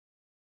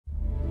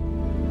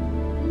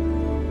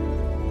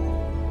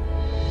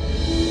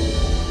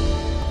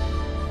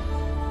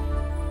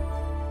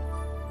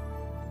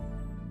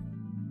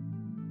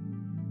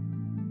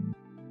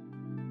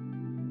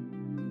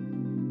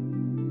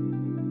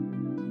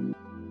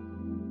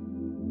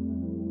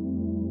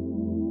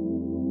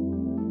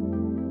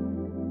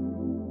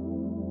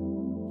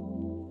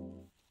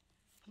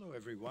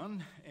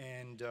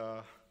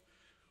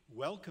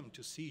welcome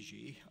to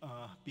CG.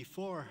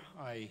 Before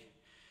I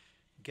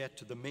get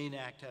to the main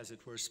act, as it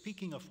were,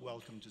 speaking of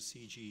welcome to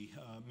CG,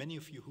 many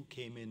of you who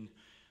came in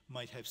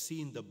might have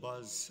seen the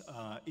buzz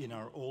in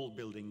our old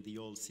building, the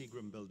old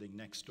Seagram building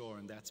next door,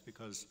 and that's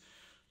because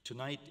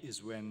tonight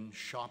is when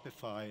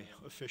Shopify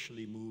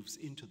officially moves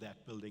into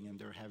that building and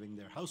they're having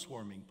their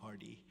housewarming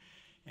party.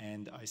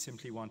 And I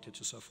simply wanted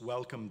to sort of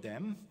welcome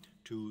them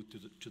to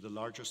the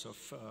largest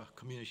of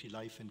community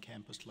life and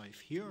campus life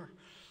here.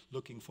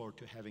 Looking forward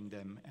to having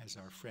them as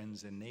our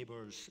friends and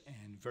neighbors,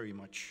 and very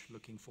much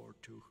looking forward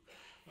to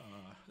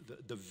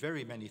the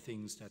very many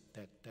things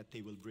that they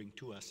will bring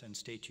to us, and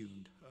stay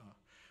tuned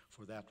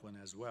for that one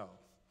as well.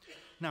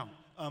 Now,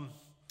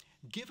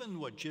 given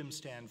what Jim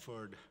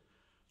Stanford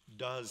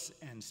does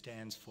and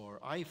stands for,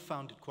 I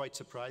found it quite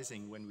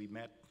surprising when we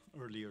met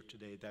earlier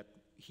today that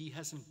he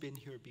hasn't been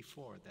here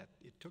before, that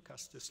it took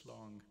us this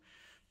long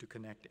to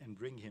connect and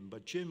bring him.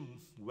 But Jim,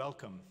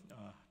 welcome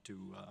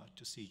to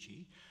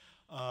CG.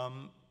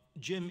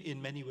 Jim, in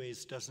many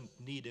ways, doesn't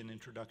need an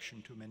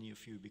introduction to many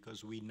of you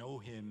because we know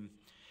him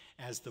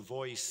as the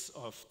voice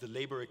of the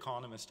labor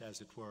economist,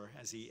 as it were,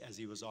 as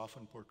he was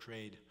often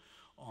portrayed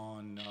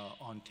on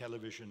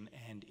television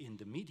and in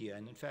the media.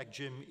 And in fact,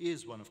 Jim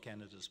is one of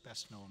Canada's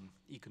best-known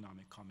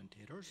economic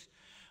commentators.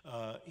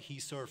 He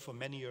served for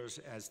many years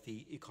as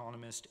the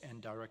economist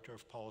and director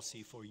of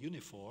policy for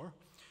Unifor,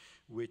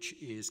 which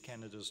is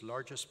Canada's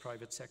largest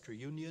private sector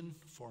union,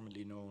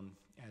 formerly known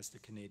as the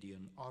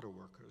Canadian Auto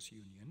Workers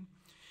Union.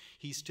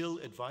 He still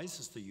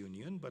advises the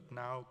union, but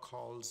now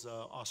calls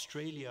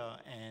Australia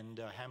and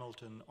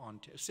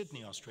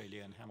Sydney,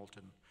 Australia, and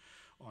Hamilton,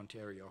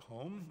 Ontario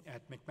home.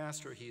 At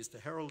McMaster, he is the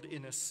Harold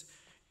Innis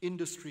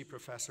Industry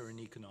Professor in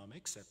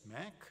Economics at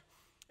Mac,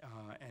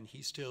 and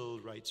he still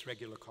writes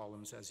regular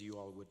columns, as you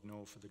all would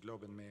know, for the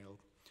Globe and Mail,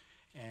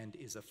 and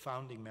is a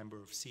founding member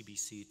of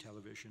CBC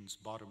Television's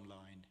Bottom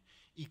Line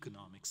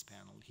Economics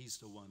panel. He's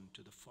the one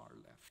to the far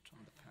left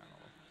on the panel.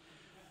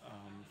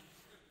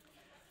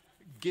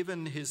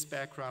 Given his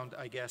background,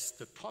 I guess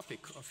the topic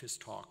of his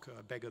talk,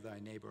 Beggar Thy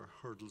Neighbour,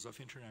 Hurdles of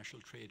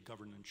International Trade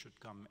Governance, should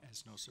come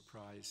as no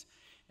surprise.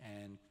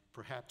 And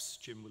perhaps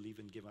Jim will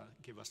even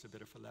give us a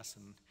bit of a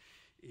lesson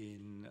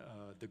in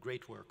the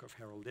great work of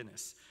Harold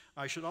Innis.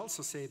 I should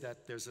also say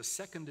that there's a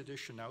second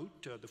edition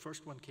out. The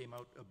first one came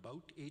out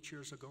about 8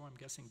 years ago, I'm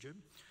guessing,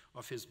 Jim,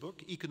 of his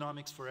book,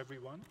 Economics for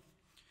Everyone,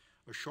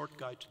 A Short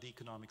Guide to the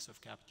Economics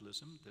of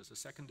Capitalism. There's a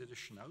second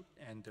edition out,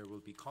 and there will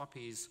be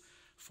copies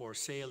for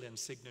sale and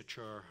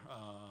signature,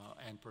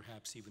 and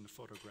perhaps even a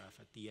photograph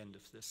at the end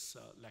of this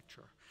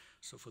lecture.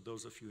 So for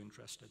those of you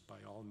interested, by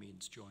all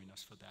means, join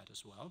us for that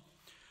as well.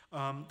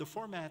 The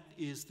format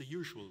is the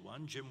usual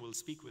one. Jim will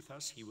speak with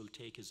us. He will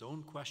take his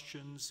own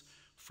questions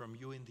from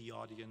you in the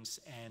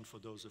audience and for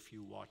those of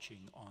you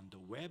watching on the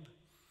web.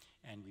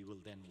 And we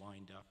will then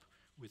wind up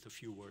with a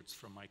few words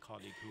from my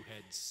colleague who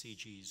heads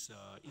CG's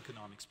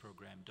economics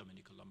program,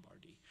 Domenica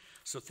Lombardi.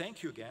 So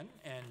thank you again.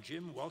 And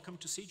Jim, welcome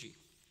to CG.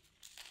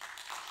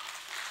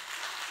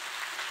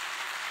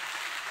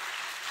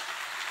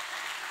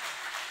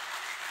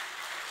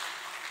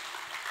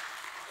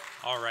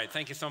 All right,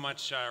 thank you so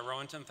much,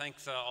 Rowanton.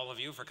 Thanks all of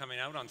you for coming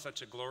out on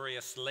such a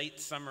glorious late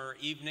summer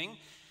evening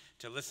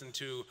to listen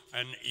to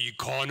an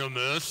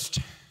economist.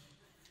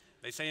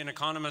 They say an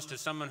economist is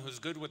someone who's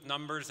good with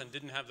numbers and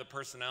didn't have the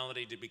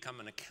personality to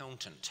become an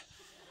accountant.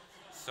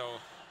 So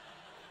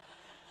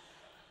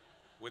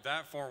with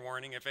that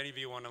forewarning, if any of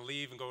you want to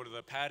leave and go to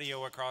the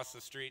patio across the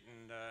street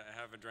and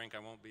have a drink, I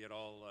won't be at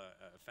all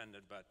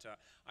offended. But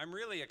I'm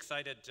really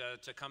excited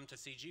to come to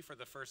CG for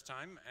the first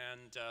time,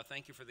 and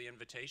thank you for the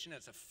invitation.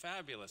 It's a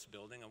fabulous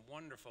building, a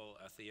wonderful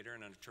theater,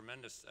 and a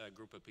tremendous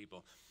group of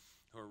people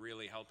who are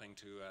really helping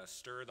to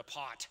stir the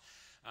pot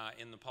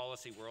in the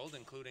policy world,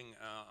 including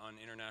on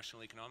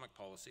international economic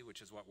policy,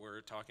 which is what we're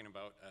talking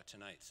about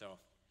tonight. So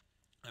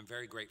I'm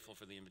very grateful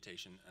for the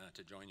invitation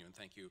to join you, and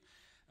thank you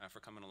for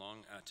coming along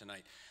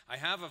tonight. I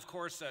have, of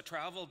course,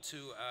 traveled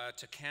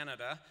to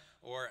Canada,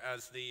 or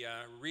as the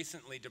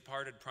recently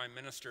departed Prime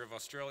Minister of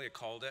Australia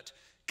called it,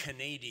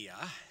 Canadia.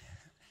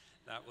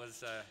 That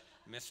was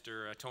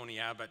Mr. Tony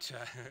Abbott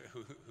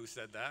who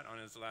said that on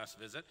his last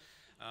visit,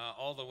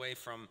 all the way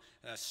from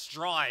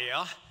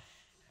Australia,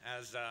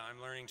 as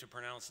I'm learning to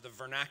pronounce the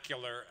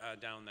vernacular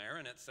down there.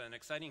 And it's an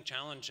exciting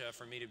challenge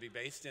for me to be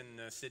based in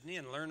Sydney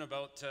and learn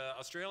about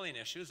Australian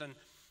issues. And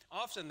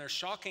often they're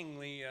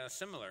shockingly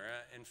similar.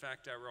 In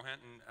fact,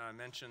 Rohanton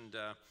mentioned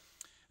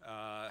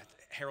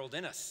Harold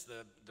Innis,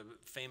 the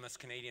famous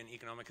Canadian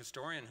economic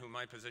historian who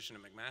my position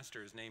at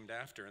McMaster is named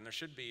after. And there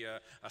should be a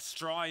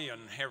Australian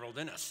Harold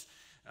Innis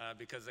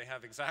because they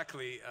have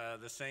exactly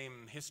the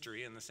same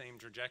history and the same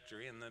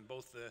trajectory, and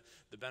both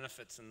the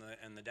benefits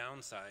and the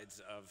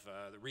downsides of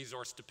the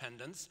resource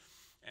dependence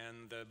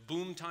and the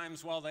boom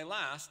times while they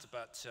last.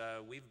 But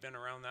we've been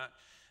around that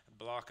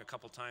block a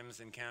couple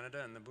times in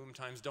Canada, and the boom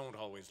times don't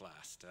always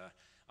last.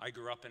 I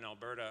grew up in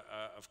Alberta,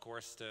 of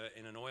course,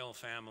 in an oil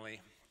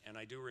family, and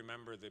I do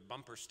remember the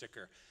bumper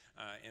sticker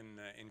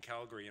in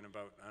Calgary in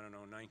about, I don't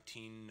know,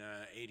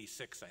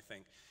 1986, I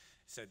think,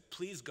 said,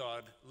 please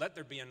God, let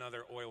there be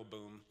another oil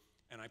boom,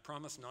 and I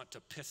promise not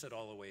to piss it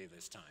all away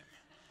this time,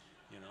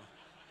 you know.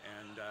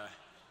 And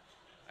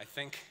I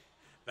think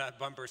that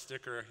bumper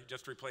sticker,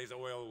 just replace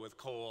oil with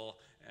coal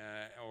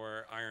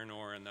or iron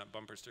ore, and that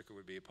bumper sticker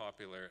would be a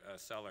popular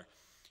seller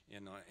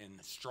in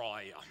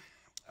Australia.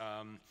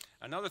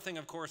 Another thing,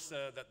 of course,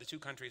 that the two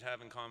countries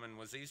have in common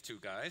was these two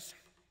guys.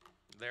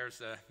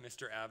 There's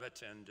Mr.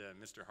 Abbott and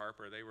Mr.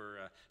 Harper. They were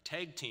a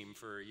tag team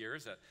for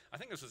years. I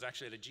think this was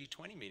actually at a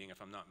G20 meeting,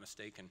 if I'm not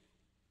mistaken.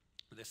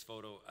 This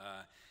photo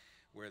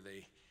where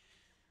they...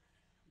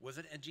 Was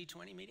it a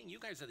G20 meeting? You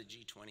guys are the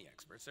G20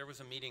 experts. There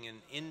was a meeting in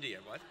India.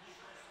 What?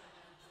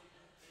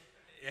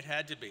 It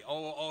had to be.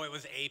 Oh, it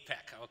was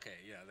APEC. Okay,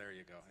 yeah, there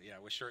you go. Yeah,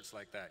 with shirts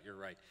like that, you're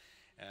right.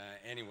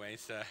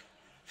 Anyways,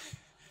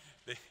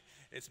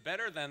 it's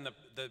better than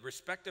the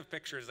respective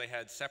pictures they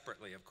had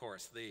separately, of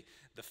course. The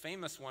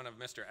famous one of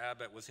Mr.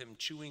 Abbott was him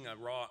chewing a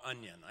raw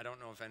onion. I don't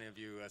know if any of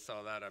you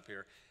saw that up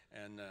here.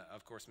 And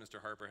of course, Mr.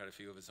 Harper had a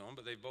few of his own,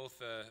 but they both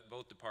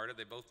departed.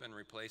 They've both been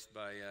replaced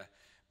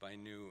by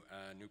new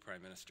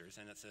prime ministers.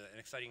 And it's an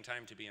exciting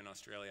time to be in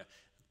Australia,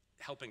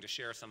 helping to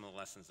share some of the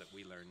lessons that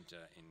we learned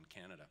in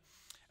Canada.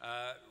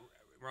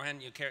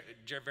 Rohan, you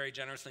very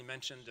generously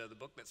mentioned the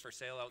book that's for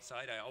sale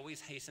outside. I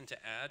always hasten to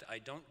add, I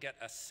don't get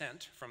a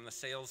cent from the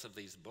sales of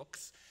these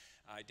books.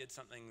 I did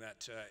something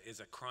that is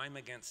a crime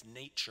against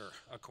nature,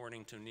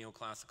 according to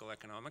neoclassical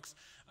economics.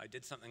 I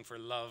did something for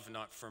love,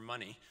 not for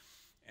money.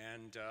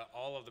 And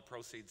all of the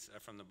proceeds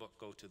from the book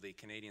go to the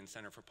Canadian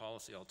Centre for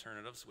Policy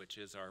Alternatives, which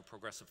is our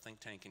progressive think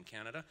tank in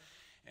Canada.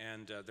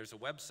 And there's a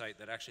website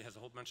that actually has a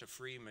whole bunch of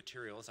free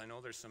materials. I know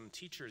there's some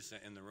teachers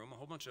in the room, a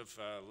whole bunch of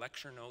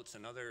lecture notes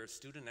and other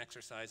student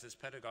exercises,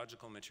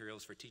 pedagogical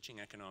materials for teaching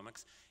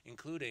economics,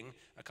 including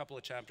a couple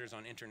of chapters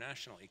on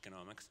international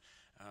economics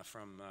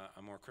from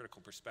a more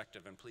critical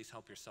perspective. And please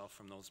help yourself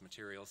from those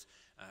materials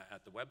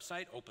at the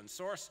website, open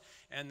source.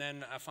 And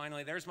then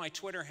finally, there's my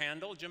Twitter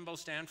handle, Jimbo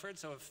Stanford.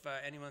 So if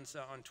anyone's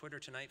on Twitter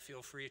tonight,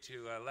 feel free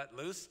to let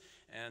loose,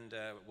 and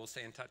we'll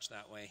stay in touch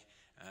that way.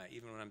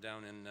 Even when I'm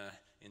down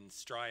in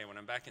Straya, when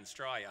I'm back in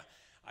Straya,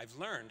 I've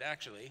learned,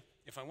 actually,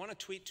 if I want to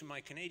tweet to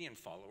my Canadian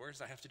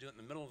followers, I have to do it in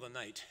the middle of the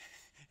night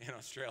in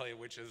Australia,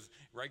 which is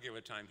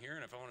regular time here.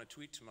 And if I want to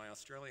tweet to my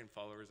Australian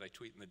followers, I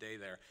tweet in the day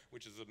there,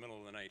 which is the middle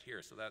of the night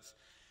here. So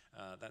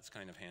that's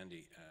kind of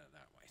handy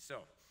that way.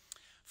 So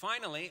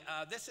finally,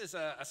 this is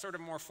a sort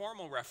of more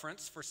formal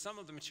reference for some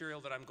of the material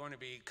that I'm going to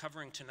be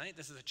covering tonight.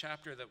 This is a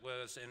chapter that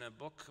was in a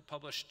book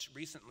published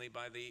recently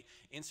by the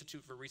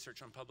Institute for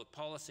Research on Public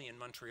Policy in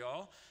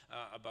Montreal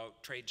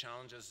about trade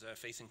challenges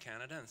facing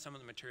Canada. And some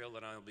of the material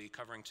that I'll be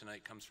covering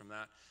tonight comes from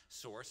that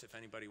source. If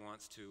anybody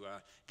wants to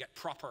get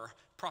proper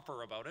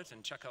about it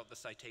and check out the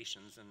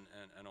citations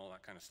and all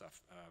that kind of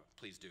stuff,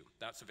 please do.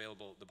 That's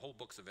available. The whole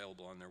book's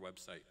available on their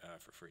website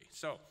for free.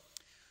 So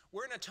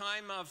we're in a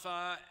time of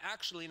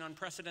actually an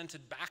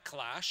unprecedented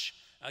backlash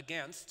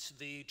against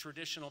the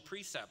traditional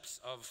precepts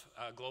of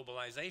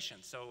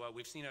globalization. So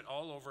we've seen it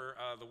all over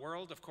the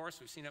world, of course.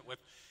 We've seen it with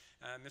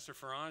Mr.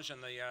 Farage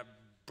and the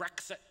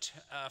Brexit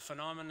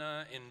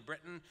phenomena in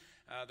Britain,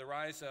 the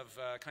rise of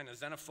kind of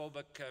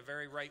xenophobic,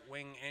 very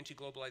right-wing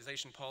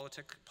anti-globalization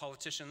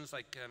politicians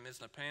like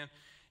Ms. Le Pen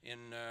in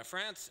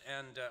France.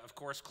 And of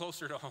course,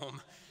 closer to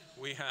home,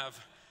 we have,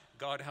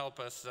 God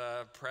help us,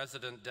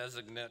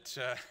 President-designate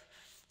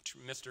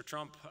Mr.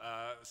 Trump,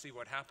 see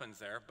what happens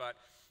there. But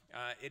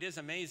it is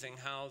amazing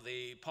how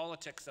the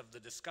politics of the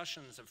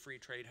discussions of free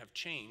trade have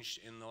changed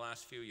in the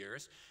last few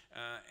years,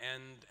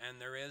 and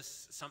there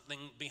is something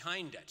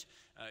behind it.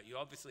 You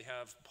obviously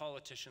have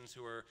politicians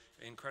who are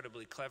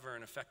incredibly clever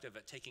and effective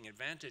at taking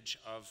advantage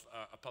of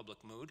a public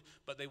mood,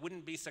 but they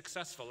wouldn't be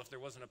successful if there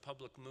wasn't a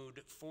public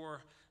mood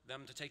for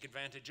them to take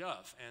advantage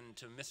of and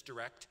to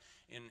misdirect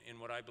in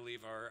what I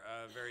believe are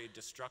very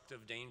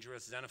destructive,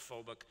 dangerous,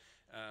 xenophobic,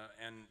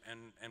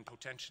 and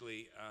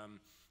potentially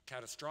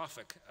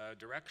catastrophic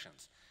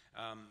directions.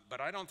 But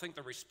I don't think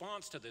the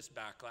response to this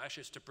backlash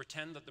is to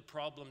pretend that the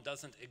problem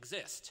doesn't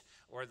exist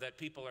or that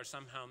people are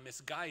somehow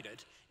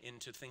misguided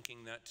into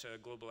thinking that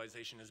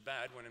globalization is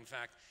bad, when in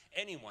fact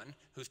anyone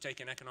who's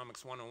taken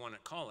Economics 101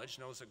 at college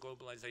knows that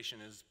globalization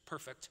is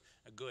perfect,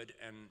 good,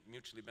 and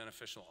mutually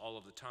beneficial all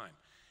of the time.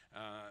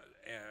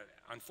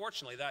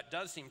 Unfortunately, that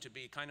does seem to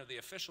be kind of the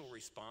official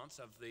response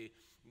of the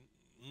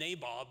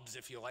nabobs,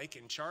 if you like,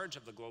 in charge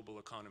of the global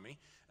economy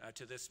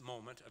to this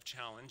moment of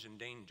challenge and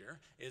danger,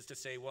 is to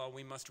say, well,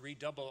 we must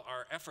redouble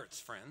our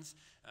efforts, friends,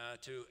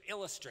 to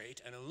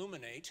illustrate and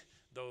illuminate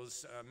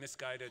those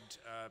misguided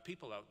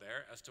people out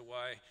there as to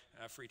why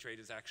free trade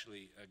is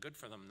actually good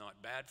for them,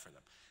 not bad for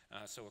them.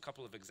 So a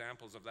couple of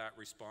examples of that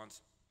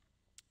response.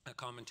 A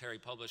commentary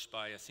published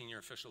by a senior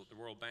official at the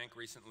World Bank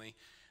recently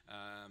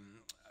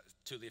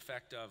to the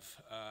effect of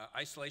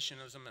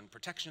isolationism and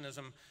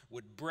protectionism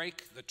would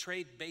break the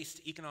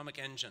trade-based economic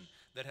engine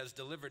that has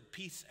delivered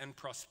peace and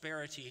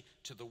prosperity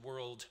to the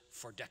world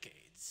for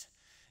decades.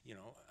 You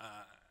know,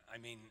 I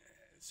mean,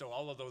 So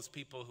all of those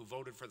people who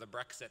voted for the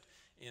Brexit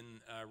in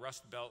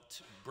Rust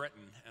Belt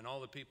Britain, and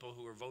all the people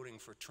who are voting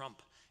for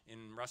Trump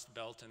in Rust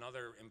Belt and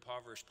other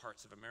impoverished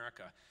parts of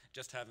America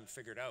just haven't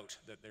figured out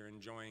that they're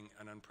enjoying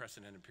an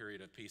unprecedented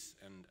period of peace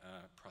and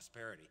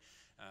prosperity.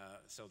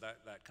 So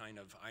that kind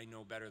of I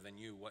know better than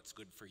you, what's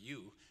good for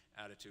you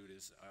attitude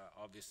is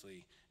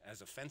obviously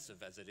as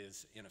offensive as it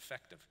is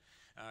ineffective.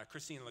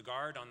 Christine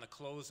Lagarde, on the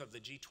close of the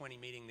G20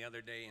 meeting the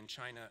other day in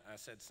China,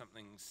 said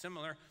something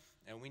similar,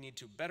 and we need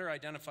to better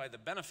identify the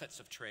benefits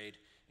of trade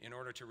in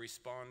order to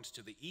respond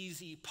to the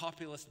easy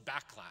populist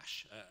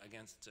backlash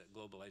against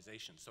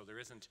globalization. So there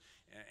isn't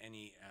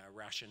any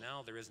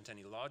rationale, there isn't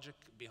any logic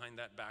behind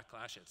that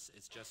backlash.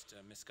 It's just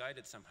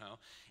misguided somehow.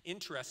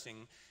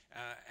 Interesting,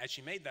 as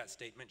she made that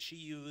statement, she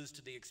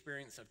used the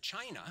experience of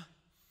China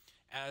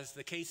as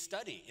the case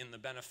study in the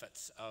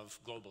benefits of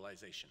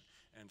globalization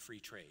and free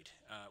trade,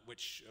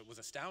 which was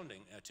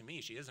astounding to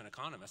me. She is an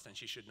economist, and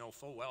she should know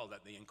full well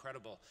that the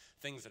incredible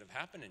things that have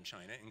happened in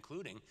China,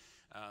 including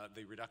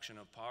the reduction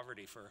of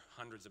poverty for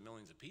hundreds of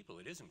millions of people,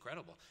 it is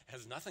incredible. It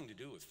has nothing to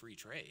do with free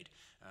trade.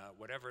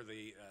 Whatever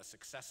the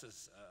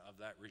successes of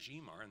that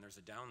regime are, and there's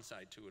a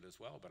downside to it as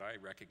well, but I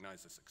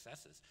recognize the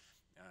successes.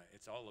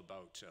 It's all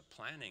about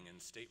planning and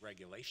state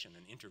regulation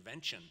and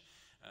intervention,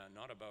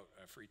 not about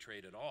free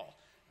trade at all.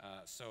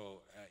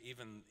 So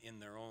even in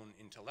their own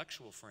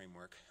intellectual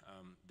framework,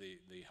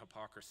 the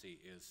hypocrisy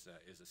is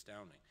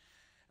astounding.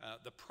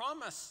 The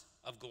promise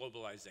of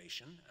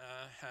globalization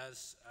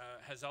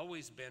has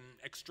always been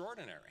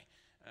extraordinary.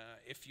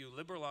 If you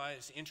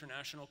liberalize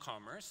international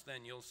commerce,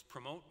 then you'll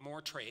promote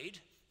more trade,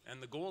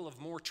 and the goal of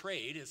more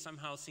trade is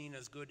somehow seen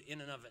as good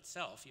in and of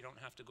itself. You don't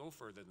have to go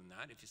further than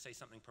that. If you say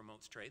something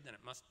promotes trade, then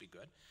it must be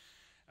good.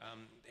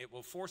 It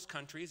will force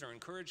countries or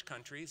encourage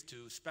countries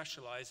to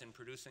specialize in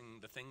producing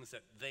the things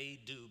that they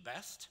do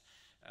best,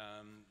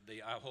 the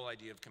whole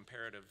idea of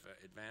comparative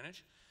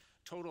advantage.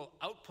 Total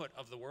output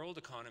of the world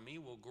economy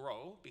will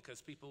grow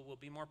because people will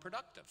be more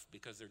productive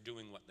because they're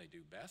doing what they do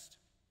best.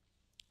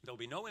 There'll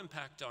be no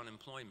impact on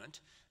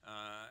employment,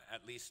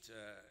 at least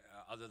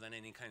other than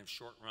any kind of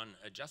short-run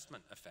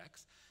adjustment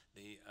effects.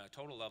 The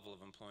total level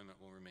of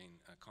employment will remain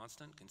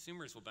constant.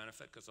 Consumers will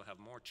benefit because they'll have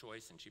more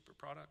choice and cheaper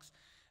products.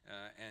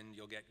 And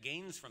you'll get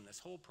gains from this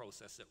whole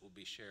process that will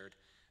be shared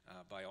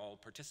by all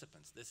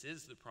participants. This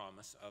is the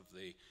promise of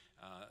the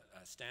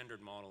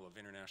standard model of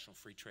international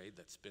free trade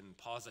that's been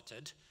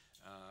posited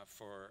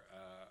for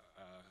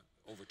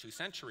over 2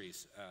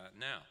 centuries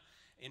now.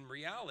 In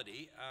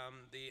reality,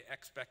 the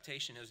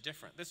expectation is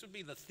different. This would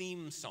be the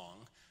theme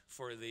song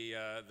for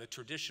the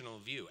traditional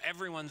view.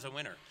 Everyone's a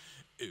winner.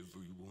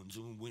 Everyone's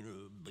a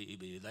winner,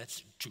 baby,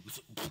 that's the truth.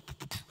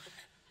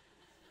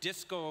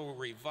 Disco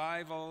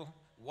revival,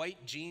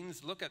 white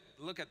jeans, look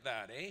at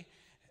that, eh?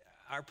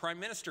 Our Prime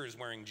Minister is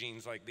wearing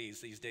jeans like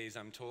these days,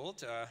 I'm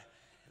told.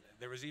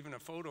 There was even a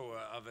photo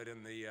of it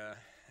in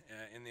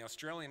the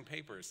Australian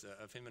papers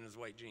of him in his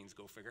white jeans,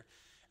 go figure.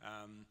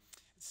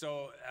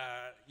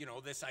 You know,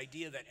 this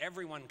idea that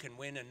everyone can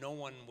win and no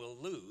one will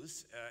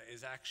lose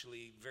is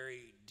actually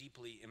very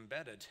deeply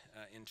embedded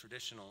in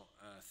traditional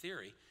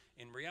theory.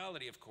 In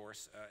reality, of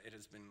course, it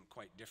has been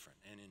quite different.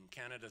 And in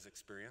Canada's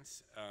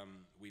experience,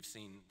 we've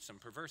seen some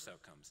perverse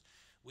outcomes.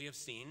 We have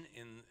seen,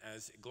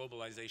 as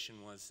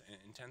globalization was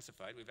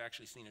intensified, we've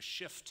actually seen a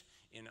shift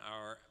in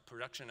our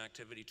production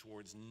activity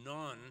towards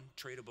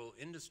non-tradable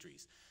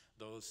industries.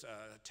 Those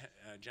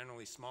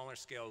generally smaller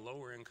scale,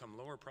 lower income,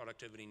 lower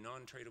productivity,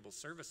 non-tradable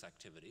service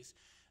activities,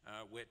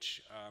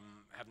 which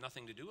have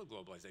nothing to do with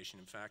globalization.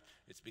 In fact,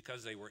 it's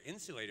because they were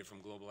insulated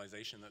from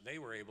globalization that they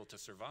were able to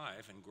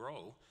survive and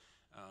grow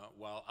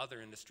while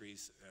other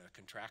industries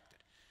contracted.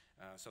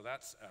 So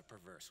that's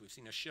perverse. We've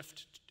seen a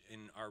shift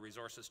in our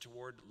resources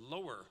toward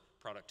lower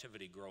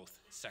productivity growth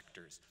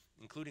sectors,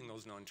 including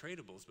those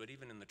non-tradables, but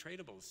even in the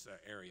tradables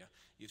area,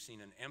 you've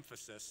seen an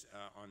emphasis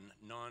on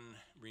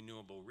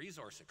non-renewable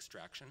resource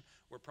extraction,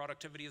 where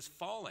productivity is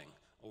falling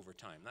over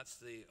time. That's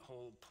the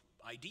whole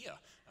idea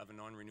of a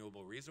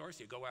non-renewable resource.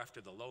 You go after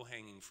the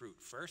low-hanging fruit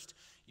first,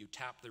 you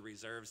tap the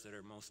reserves that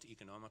are most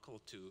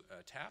economical to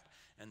tap,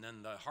 and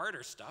then the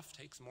harder stuff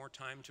takes more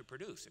time to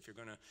produce. If you're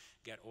going to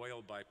get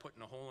oil by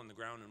putting a hole in the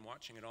ground and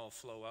watching it all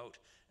flow out,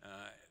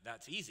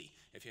 that's easy.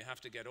 If you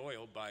have to get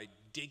oil by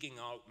digging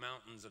out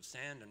mountains of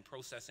sand and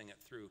processing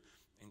it through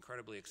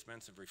incredibly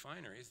expensive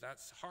refineries,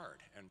 that's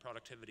hard. And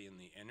productivity in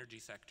the energy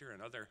sector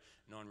and other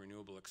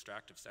non-renewable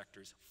extractive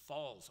sectors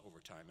falls over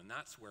time. And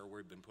that's where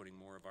we've been putting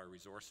more of our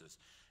resources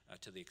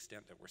to the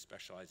extent that we're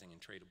specializing in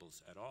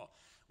tradables at all.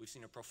 We've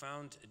seen a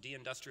profound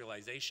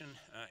deindustrialization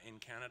in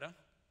Canada,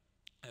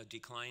 a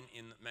decline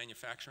in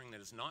manufacturing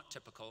that is not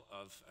typical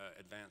of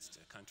advanced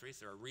countries.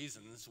 There are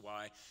reasons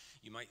why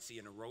you might see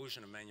an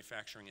erosion of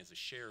manufacturing as a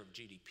share of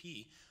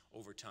GDP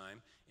over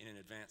time in an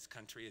advanced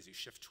country as you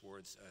shift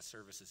towards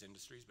services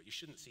industries, but you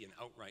shouldn't see an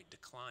outright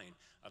decline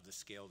of the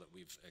scale that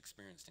we've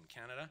experienced in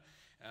Canada.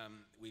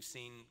 We've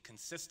seen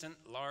consistent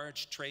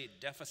large trade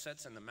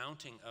deficits and the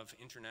mounting of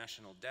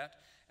international debt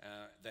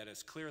that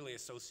is clearly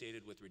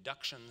associated with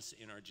reductions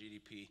in our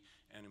GDP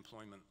and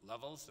employment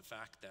levels. The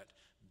fact that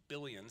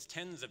billions,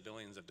 tens of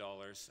billions of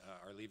dollars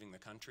are leaving the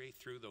country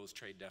through those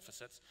trade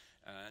deficits,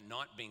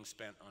 not being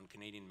spent on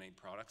Canadian-made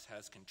products,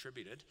 has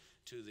contributed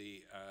to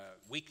the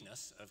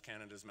weakness of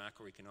Canada's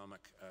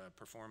macroeconomic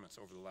performance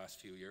over the last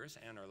few years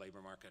and our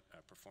labor market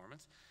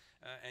performance.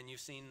 And you've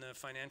seen the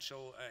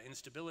financial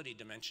instability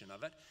dimension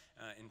of it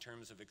in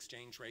terms of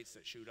exchange rates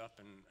that shoot up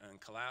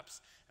and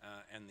collapse,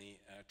 and the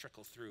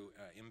trickle-through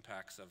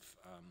impacts of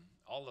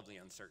all of the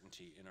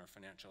uncertainty in our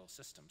financial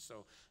system.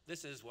 So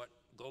this is what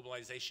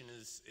globalization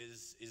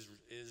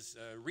is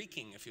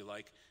wreaking, if you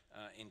like,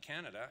 in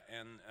Canada,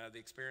 and the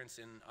experience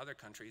in other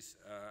countries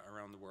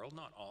around the world,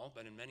 not all,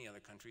 but in many other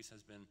countries,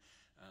 has been,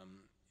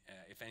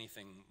 if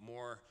anything,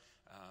 more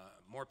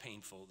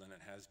painful than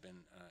it has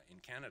been in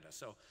Canada.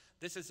 So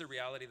this is a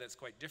reality that's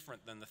quite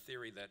different than the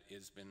theory that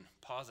has been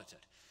posited.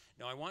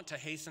 Now, I want to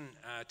hasten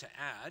to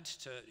add,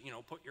 to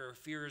put your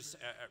fears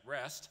at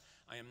rest.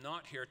 I am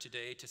not here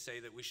today to say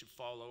that we should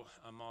follow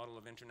a model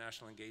of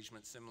international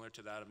engagement similar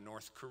to that of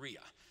North Korea.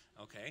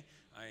 Okay,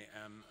 I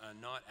am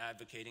not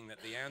advocating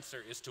that the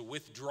answer is to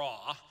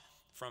withdraw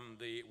from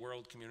the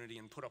world community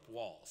and put up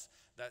walls.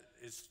 That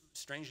is,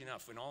 strange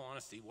enough, in all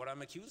honesty, what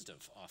I'm accused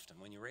of often.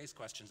 When you raise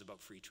questions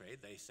about free trade,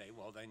 they say,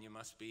 well, then you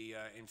must be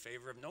in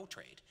favor of no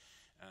trade,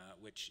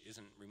 which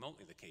isn't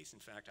remotely the case. In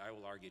fact, I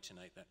will argue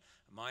tonight that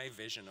my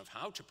vision of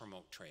how to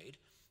promote trade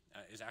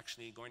is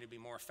actually going to be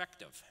more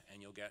effective,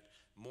 and you'll get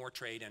more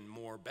trade and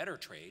more better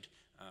trade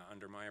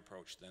under my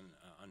approach than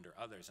under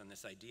others. And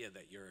this idea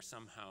that you're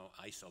somehow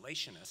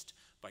isolationist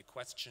by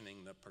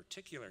questioning the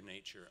particular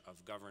nature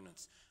of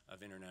governance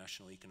of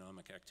international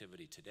economic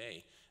activity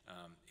today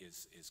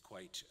is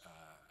quite,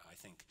 I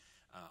think,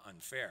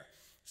 unfair.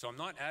 So I'm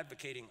not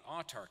advocating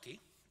autarky.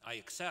 I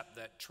accept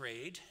that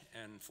trade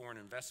and foreign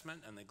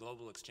investment and the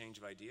global exchange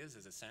of ideas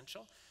is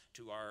essential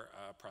to our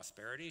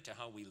prosperity, to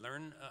how we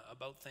learn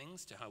about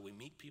things, to how we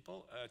meet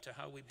people, to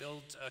how we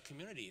build a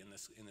community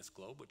in this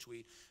globe, which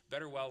we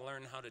better well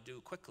learn how to do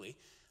quickly,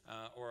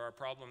 or our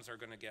problems are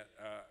going to get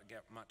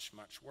much,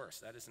 much worse.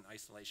 That isn't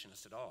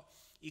isolationist at all.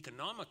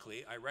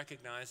 Economically, I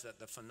recognize that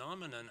the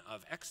phenomenon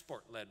of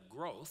export-led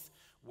growth,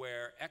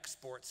 where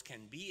exports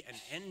can be an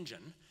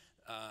engine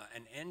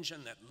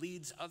that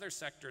leads other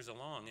sectors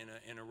along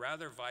in a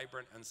rather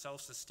vibrant and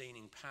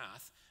self-sustaining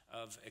path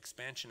of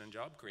expansion and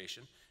job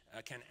creation,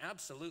 can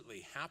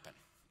absolutely happen.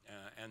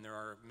 And there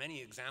are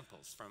many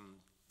examples from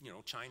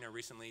China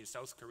recently,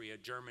 South Korea,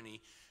 Germany,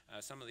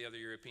 some of the other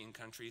European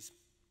countries,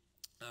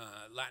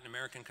 Latin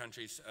American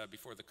countries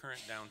before the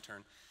current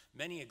downturn,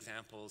 many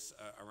examples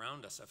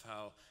around us of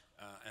how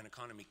an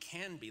economy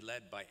can be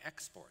led by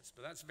exports.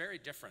 But that's very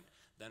different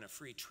than a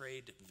free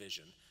trade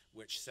vision,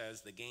 which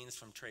says the gains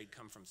from trade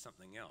come from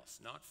something else,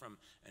 not from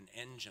an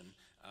engine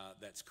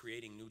that's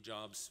creating new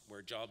jobs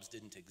where jobs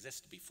didn't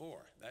exist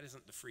before. That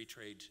isn't the free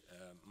trade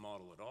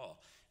model at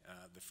all.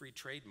 The free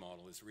trade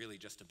model is really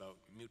just about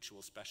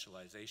mutual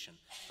specialization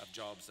of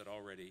jobs that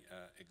already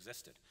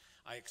existed.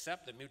 I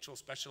accept that mutual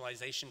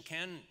specialization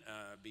can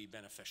be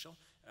beneficial,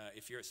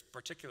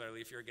 particularly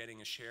if you're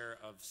getting a share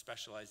of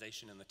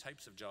specialization in the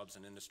types of jobs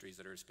and industries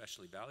that are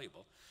especially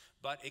valuable.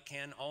 But it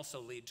can also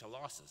lead to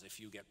losses if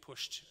you get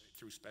pushed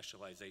through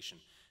specialization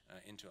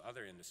into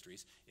other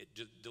industries. It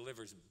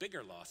delivers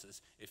bigger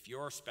losses if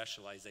your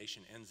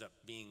specialization ends up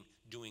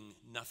doing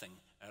nothing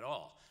at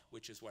all,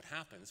 which is what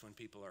happens when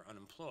people are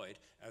unemployed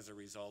as a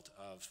result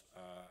of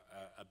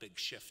a big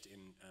shift in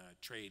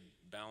trade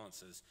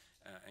balances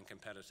and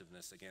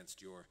competitiveness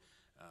against your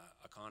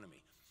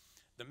economy.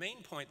 The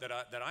main point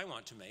that I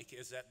want to make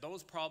is that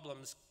those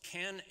problems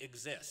can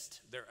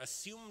exist. They're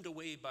assumed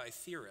away by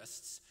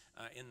theorists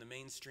in the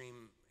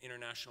mainstream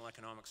international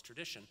economics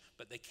tradition,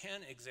 but they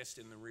can exist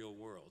in the real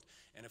world.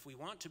 And if we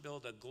want to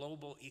build a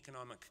global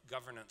economic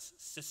governance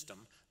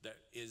system that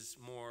is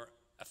more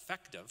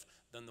effective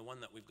than the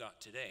one that we've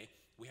got today,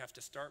 we have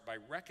to start by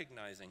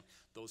recognizing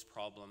those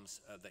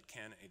problems that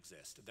can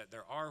exist, that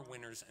there are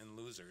winners and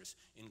losers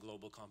in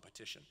global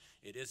competition.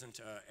 It isn't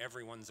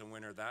everyone's a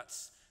winner,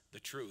 that's the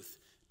truth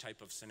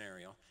type of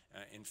scenario.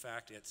 In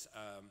fact, it's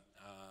a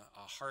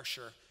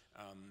harsher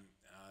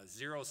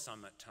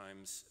zero-sum at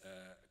times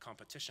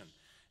competition.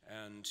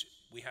 And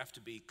we have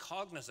to be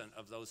cognizant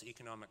of those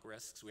economic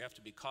risks. We have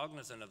to be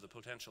cognizant of the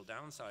potential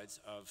downsides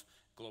of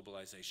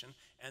globalization,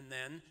 and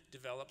then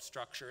develop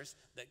structures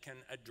that can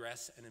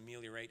address and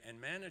ameliorate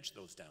and manage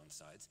those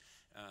downsides.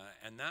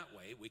 And that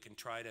way, we can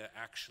try to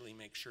actually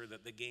make sure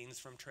that the gains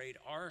from trade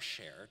are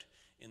shared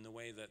in the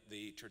way that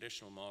the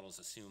traditional models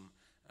assume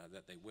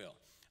that they will.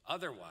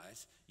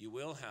 Otherwise, you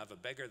will have a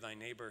beggar thy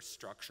neighbor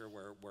structure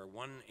where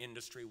one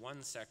industry,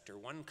 one sector,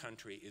 one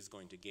country is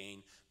going to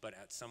gain, but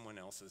at someone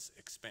else's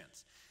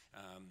expense.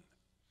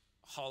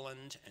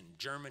 Holland and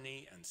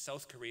Germany and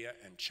South Korea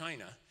and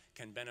China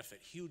can benefit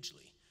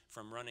hugely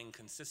from running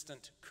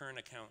consistent current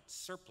account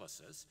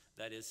surpluses,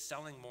 that is,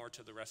 selling more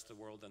to the rest of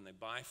the world than they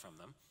buy from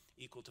them,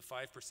 equal to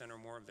 5% or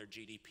more of their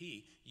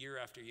GDP year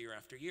after year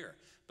after year.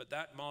 But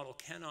that model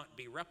cannot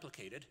be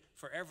replicated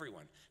for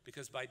everyone,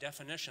 because by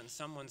definition,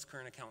 someone's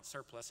current account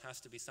surplus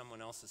has to be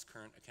someone else's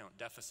current account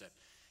deficit,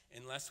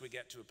 unless we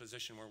get to a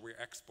position where we're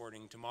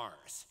exporting to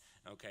Mars.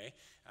 Okay,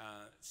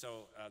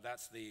 so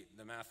that's the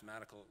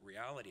mathematical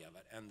reality of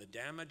it. And the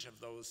damage of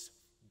those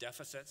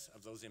deficits,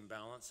 of those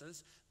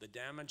imbalances, the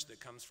damage that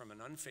comes from an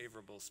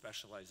unfavorable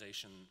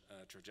specialization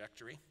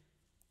trajectory,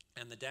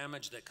 and the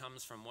damage that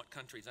comes from what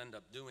countries end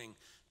up doing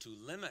to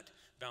limit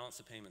balance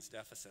of payments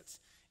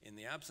deficits in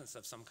the absence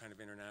of some kind of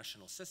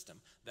international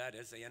system. That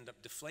is, they end up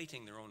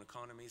deflating their own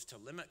economies to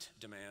limit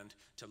demand,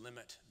 to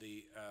limit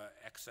the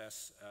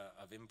excess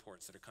of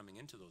imports that are coming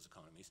into those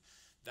economies.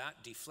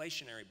 That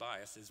deflationary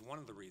bias is one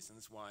of the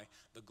reasons why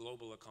the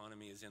global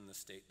economy is in the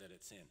state that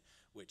it's in,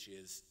 which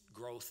is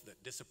growth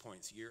that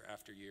disappoints year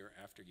after year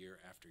after year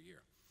after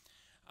year.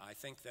 I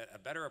think that a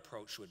better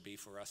approach would be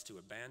for us to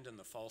abandon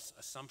the false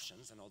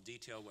assumptions, and I'll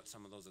detail what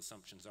some of those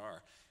assumptions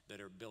are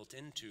that are built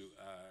into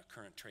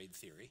current trade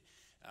theory.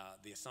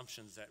 The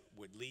assumptions that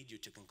would lead you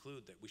to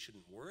conclude that we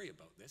shouldn't worry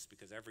about this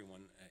because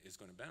everyone is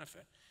going to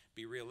benefit.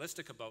 Be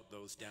realistic about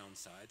those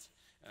downsides,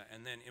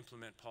 and then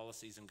implement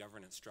policies and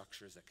governance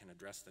structures that can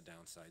address the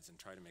downsides and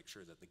try to make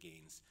sure that the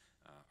gains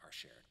are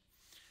shared.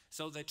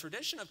 So the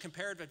tradition of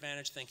comparative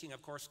advantage thinking,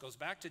 of course, goes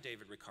back to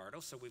David Ricardo.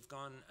 So we've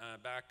gone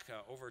back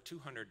over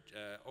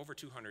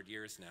 200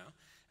 years now,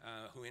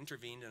 who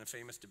intervened in a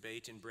famous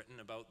debate in Britain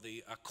about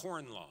the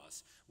Corn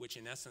Laws, which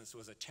in essence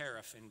was a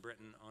tariff in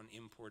Britain on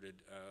imported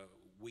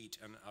wheat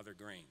and other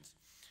grains.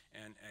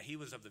 And he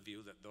was of the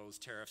view that those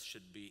tariffs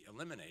should be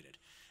eliminated.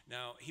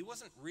 Now, he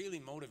wasn't really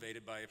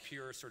motivated by a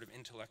pure sort of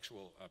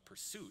intellectual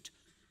pursuit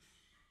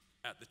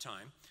at the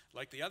time.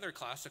 Like the other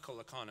classical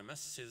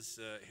economists,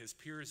 his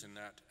peers in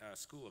that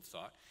school of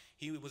thought,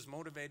 he was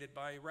motivated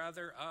by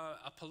rather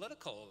a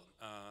political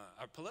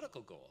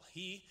goal.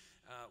 He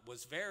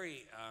was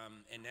very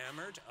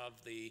enamored of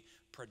the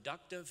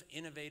productive,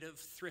 innovative,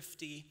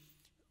 thrifty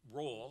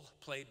role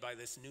played by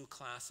this new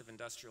class of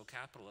industrial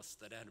capitalists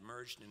that had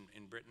emerged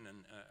in Britain and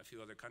a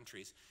few other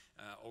countries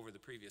over the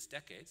previous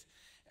decades.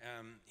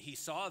 He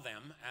saw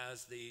them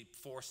as the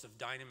force of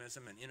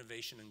dynamism and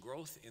innovation and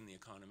growth in the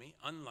economy,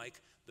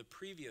 unlike the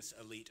previous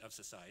elite of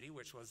society,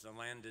 which was the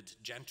landed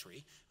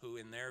gentry, who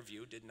in their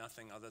view did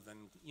nothing other than,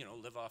 you know,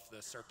 live off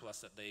the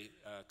surplus that they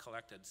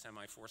collected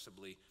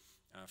semi-forcibly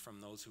from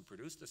those who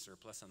produced the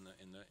surplus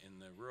in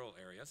the rural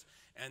areas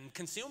and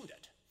consumed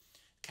it.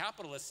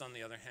 Capitalists, on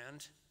the other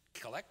hand,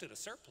 collected a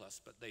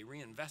surplus, but they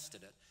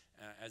reinvested it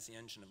as the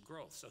engine of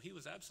growth. So he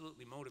was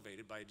absolutely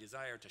motivated by a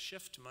desire to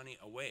shift money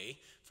away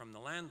from the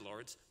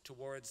landlords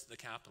towards the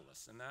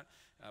capitalists. And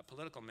that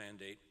political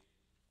mandate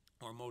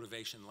or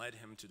motivation led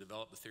him to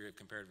develop the theory of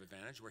comparative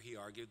advantage, where he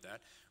argued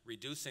that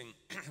reducing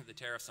the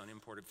tariffs on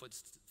imported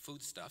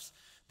foodstuffs,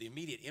 the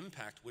immediate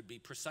impact would be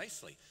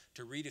precisely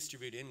to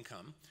redistribute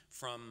income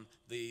from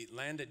the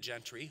landed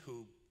gentry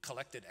who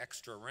collected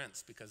extra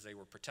rents because they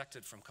were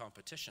protected from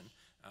competition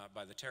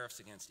by the tariffs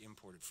against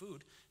imported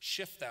food,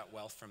 shift that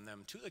wealth from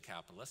them to the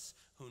capitalists,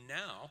 who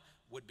now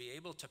would be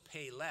able to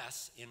pay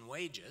less in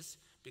wages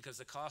because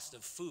the cost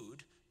of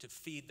food to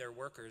feed their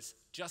workers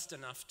just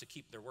enough to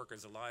keep their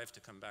workers alive to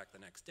come back the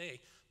next day,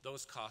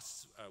 those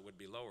costs would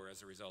be lower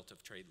as a result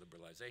of trade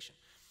liberalization.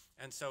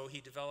 And so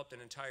he developed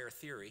an entire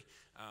theory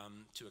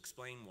to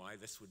explain why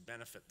this would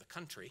benefit the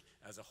country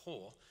as a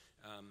whole,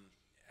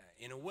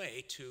 in a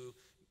way to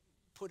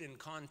put in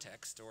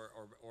context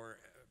or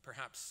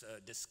perhaps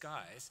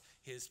disguise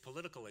his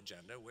political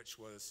agenda, which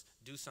was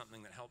do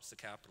something that helps the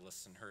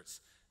capitalists and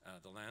hurts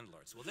the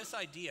landlords. Well, this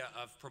idea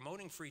of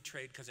promoting free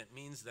trade because it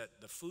means that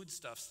the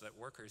foodstuffs that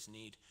workers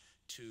need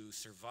to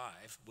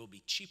survive will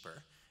be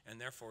cheaper, and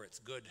therefore it's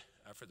good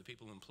for the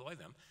people who employ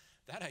them,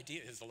 that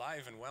idea is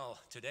alive and well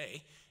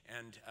today.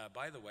 And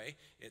by the way,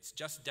 it's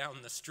just down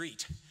the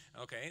street.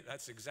 Okay,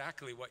 that's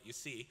exactly what you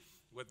see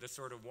with the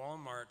sort of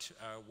Walmart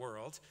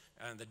world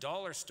and the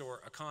dollar store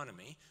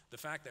economy. The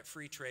fact that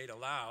free trade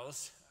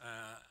allows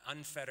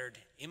unfettered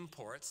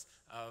imports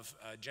of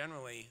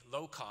generally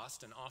low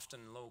cost and often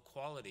low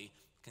quality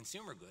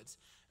consumer goods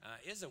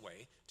is a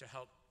way to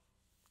help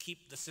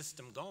keep the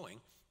system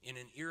going in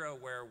an era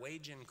where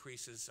wage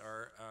increases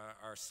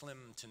are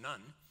slim to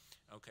none,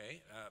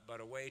 okay,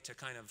 but a way to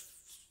kind of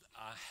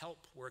help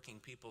working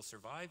people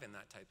survive in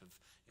that type of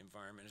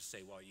environment is to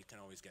say, well, you can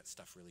always get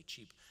stuff really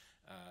cheap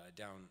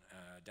down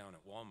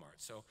at Walmart.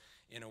 So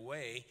in a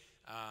way,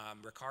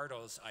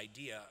 Ricardo's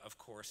idea, of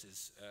course,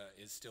 is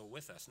still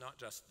with us, not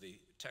just the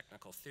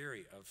technical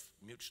theory of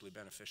mutually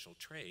beneficial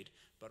trade,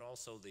 but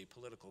also the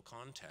political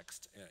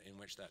context in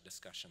which that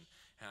discussion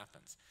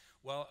happens.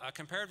 Well,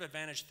 comparative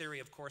advantage theory,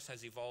 of course,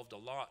 has evolved a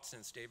lot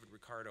since David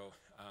Ricardo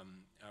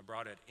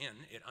brought it in.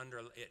 It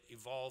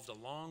evolved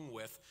along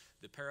with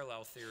the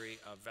parallel theory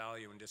of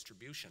value and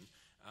distribution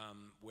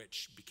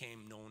which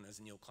became known as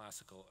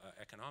neoclassical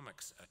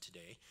economics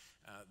today.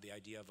 The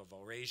idea of a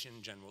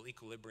Walrasian general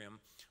equilibrium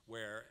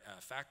where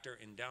factor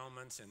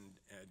endowments and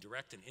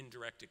direct and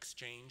indirect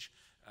exchange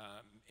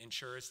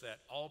ensures that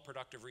all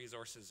productive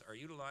resources are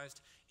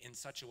utilized in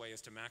such a way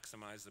as to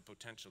maximize the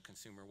potential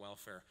consumer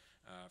welfare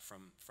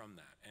from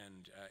that.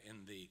 And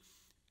in the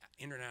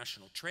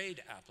international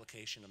trade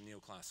application of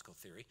neoclassical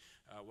theory,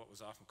 what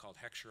was often called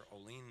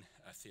Heckscher-Ohlin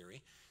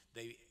theory,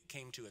 they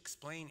came to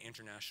explain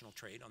international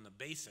trade on the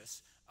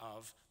basis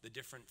of the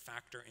different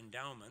factor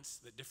endowments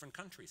that different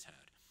countries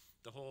had.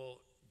 The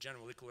whole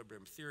general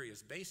equilibrium theory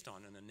is based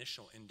on an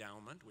initial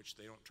endowment, which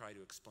they don't try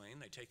to explain.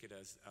 They take it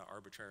as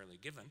arbitrarily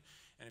given.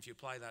 And if you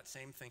apply that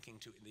same thinking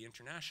to the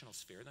international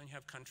sphere, then you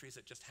have countries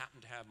that just happen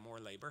to have more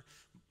labor,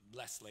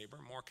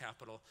 more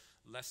capital,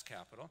 less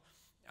capital.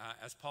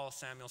 As Paul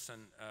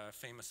Samuelson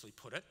famously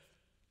put it,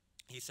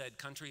 he said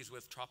countries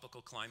with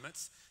tropical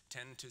climates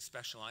tend to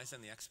specialize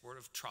in the export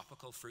of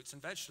tropical fruits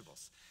and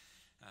vegetables.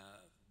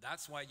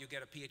 That's why you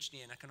get a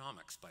PhD in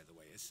economics, by the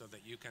way, is so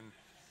that you can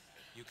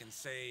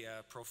say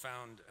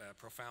profound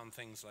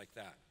things like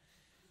that.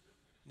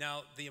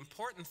 Now, the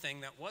important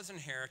thing that was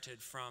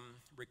inherited from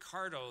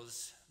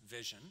Ricardo's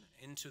vision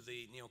into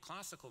the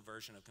neoclassical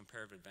version of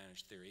comparative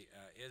advantage theory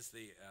is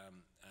the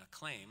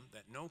claim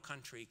that no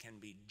country can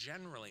be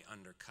generally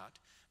undercut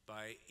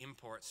by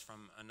imports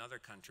from another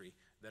country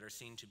that are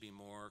seen to be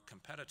more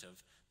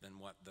competitive than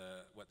what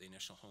the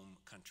initial home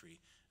country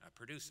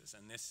produces.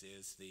 And this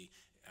is the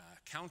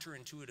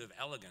counterintuitive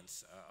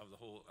elegance of the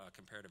whole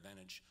comparative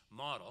advantage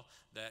model,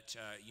 that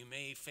you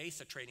may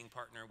face a trading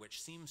partner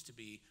which seems to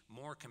be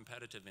more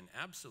competitive in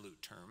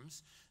absolute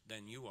terms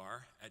than you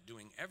are at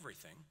doing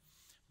everything,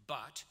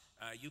 but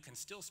you can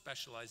still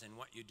specialize in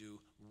what you do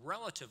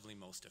relatively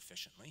most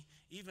efficiently,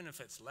 even if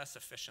it's less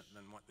efficient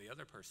than what the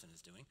other person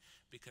is doing,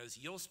 because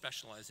you'll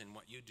specialize in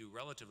what you do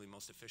relatively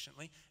most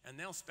efficiently, and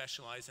they'll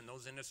specialize in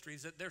those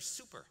industries that they're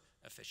super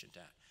efficient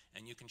at.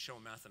 And you can show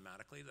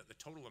mathematically that the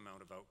total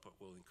amount of output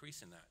will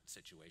increase in that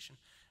situation,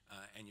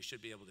 and you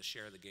should be able to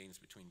share the gains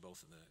between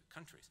both of the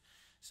countries.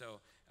 So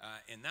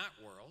in that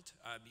world,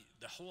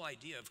 the whole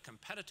idea of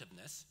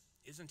competitiveness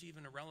isn't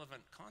even a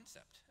relevant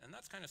concept. And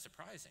that's kind of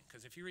surprising,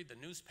 because if you read the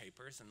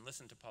newspapers and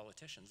listen to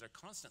politicians, they're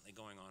constantly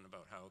going on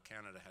about how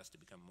Canada has to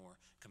become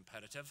more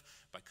competitive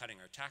by cutting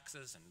our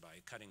taxes and by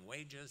cutting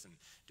wages and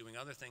doing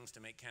other things to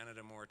make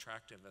Canada more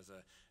attractive as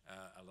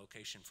a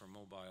location for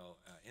mobile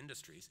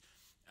industries.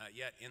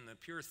 Yet in the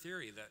pure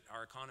theory that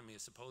our economy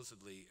is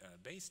supposedly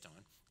based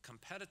on,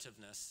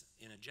 competitiveness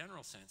in a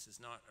general sense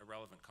is not a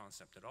relevant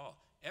concept at all.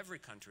 Every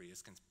country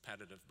is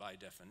competitive by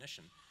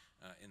definition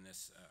in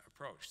this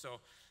approach.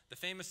 So the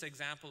famous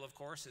example, of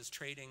course, is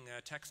trading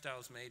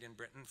textiles made in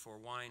Britain for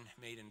wine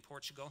made in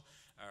Portugal,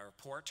 or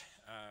port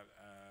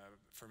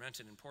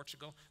fermented in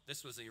Portugal.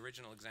 This was the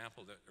original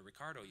example that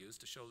Ricardo used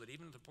to show that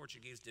even if the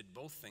Portuguese did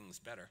both things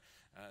better,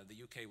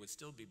 the UK would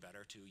still be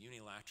better to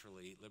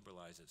unilaterally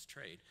liberalize its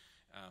trade,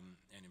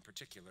 and in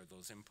particular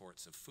those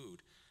imports of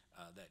food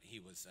that he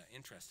was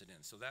interested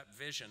in. So that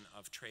vision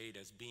of trade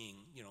as being,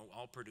 you know,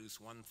 I'll produce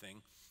one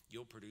thing,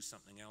 you'll produce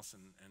something else,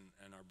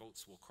 and our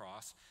boats will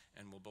cross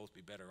and we'll both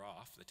be better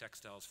off. The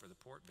textiles for the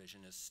port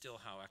vision is still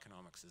how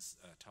economics is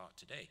taught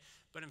today.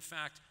 But in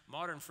fact,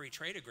 modern free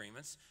trade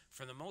agreements,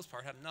 for the most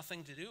part, have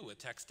nothing to do with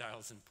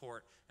textiles and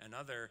port and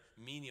other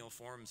menial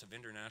forms of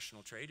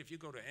international trade. If you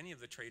go to any of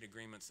the trade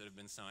agreements that have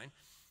been signed,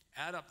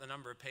 add up the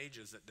number of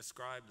pages that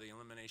describe the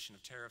elimination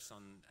of tariffs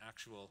on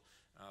actual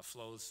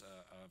flows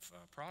of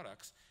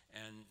products,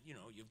 and you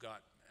know, you've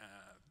got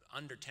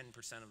under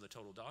 10% of the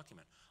total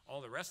document.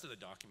 All the rest of the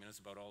document is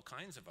about all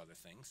kinds of other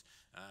things,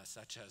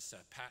 such as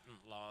patent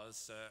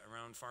laws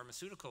around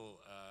pharmaceutical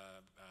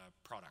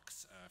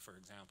products, for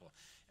example.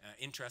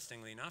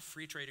 Interestingly enough,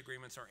 free trade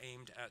agreements are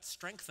aimed at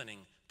strengthening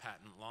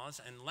patent laws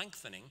and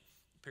lengthening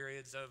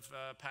periods of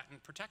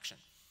patent protection,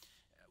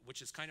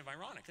 which is kind of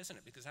ironic, isn't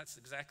it? Because that's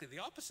exactly the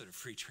opposite of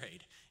free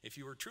trade. If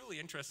you were truly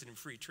interested in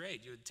free trade,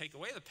 you would take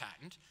away the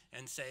patent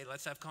and say,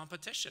 let's have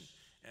competition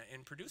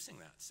in producing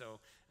that. So,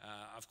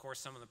 of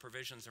course, some of the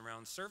provisions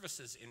around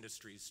services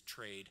industries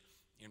trade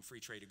in free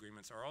trade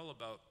agreements are all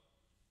about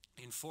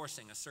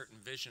enforcing a certain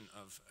vision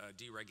of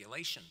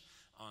deregulation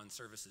on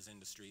services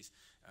industries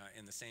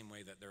in the same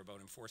way that they're about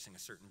enforcing a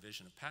certain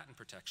vision of patent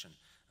protection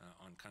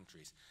on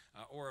countries.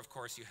 Or, of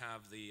course, you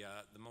have the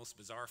most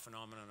bizarre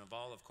phenomenon of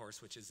all, of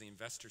course, which is the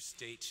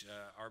investor-state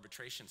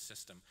arbitration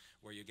system,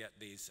 where you get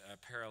these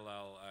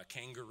parallel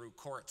kangaroo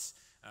courts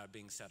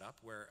being set up,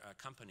 where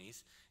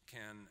companies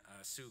can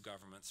sue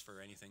governments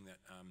for anything that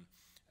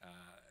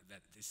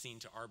that is seen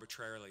to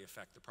arbitrarily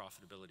affect the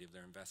profitability of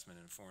their investment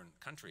in a foreign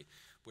country,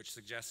 which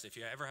suggests if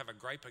you ever have a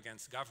gripe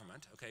against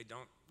government, okay,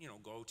 don't, you know,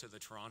 go to the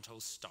Toronto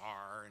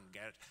Star and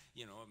get,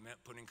 you know,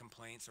 put in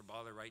complaints or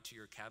bother right to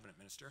your cabinet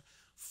minister.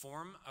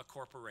 Form a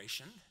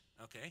corporation,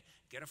 okay,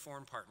 get a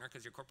foreign partner,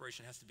 because your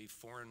corporation has to be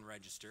foreign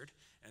registered,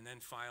 and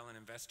then file an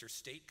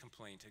investor-state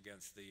complaint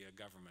against the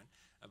government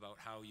about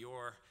how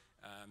your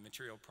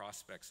material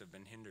prospects have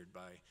been hindered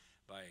by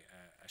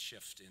a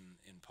shift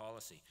in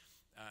policy.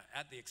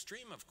 At the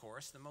extreme, of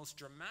course, the most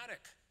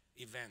dramatic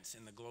events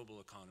in the global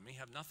economy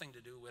have nothing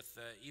to do with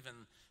even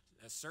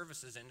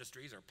services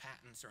industries or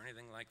patents or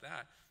anything like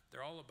that.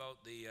 They're all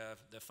about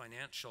the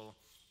financial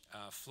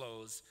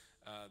flows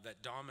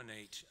that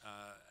dominate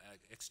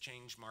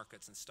exchange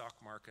markets and stock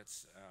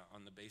markets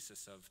on the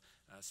basis of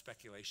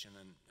speculation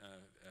and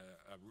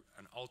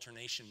an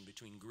alternation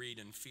between greed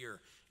and fear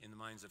in the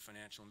minds of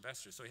financial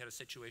investors. So we had a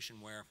situation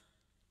where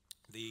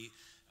the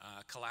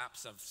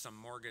collapse of some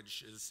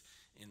mortgages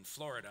in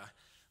Florida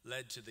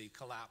led to the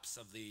collapse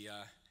of the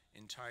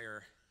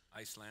entire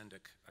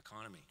Icelandic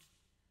economy.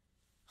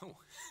 Oh,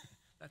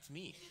 that's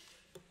me.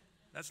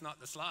 That's not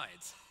the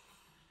slides.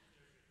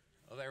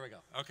 Oh, there we go.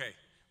 Okay.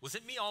 Was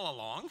it me all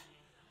along?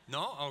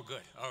 No? Oh,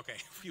 good. Okay.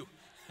 Phew.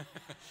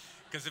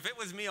 Because if it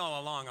was me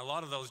all along, a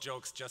lot of those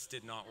jokes just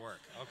did not work.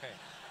 Okay.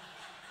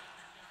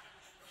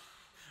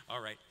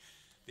 All right.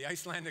 The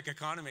Icelandic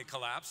economy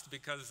collapsed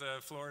because the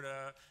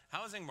Florida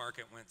housing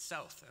market went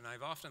south. And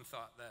I've often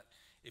thought that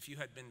if you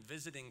had been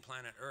visiting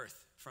planet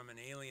Earth from an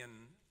alien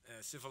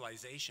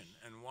civilization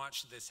and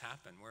watched this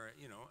happen, where,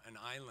 you know, an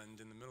island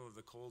in the middle of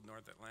the cold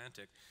North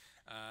Atlantic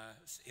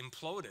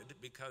imploded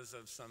because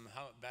of some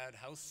bad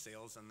house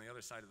sales on the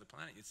other side of the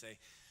planet, you'd say,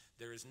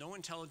 there is no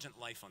intelligent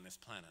life on this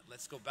planet.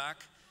 Let's go back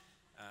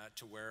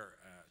to where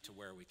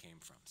we came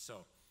from.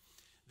 So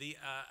the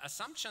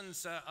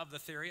assumptions of the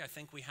theory, I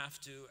think we have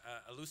to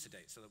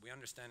elucidate so that we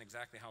understand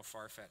exactly how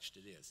far-fetched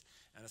it is.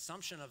 An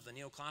assumption of the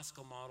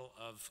neoclassical model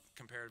of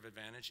comparative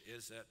advantage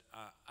is that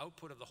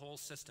output of the whole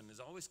system is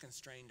always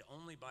constrained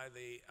only by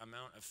the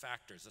amount of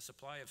factors, the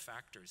supply of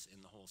factors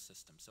in the whole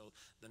system. So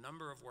the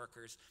number of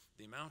workers,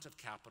 the amount of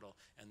capital,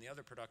 and the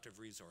other productive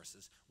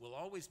resources will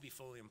always be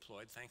fully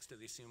employed thanks to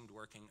the assumed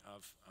working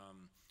of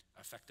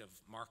effective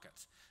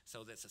markets.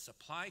 So that's a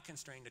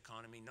supply-constrained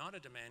economy, not a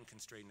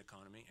demand-constrained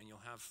economy, and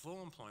you'll have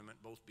full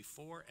employment both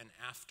before and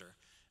after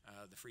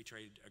the free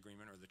trade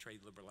agreement or the trade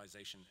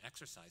liberalization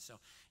exercise. So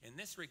in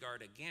this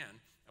regard, again,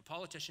 a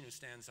politician who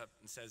stands up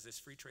and says this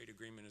free trade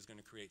agreement is going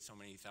to create so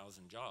many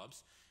thousand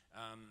jobs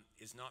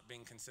is not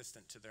being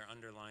consistent to their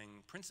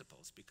underlying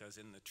principles, because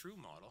in the true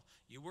model,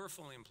 you were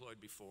fully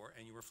employed before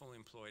and you were fully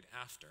employed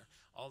after.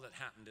 All that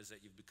happened is that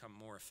you've become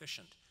more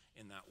efficient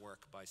in that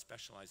work by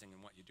specializing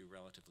in what you do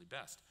relatively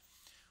best.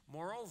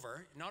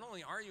 Moreover, not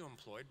only are you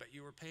employed, but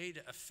you were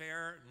paid a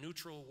fair,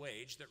 neutral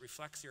wage that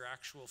reflects your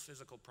actual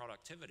physical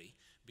productivity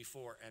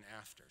before and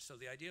after. So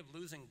the idea of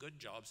losing good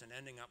jobs and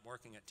ending up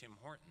working at Tim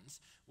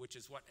Hortons, which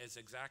is what has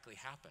exactly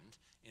happened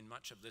in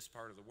much of this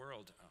part of the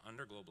world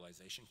under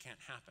globalization, can't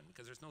happen,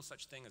 because there's no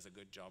such thing as a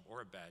good job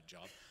or a bad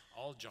job.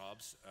 All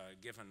jobs,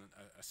 given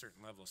a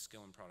certain level of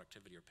skill and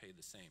productivity, are paid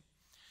the same.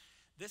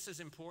 This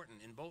is important.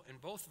 In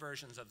both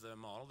versions of the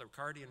model, the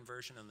Ricardian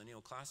version and the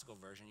neoclassical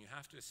version, you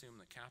have to assume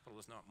that capital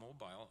is not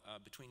mobile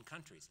between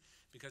countries.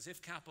 Because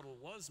if capital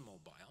was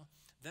mobile,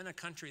 then a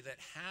country that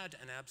had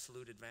an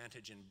absolute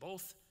advantage in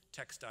both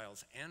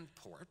textiles and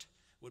port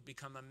would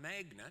become a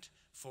magnet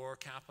for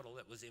capital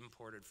that was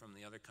imported from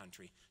the other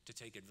country to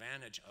take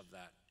advantage of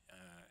that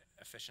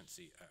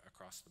efficiency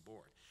across the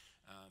board.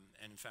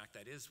 And in fact,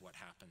 that is what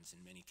happens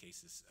in many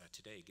cases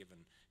today, given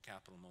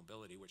capital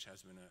mobility, which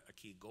has been a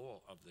key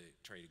goal of the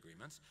trade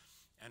agreements.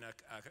 And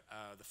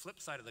the flip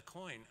side of the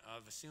coin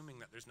of assuming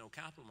that there's no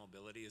capital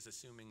mobility is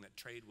assuming that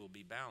trade will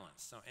be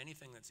balanced. So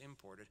anything that's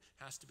imported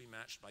has to be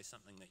matched by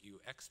something that you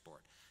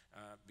export,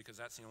 because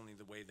that's the only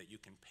way that you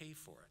can pay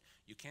for it.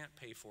 You can't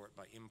pay for it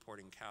by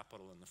importing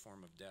capital in the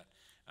form of debt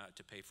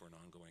to pay for an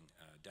ongoing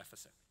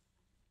deficit.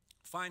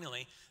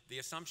 Finally, the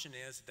assumption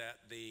is that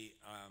the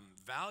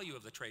value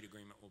of the trade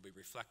agreement will be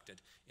reflected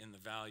in the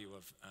value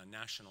of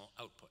national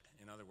output.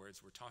 In other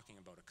words, we're talking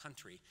about a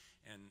country,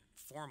 and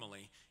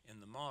formally in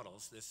the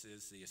models, this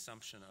is the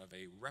assumption of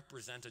a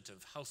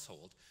representative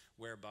household,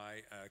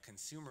 whereby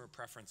consumer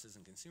preferences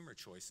and consumer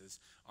choices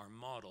are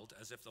modeled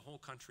as if the whole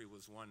country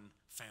was one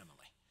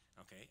family,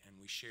 okay, and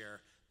we share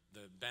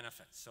the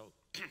benefits. So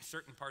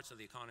certain parts of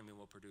the economy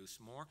will produce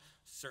more,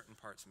 certain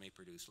parts may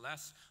produce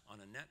less. On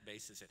a net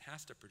basis, it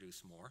has to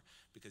produce more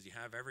because you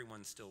have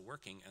everyone still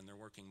working and they're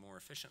working more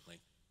efficiently.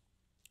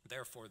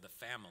 Therefore, the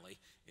family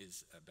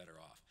is better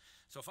off.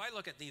 So if I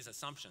look at these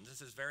assumptions,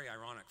 this is very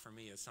ironic for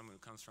me as someone who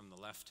comes from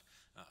the left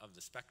of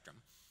the spectrum.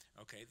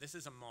 Okay, this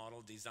is a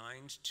model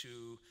designed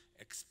to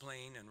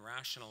explain and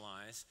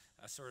rationalize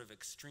a sort of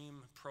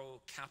extreme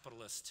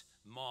pro-capitalist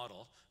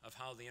model of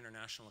how the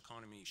international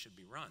economy should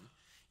be run.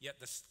 Yet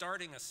the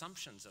starting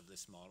assumptions of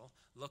this model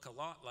look a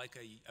lot like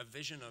a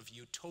vision of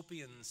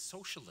utopian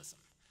socialism,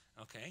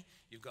 okay?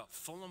 You've got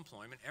full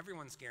employment,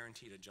 everyone's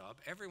guaranteed a job,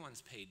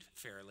 everyone's paid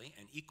fairly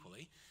and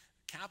equally.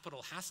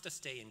 Capital has to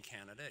stay in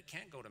Canada, it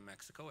can't go to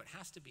Mexico, it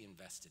has to be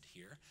invested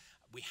here.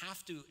 We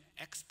have to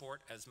export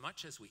as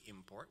much as we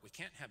import. We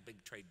can't have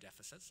big trade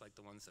deficits like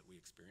the ones that we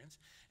experience.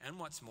 And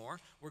what's more,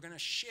 we're going to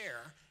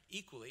share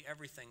equally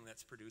everything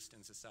that's produced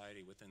in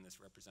society within this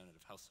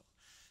representative household.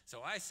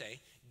 So I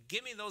say,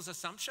 give me those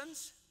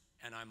assumptions,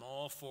 and I'm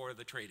all for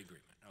the trade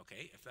agreement,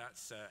 okay, if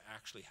that's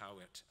actually how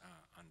it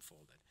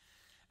unfolded.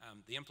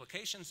 The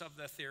implications of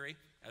the theory,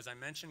 as I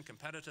mentioned,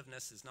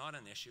 competitiveness is not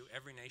an issue.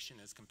 Every nation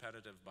is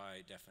competitive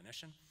by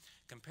definition.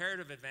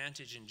 Comparative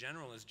advantage in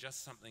general is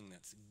just something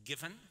that's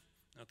given.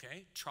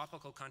 Okay?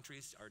 Tropical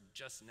countries are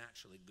just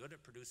naturally good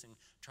at producing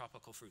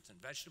tropical fruits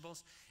and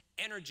vegetables.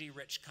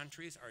 Energy-rich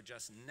countries are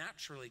just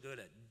naturally good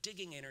at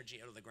digging energy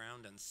out of the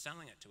ground and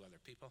selling it to other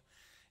people.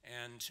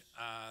 And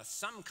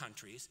some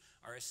countries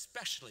are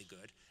especially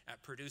good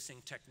at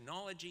producing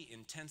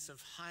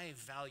technology-intensive,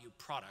 high-value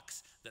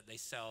products that they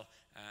sell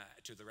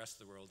to the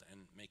rest of the world and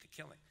make a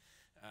killing.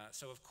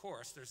 So, of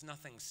course, there's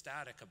nothing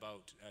static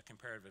about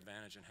comparative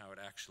advantage and how it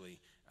actually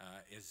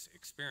is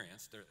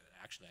experienced.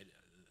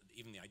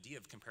 Even the idea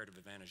of comparative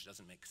advantage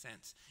doesn't make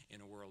sense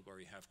in a world where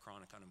you have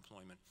chronic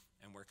unemployment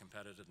and where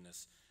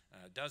competitiveness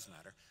does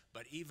matter.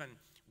 But even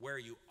where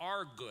you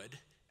are good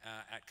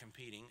at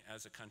competing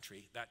as a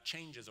country, that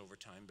changes over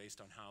time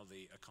based on how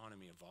the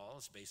economy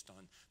evolves, based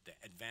on the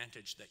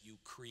advantage that you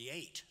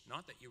create,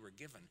 not that you were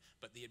given,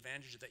 but the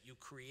advantage that you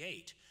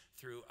create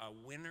through a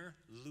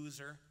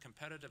winner-loser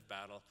competitive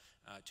battle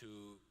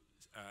to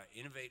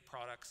innovate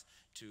products,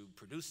 to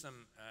produce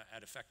them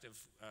at effective,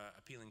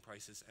 appealing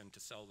prices, and to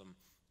sell them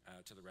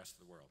to the rest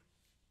of the world.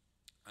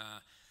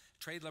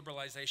 Trade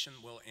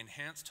liberalization will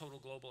enhance total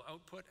global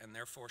output and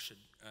therefore should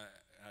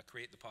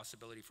create the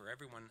possibility for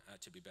everyone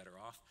to be better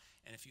off.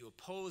 And if you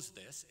oppose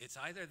this, it's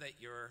either that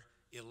you're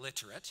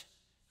illiterate,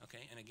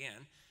 okay, and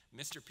again,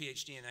 Mr.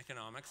 PhD in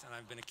economics, and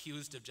I've been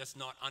accused of just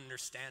not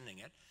understanding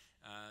it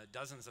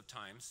dozens of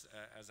times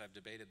as I've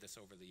debated this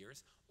over the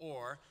years,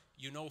 or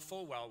you know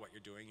full well what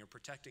you're doing, you're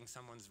protecting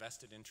someone's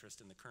vested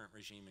interest in the current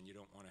regime and you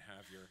don't want to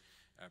have your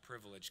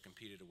privilege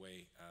competed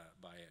away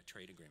by a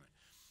trade agreement.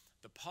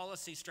 The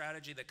policy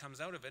strategy that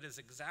comes out of it is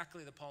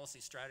exactly the policy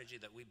strategy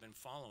that we've been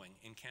following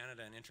in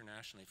Canada and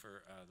internationally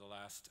for the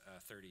last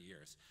 30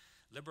 years.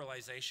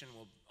 Liberalization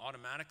will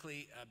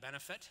automatically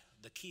benefit.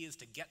 The key is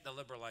to get the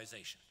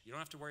liberalization. You don't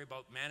have to worry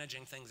about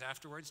managing things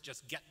afterwards,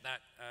 just get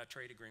that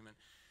trade agreement.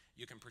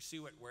 You can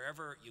pursue it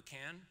wherever you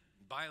can,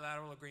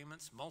 bilateral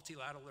agreements,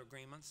 multilateral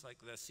agreements like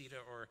the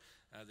CETA or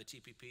the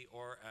TPP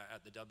or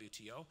at the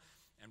WTO.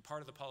 And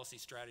part of the policy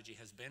strategy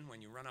has been when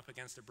you run up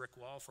against a brick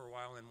wall for a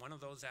while in one of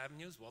those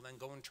avenues, well then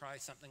go and try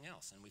something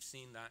else. And we've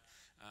seen that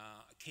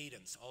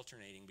cadence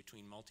alternating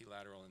between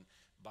multilateral and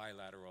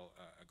bilateral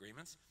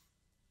agreements.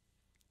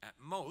 At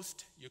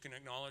most, you can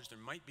acknowledge there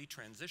might be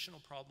transitional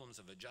problems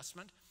of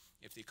adjustment.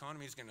 If the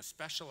economy is going to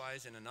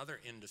specialize in another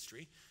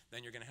industry,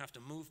 then you're going to have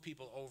to move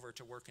people over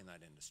to work in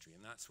that industry.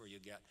 And that's where you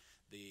get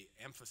the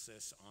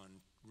emphasis on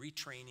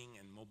retraining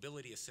and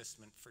mobility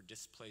assistance for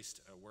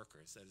displaced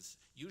workers. That is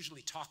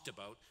usually talked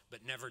about but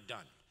never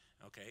done,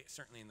 okay,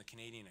 certainly in the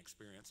Canadian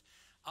experience,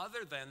 other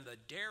than the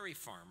dairy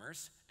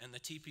farmers and the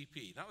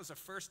TPP. That was the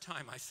first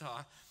time I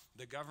saw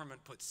the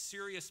government put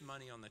serious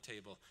money on the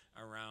table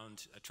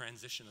around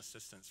transition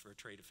assistance for a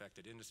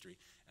trade-affected industry,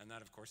 and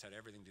that, of course, had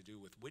everything to do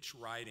with which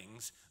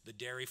ridings the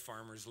dairy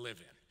farmers live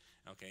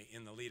in, okay,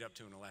 in the lead up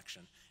to an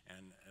election,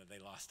 and they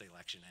lost the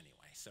election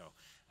anyway. So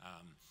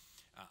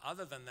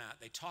other than that,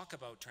 they talk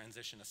about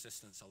transition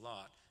assistance a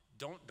lot,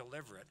 don't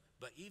deliver it,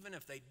 but even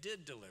if they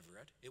did deliver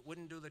it, it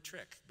wouldn't do the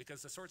trick,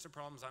 because the sorts of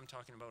problems I'm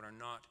talking about are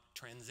not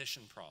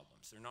transition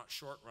problems. They're not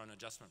short-run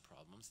adjustment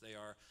problems. They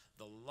are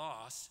the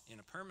loss, in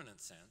a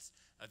permanent sense,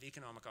 of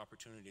economic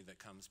opportunity that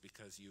comes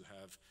because you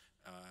have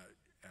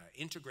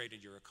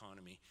integrated your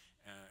economy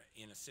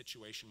in a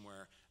situation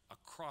where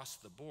across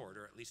the board,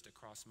 or at least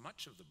across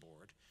much of the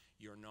board,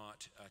 you're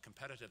not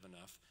competitive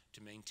enough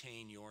to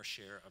maintain your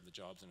share of the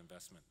jobs and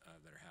investment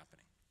that are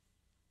happening.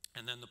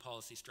 And then the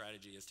policy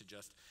strategy is to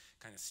just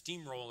kind of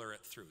steamroller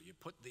it through. You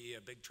put the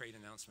big trade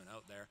announcement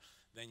out there,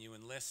 then you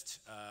enlist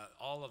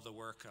all of the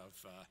work of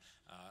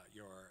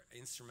your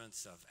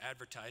instruments of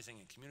advertising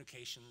and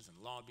communications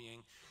and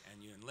lobbying,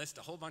 and you enlist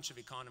a whole bunch of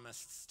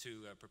economists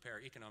to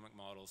prepare economic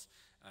models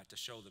to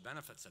show the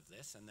benefits of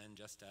this. And then,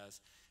 just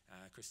as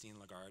Christine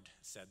Lagarde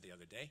said the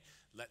other day,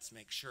 let's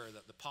make sure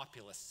that the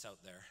populists out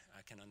there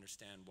can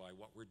understand why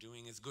what we're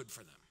doing is good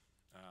for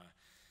them.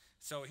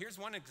 So here's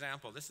one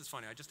example. This is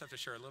funny. I just have to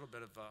share a little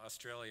bit of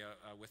Australia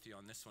with you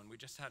on this one. We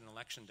just had an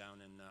election down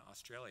in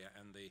Australia,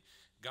 and the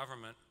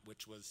government,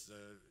 which was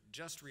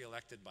just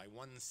re-elected by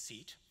one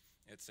seat,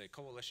 it's a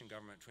coalition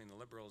government between the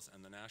Liberals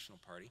and the National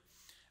Party.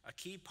 A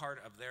key part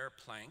of their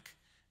plank,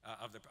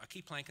 a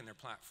key plank in their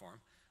platform,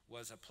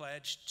 was a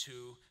pledge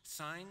to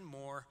sign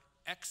more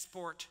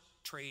export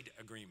trade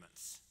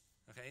agreements.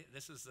 Okay,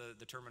 this is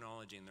the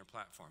terminology in their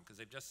platform, because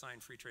they've just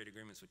signed free trade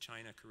agreements with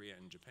China, Korea,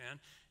 and Japan,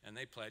 and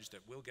they pledged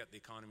that we'll get the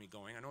economy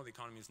going. I know the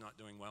economy is not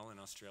doing well in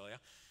Australia,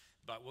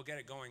 but we'll get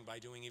it going by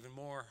doing even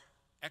more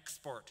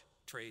export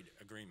trade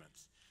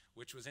agreements.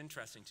 which was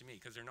interesting to me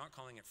because they're not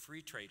calling it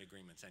free trade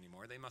agreements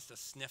anymore. They must have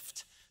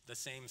sniffed the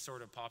same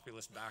sort of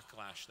populist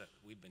backlash that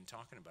we've been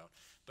talking about.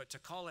 But to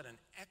call it an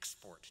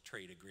export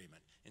trade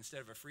agreement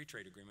instead of a free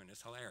trade agreement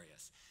is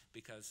hilarious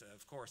because,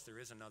 of course, there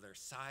is another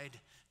side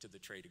to the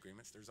trade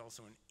agreements. There's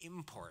also an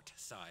import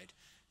side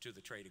to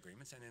the trade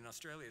agreements. And in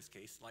Australia's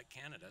case, like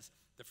Canada's,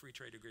 the free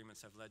trade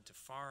agreements have led to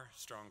far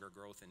stronger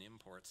growth in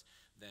imports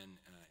than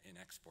in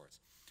exports.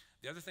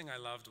 The other thing I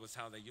loved was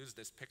how they used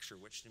this picture,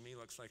 which to me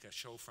looks like a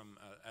show from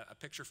a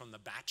picture from The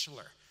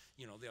Bachelor,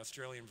 you know, the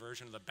Australian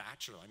version of The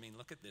Bachelor. I mean,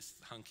 look at this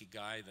hunky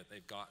guy that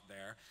they've got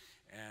there.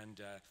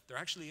 And there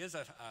actually is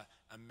a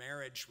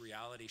marriage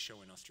reality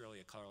show in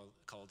Australia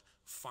called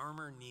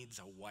Farmer Needs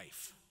a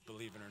Wife,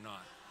 believe it or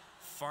not.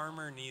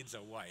 Farmer Needs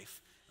a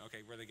Wife, okay,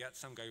 where they get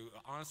some guy who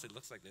honestly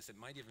looks like this. It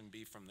might even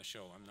be from the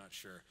show, I'm not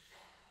sure,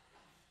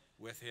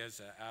 with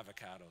his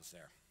avocados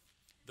there.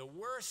 The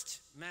worst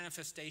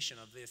manifestation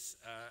of this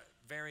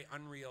very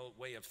unreal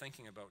way of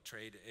thinking about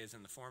trade is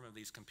in the form of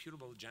these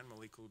computable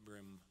general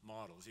equilibrium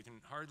models. You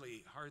can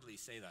hardly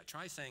say that.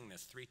 Try saying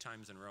this 3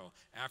 times in a row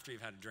after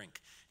you've had a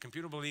drink.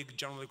 Computable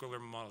general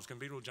equilibrium models,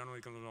 computable general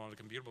equilibrium models,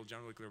 computable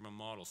general equilibrium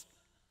models.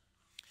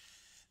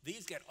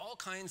 These get all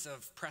kinds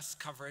of press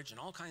coverage and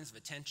all kinds of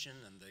attention,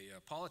 and the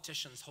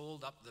politicians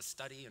hold up the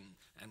study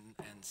and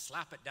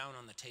slap it down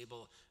on the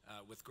table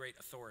with great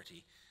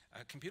authority.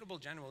 A computable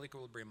general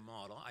equilibrium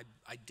model,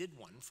 I did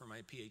one for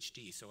my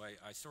PhD, so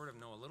I sort of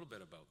know a little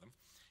bit about them,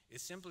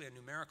 is simply a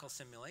numerical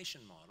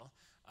simulation model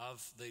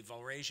of the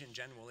Walrasian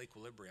general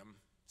equilibrium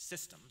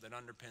system that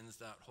underpins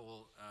that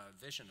whole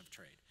vision of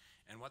trade.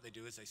 And what they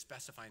do is they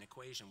specify an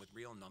equation with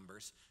real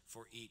numbers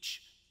for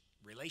each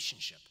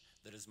relationship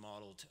that is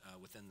modeled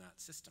within that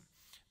system.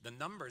 The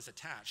numbers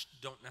attached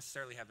don't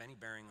necessarily have any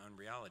bearing on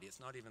reality.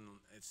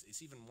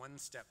 It's even one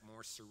step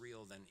more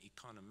surreal than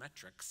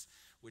econometrics,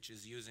 which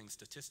is using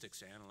statistics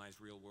to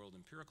analyze real-world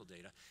empirical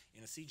data.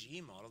 In a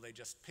CGE model, they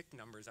just pick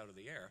numbers out of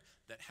the air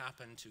that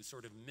happen to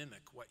sort of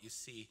mimic what you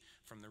see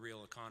from the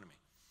real economy.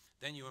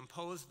 Then you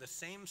impose the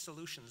same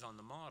solutions on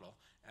the model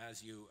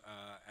as you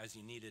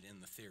needed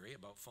in the theory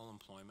about full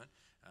employment,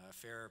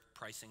 fair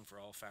pricing for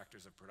all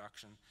factors of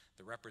production,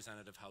 the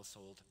representative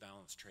household,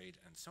 balanced trade,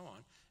 and so on.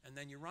 And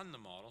then you run the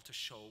model to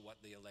show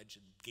what the alleged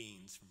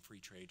gains from free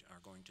trade are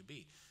going to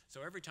be.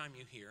 So every time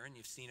you hear, and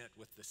you've seen it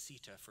with the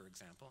CETA, for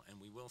example, and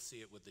we will see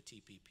it with the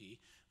TPP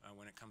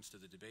when it comes to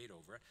the debate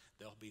over it,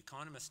 there'll be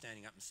economists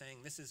standing up and saying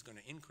this is going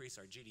to increase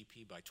our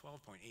GDP by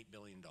 $12.8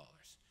 billion.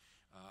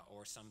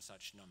 Or some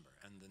such number.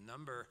 And the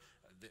number,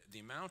 the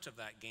amount of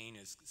that gain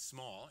is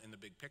small in the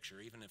big picture.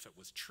 Even if it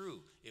was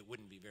true, it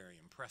wouldn't be very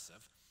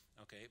impressive.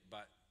 Okay,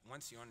 but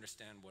once you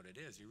understand what it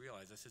is, you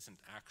realize this isn't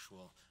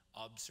actual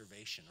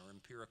observation or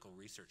empirical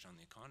research on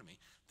the economy.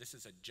 This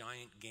is a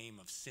giant game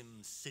of Sim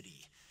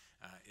City,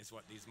 is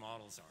what these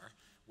models are,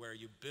 where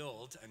you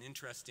build an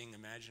interesting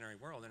imaginary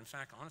world. And in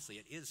fact, honestly,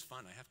 it is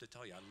fun. I have to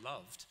tell you, I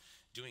loved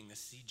doing the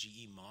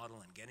CGE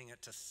model and getting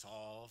it to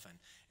solve,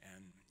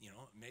 and you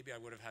know, maybe I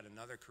would have had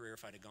another career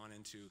if I'd have gone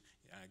into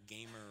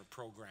gamer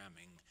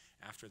programming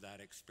after that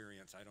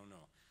experience. I don't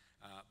know,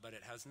 but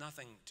it has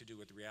nothing to do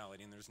with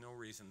reality, and there's no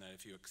reason that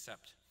if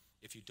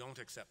you don't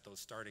accept those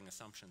starting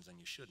assumptions, and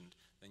you shouldn't,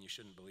 then you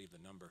shouldn't believe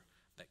the number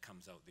that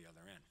comes out the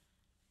other end.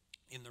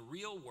 In the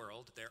real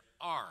world, there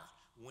are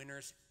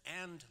winners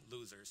and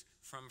losers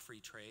from free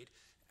trade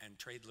and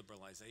trade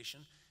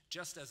liberalization,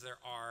 just as there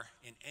are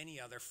in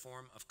any other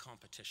form of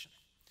competition.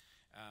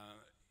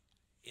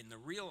 In the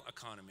real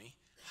economy,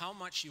 how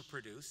much you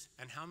produce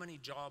and how many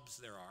jobs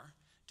there are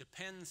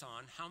depends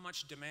on how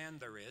much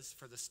demand there is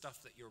for the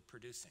stuff that you're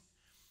producing.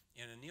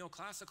 In a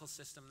neoclassical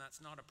system,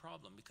 that's not a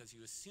problem because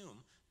you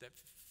assume that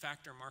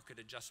factor market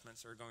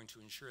adjustments are going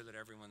to ensure that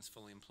everyone's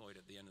fully employed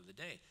at the end of the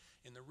day.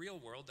 In the real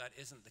world, that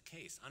isn't the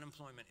case.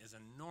 Unemployment is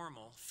a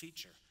normal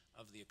feature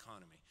of the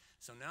economy.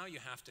 So now you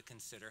have to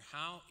consider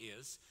how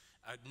is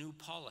a new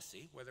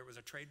policy, whether it was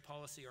a trade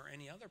policy or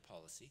any other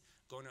policy,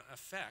 going to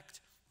affect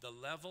the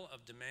level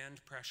of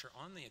demand pressure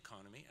on the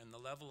economy and the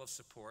level of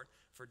support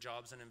for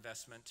jobs and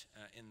investment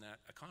in that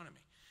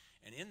economy.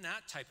 And in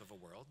that type of a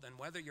world, then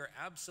whether you're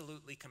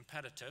absolutely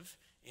competitive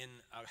in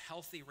a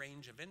healthy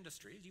range of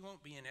industries, you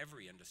won't be in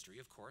every industry,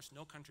 of course.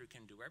 No country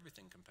can do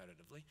everything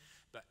competitively,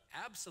 but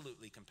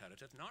absolutely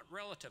competitive, not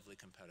relatively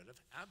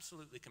competitive,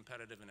 absolutely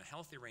competitive in a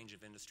healthy range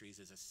of industries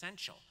is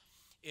essential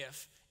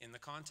if, in the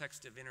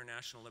context of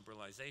international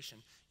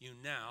liberalization, you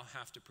now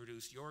have to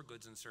produce your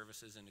goods and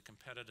services in a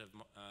competitive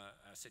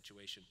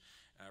situation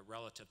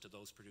relative to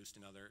those produced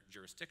in other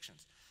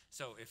jurisdictions.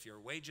 So if your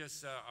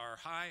wages are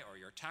high, or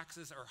your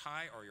taxes are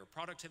high, or your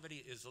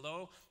productivity is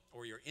low,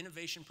 or your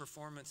innovation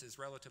performance is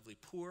relatively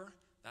poor,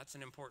 that's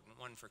an important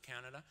one for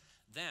Canada,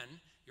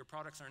 then your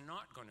products are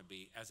not going to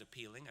be as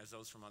appealing as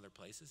those from other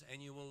places,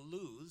 and you will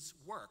lose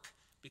work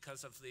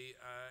because of the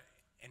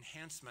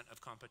enhancement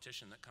of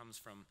competition that comes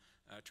from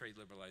trade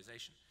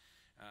liberalization.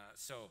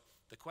 So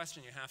the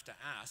question you have to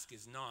ask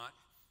is not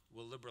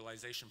Will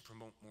liberalization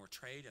promote more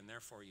trade, and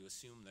therefore you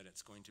assume that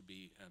it's going to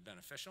be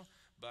beneficial?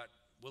 But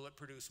will it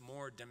produce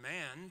more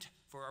demand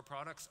for our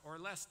products or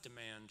less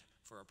demand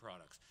for our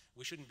products?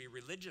 We shouldn't be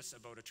religious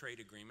about a trade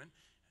agreement,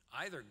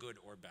 either good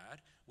or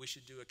bad. We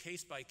should do a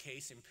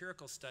case-by-case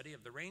empirical study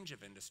of the range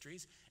of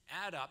industries,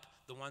 add up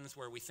the ones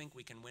where we think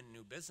we can win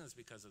new business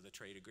because of the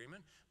trade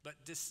agreement, but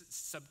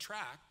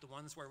subtract the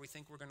ones where we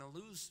think we're going to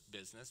lose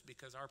business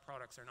because our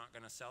products are not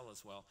going to sell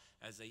as well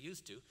as they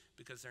used to,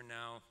 because they're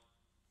now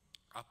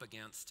up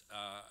against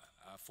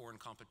foreign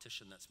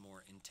competition that's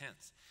more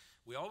intense.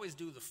 We always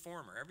do the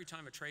former. Every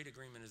time a trade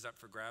agreement is up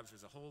for grabs,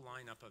 there's a whole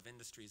lineup of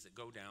industries that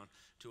go down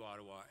to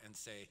Ottawa and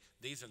say,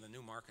 these are the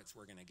new markets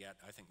we're going to get.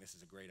 I think this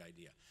is a great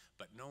idea.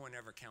 But no one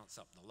ever counts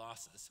up the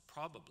losses,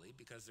 probably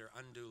because they're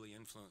unduly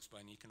influenced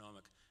by an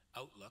economic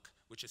outlook,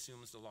 which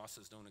assumes the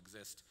losses don't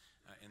exist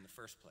in the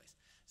first place.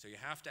 So you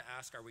have to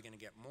ask, are we going to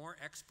get more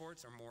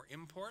exports or more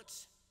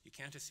imports? You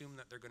can't assume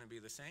that they're going to be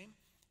the same.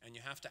 And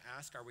you have to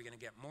ask, are we going to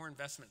get more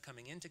investment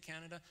coming into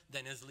Canada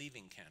than is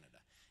leaving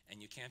Canada?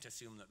 And you can't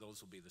assume that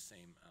those will be the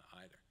same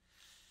either.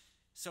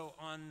 So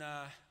on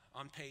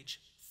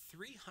page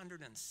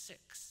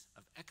 306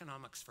 of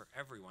Economics for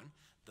Everyone,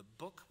 the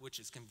book which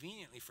is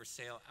conveniently for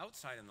sale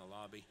outside in the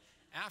lobby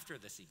after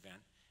this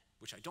event,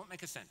 which I don't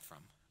make a cent from,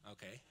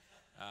 okay,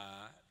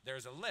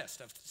 there's a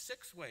list of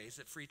 6 ways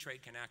that free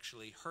trade can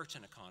actually hurt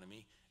an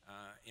economy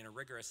in a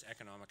rigorous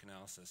economic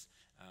analysis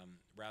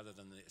rather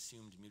than the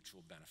assumed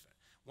mutual benefit.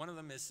 One of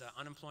them is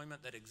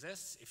unemployment that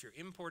exists. If you're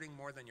importing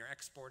more than you're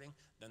exporting,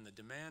 then the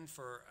demand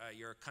for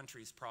your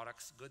country's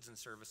products, goods and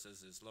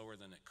services is lower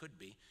than it could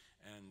be,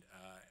 and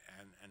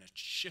a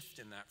shift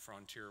in that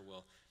frontier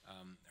will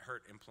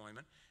hurt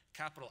employment.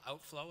 Capital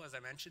outflow, as I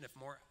mentioned, if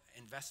more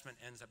investment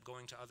ends up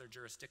going to other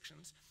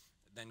jurisdictions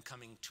than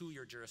coming to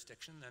your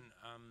jurisdiction, then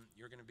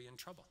you're going to be in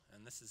trouble.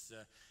 And this is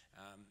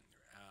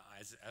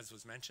as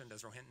was mentioned,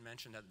 as Rohinton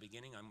mentioned at the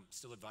beginning, I'm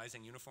still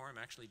advising Unifor. I'm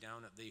actually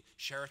down at the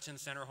Sheraton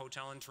Centre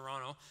Hotel in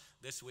Toronto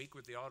this week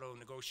with the auto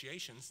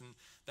negotiations, and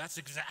that's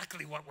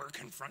exactly what we're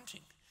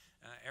confronting.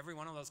 Every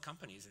one of those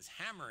companies is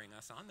hammering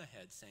us on the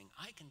head saying,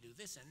 I can do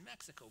this in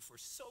Mexico for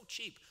so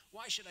cheap.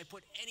 Why should I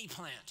put any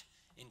plant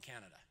in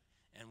Canada?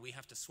 And we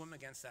have to swim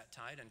against that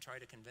tide and try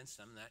to convince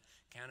them that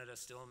Canada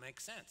still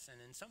makes sense,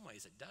 and in some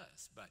ways it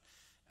does. But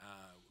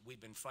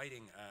we've been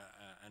fighting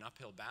an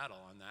uphill battle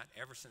on that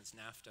ever since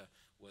NAFTA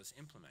was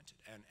implemented.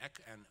 And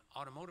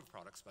automotive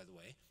products, by the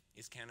way,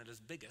 is Canada's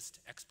biggest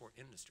export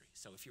industry.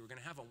 So if you were going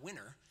to have a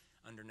winner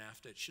under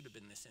NAFTA, it should have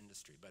been this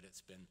industry, but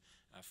it's been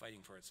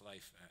fighting for its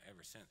life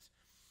ever since.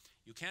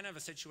 You can't have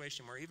a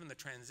situation where even the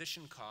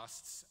transition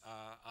costs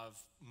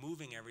of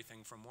moving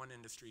everything from one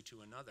industry to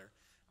another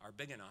are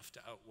big enough to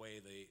outweigh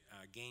the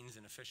gains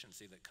in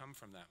efficiency that come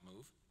from that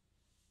move.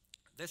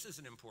 This is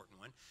an important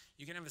one.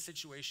 You can have a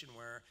situation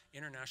where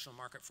international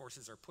market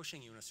forces are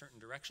pushing you in a certain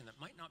direction that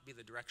might not be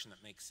the direction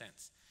that makes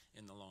sense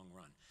in the long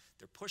run.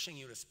 They're pushing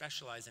you to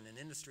specialize in an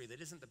industry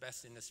that isn't the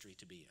best industry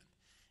to be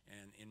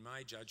in. And in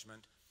my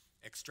judgment,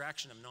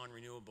 extraction of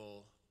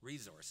non-renewable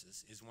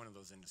resources is one of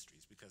those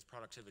industries because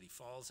productivity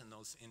falls in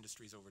those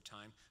industries over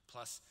time,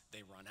 plus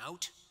they run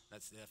out.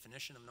 That's the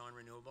definition of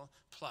non-renewable.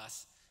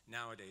 Plus,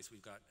 nowadays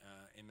we've got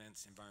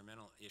immense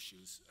environmental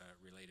issues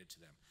related to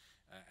them.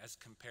 As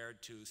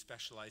compared to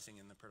specializing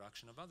in the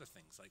production of other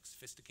things like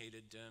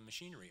sophisticated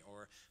machinery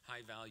or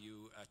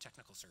high-value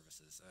technical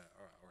services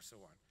or so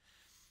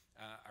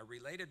on. A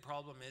related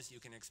problem is you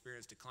can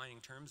experience declining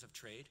terms of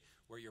trade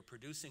where you're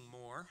producing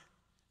more,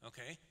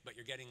 okay, but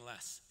you're getting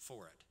less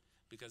for it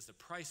because the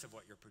price of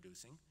what you're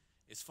producing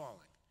is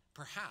falling,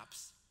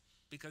 perhaps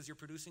because you're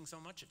producing so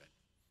much of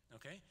it,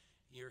 okay?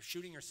 You're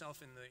shooting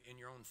yourself in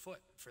your own foot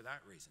for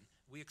that reason.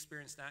 We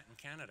experienced that in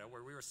Canada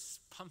where we were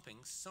pumping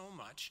so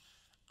much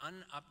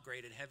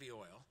unupgraded heavy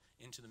oil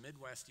into the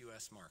Midwest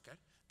US market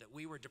that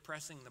we were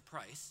depressing the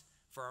price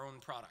for our own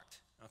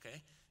product,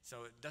 okay?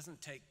 So it doesn't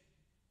take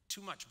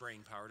too much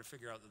brain power to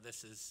figure out that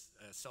this is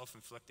a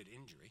self-inflicted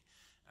injury,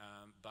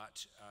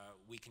 but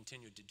we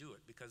continued to do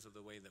it because of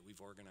the way that we've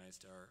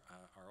organized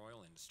our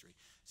oil industry.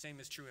 Same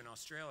is true in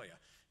Australia.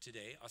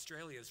 Today,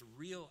 Australia's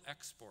real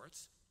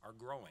exports are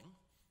growing.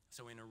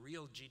 So in a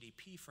real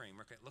GDP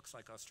framework, it looks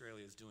like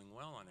Australia is doing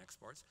well on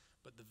exports,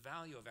 but the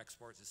value of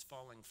exports is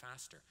falling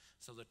faster.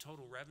 So the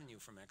total revenue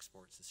from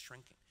exports is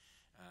shrinking.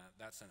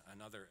 That's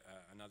another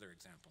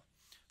example.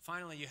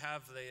 Finally, you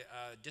have the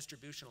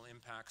distributional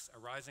impacts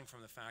arising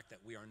from the fact that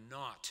we are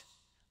not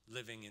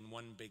living in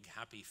one big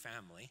happy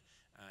family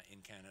in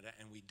Canada,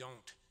 and we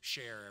don't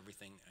share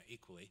everything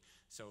equally.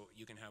 So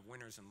you can have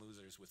winners and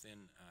losers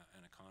within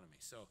an economy.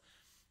 So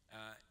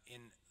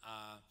in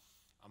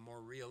a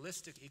more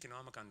realistic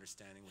economic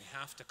understanding, we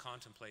have to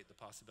contemplate the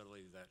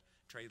possibility that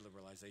trade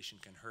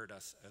liberalization can hurt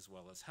us as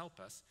well as help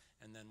us,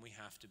 and then we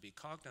have to be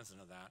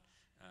cognizant of that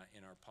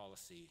in our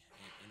policy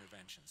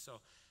intervention.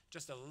 So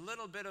just a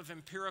little bit of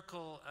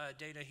empirical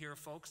data here,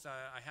 folks.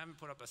 I haven't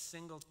put up a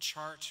single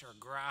chart or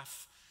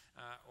graph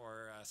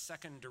or a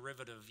second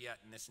derivative yet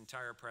in this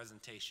entire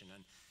presentation,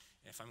 and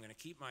if I'm going to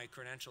keep my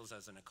credentials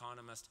as an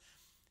economist,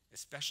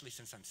 especially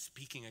since I'm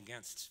speaking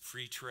against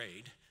free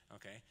trade,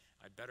 okay,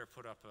 I'd better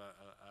put up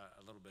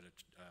a little bit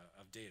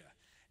of data.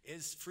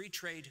 Is free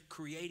trade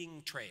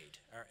creating trade?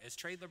 Or is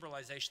trade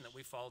liberalization that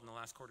we followed in the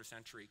last quarter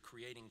century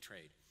creating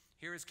trade?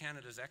 Here is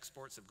Canada's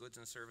exports of goods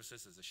and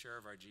services as a share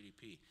of our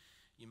GDP.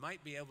 You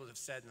might be able to have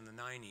said in the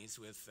 90s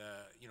with,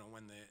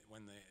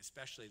 when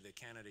especially the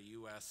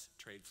Canada-US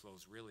trade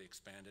flows really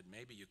expanded,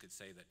 maybe you could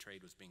say that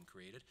trade was being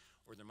created,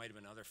 or there might have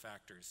been other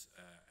factors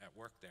at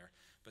work there.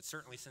 But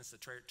certainly since the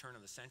turn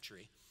of the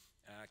century,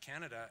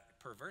 Canada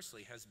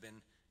perversely has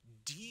been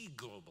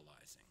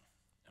deglobalizing,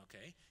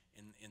 okay,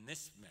 in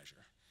this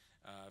measure.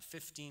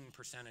 15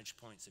 percentage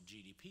points of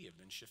GDP have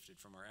been shifted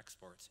from our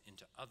exports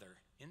into other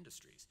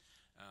industries,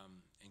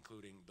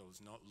 including those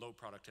low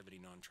productivity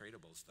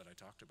non-tradables that I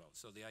talked about.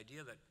 So the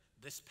idea that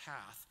this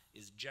path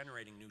is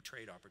generating new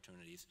trade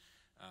opportunities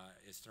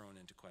is thrown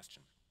into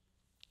question.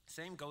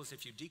 Same goes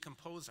if you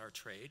decompose our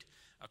trade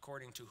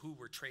according to who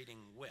we're trading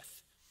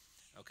with.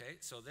 Okay,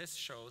 so this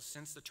shows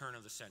since the turn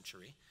of the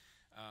century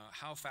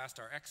how fast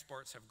our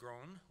exports have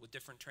grown with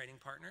different trading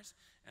partners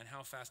and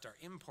how fast our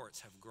imports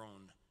have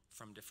grown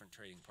from different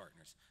trading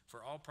partners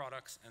for all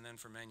products and then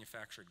for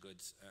manufactured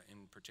goods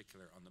in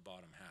particular on the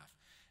bottom half.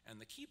 And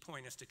the key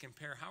point is to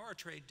compare how our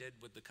trade did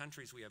with the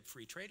countries we have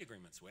free trade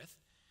agreements with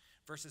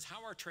versus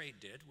how our trade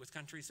did with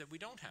countries that we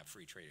don't have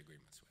free trade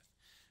agreements with.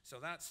 So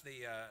that's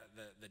the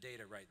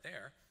data right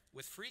there.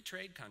 With free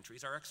trade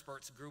countries, our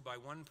exports grew by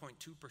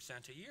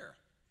 1.2% a year.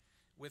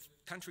 With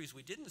countries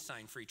we didn't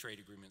sign free trade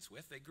agreements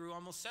with, they grew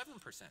almost 7%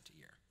 a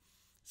year.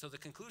 So the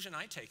conclusion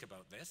I take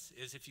about this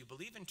is if you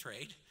believe in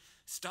trade,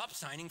 stop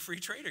signing free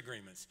trade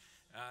agreements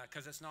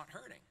because it's not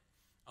hurting.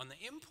 On the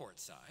import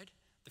side,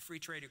 the free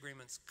trade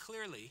agreements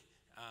clearly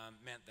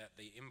meant that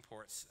the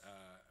imports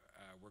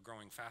were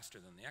growing faster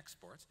than the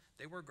exports.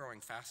 They were growing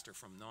faster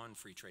from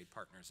non-free trade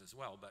partners as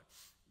well, but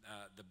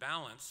the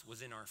balance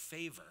was in our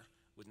favor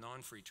with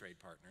non-free trade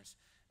partners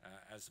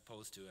as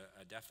opposed to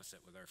a deficit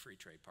with our free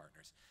trade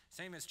partners.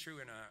 Same is true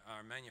in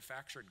our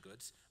manufactured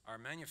goods. Our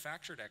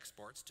manufactured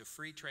exports to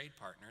free trade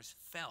partners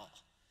fell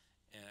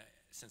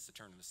since the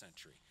turn of the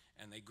century,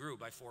 and they grew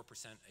by 4%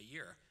 a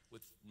year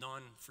with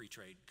non-free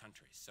trade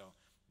countries. So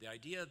the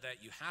idea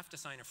that you have to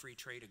sign a free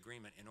trade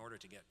agreement in order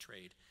to get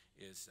trade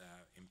is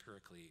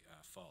empirically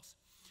false.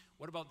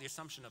 What about the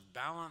assumption of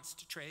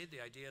balanced trade, the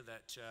idea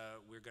that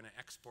we're going to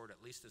export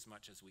at least as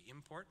much as we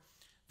import?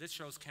 This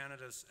shows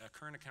Canada's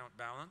current account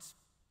balance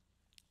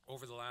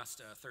over the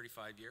last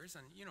 35 years,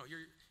 and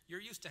you're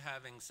used to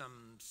having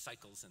some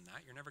cycles in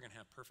that. You're never going to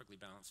have perfectly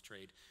balanced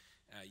trade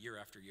year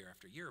after year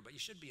after year, but you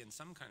should be in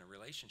some kind of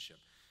relationship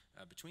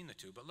between the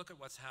two. But look at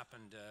what's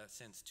happened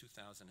since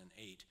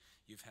 2008.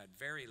 You've had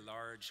very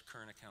large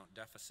current account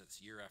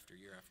deficits year after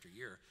year after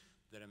year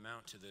that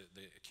amount to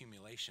the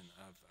accumulation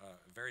of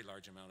a very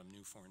large amount of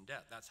new foreign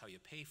debt. That's how you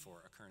pay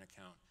for a current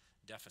account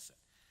deficit.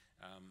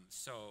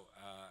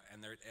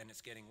 And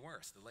it's getting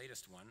worse. The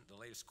latest one, the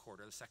latest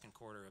quarter, the second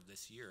quarter of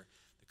this year,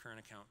 the current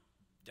account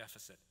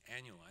deficit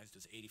annualized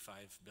is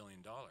 $85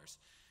 billion,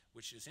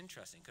 which is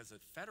interesting because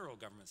the federal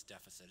government's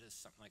deficit is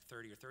something like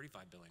 $30 or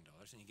 $35 billion,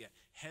 and you get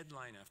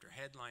headline after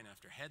headline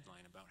after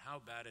headline about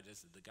how bad it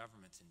is that the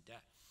government's in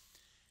debt.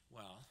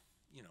 Well,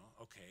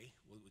 okay,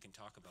 we can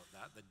talk about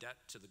that. The debt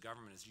to the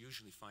government is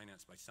usually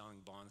financed by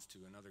selling bonds to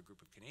another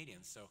group of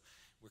Canadians, so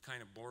we're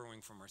kind of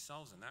borrowing from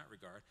ourselves in that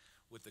regard.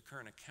 With the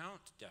current account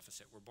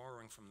deficit, we're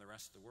borrowing from the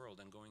rest of the world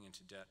and going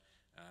into debt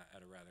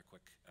at a rather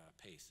quick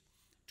pace.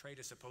 Trade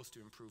is supposed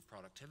to improve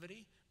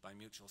productivity by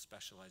mutual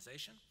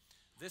specialization.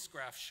 This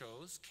graph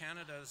shows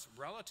Canada's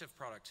relative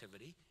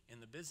productivity in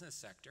the business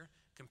sector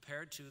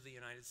compared to the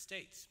United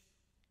States.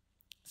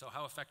 So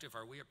how effective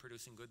are we at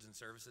producing goods and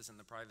services in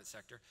the private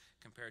sector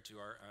compared to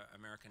our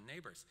American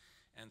neighbors?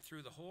 And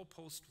through the whole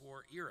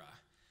post-war era,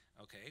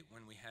 okay,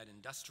 when we had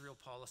industrial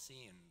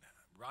policy and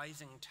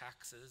rising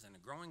taxes and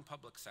a growing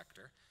public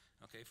sector,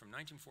 okay, from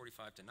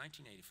 1945 to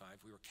 1985,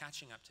 we were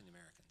catching up to the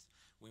Americans.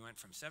 We went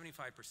from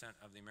 75%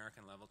 of the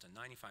American level to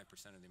 95%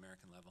 of the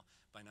American level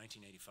by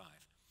 1985.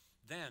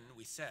 Then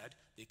we said,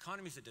 the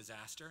economy's a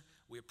disaster.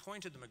 We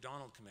appointed the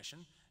McDonald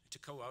Commission to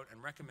go out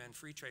and recommend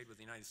free trade with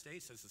the United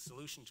States as the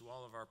solution to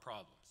all of our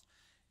problems.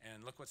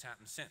 And look what's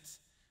happened since.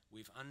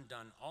 We've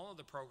undone all of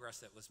the progress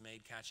that was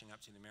made catching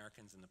up to the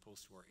Americans in the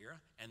post-war era,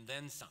 and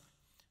then some.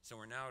 So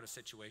we're now at a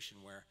situation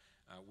where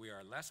we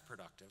are less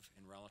productive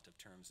in relative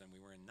terms than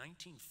we were in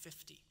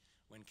 1950,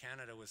 when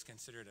Canada was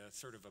considered a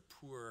sort of a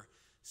poor,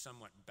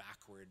 somewhat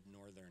backward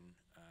northern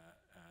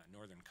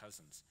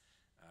cousins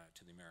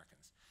to the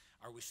Americans.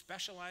 Are we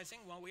specializing?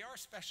 Well, we are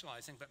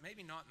specializing, but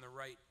maybe not in the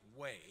right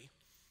way.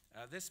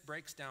 This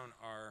breaks down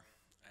our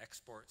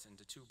exports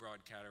into two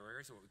broad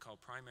categories, what we call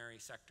primary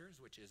sectors,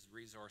 which is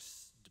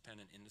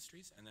resource-dependent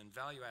industries, and then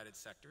value-added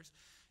sectors,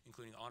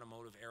 including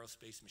automotive,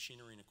 aerospace,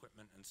 machinery and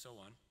equipment, and so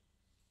on,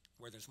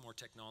 where there's more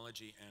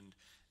technology and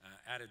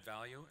added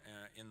value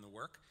in the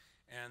work.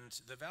 And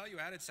the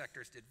value-added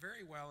sectors did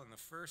very well in the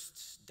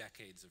first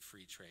decades of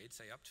free trade,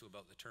 say up to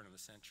about the turn of the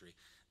century.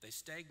 They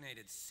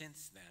stagnated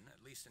since then,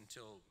 at least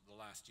until the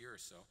last year or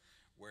so,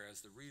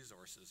 whereas the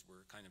resources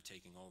were kind of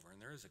taking over.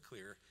 And there is a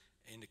clear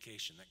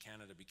indication that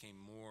Canada became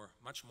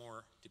much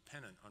more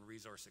dependent on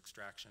resource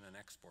extraction and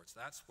exports.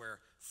 That's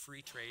where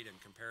free trade and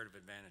comparative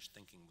advantage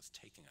thinking was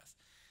taking us.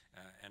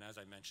 And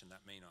as I mentioned,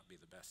 that may not be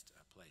the best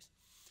place.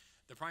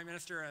 The Prime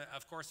Minister,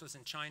 of course, was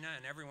in China,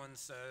 and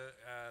everyone's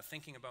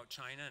thinking about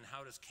China and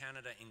how does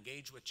Canada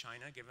engage with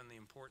China, given the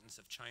importance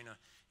of China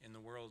in the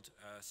world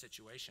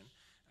situation.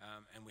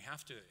 And we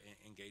have to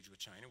engage with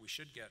China. We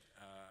should get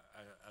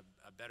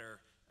a better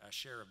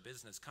share of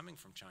business coming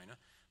from China,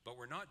 but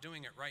we're not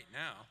doing it right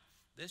now.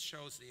 This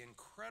shows the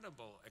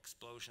incredible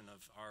explosion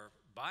of our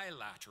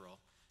bilateral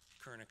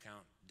current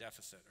account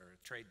deficit, or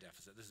trade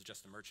deficit. This is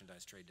just the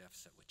merchandise trade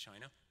deficit with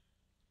China.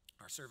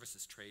 Our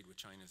services trade with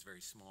China is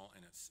very small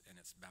in its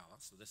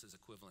balance, so this is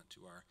equivalent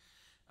to our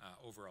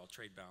overall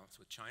trade balance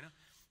with China,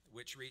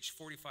 which reached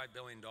 $45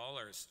 billion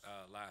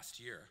last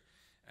year.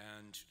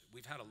 And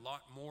we've had a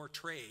lot more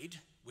trade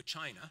with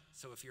China,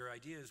 so if your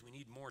idea is we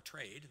need more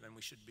trade, then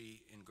we should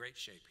be in great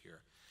shape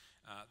here.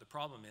 The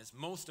problem is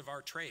most of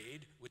our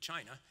trade with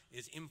China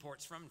is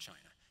imports from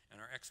China,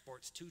 and our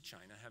exports to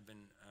China have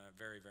been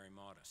very, very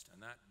modest.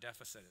 And that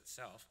deficit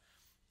itself,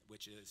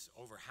 which is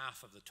over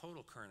half of the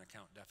total current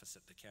account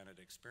deficit that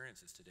Canada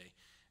experiences today,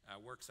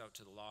 works out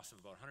to the loss of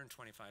about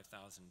 125,000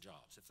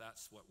 jobs. If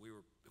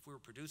we were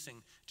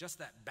producing just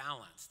that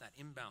balance, that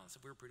imbalance,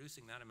 if we were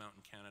producing that amount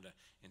in Canada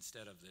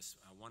instead of this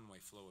one-way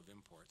flow of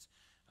imports,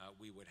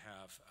 we would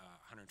have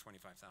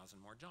 125,000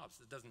 more jobs.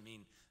 That doesn't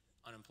mean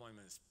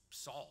unemployment is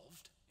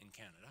solved in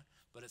Canada,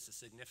 but it's a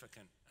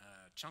significant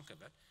chunk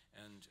of it,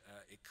 and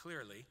it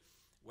clearly,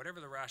 whatever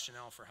the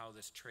rationale for how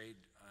this trade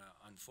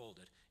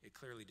unfolded, it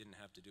clearly didn't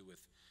have to do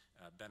with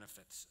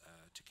benefits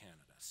to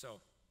Canada.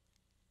 So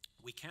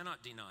we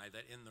cannot deny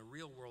that in the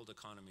real world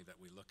economy that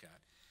we look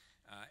at,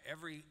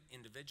 every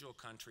individual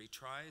country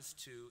tries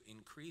to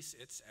increase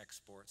its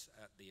exports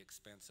at the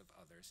expense of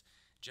others,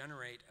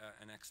 generate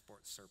an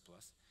export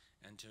surplus,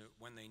 and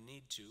when they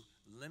need to,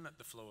 limit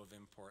the flow of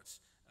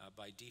imports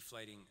by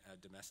deflating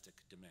domestic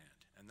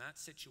demand. And that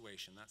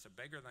situation, that's a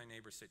beggar thy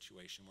neighbor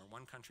situation, where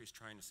one country is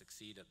trying to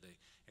succeed at the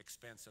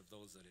expense of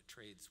those that it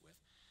trades with,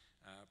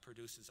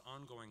 produces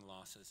ongoing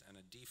losses and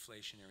a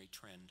deflationary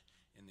trend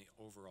in the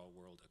overall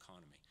world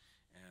economy.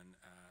 And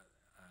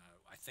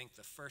I think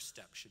the first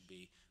step should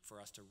be for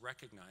us to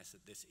recognize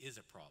that this is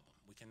a problem.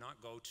 We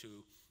cannot go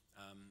to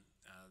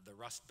the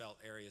Rust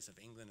Belt areas of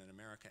England and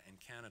America and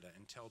Canada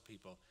and tell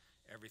people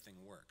everything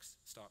works,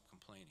 stop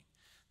complaining.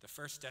 The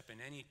first step in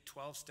any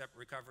 12-step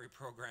recovery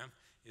program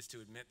is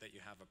to admit that you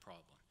have a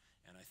problem.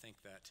 And I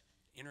think that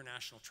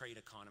international trade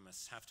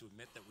economists have to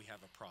admit that we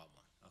have a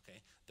problem,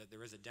 okay? That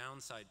there is a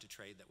downside to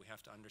trade, that we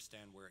have to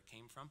understand where it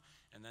came from,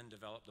 and then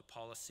develop the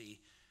policy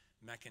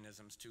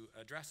mechanisms to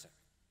address it.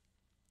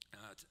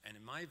 And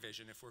in my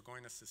vision, if we're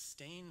going to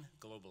sustain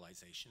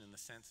globalization in the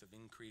sense of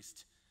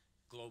increased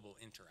global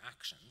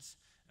interactions,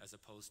 as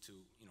opposed to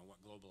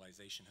what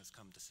globalization has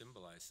come to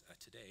symbolize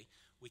today,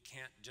 we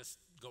can't just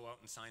go out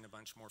and sign a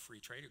bunch more free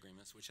trade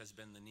agreements, which has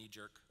been the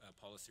knee-jerk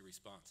policy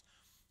response.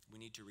 We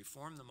need to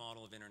reform the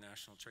model of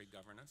international trade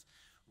governance,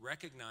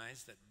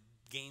 recognize that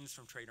gains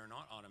from trade are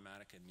not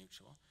automatic and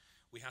mutual.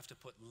 We have to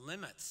put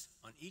limits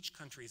on each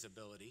country's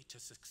ability to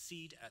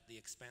succeed at the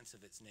expense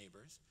of its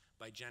neighbors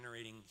by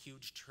generating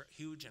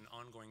huge and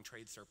ongoing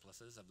trade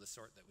surpluses of the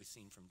sort that we've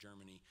seen from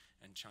Germany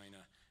and China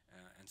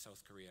and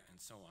South Korea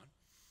and so on.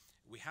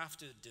 We have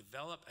to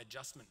develop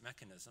adjustment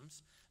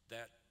mechanisms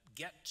that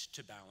get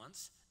to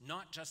balance,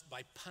 not just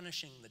by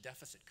punishing the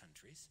deficit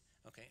countries,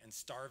 okay, and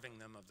starving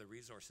them of the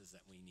resources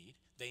that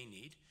they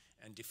need,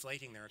 and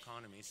deflating their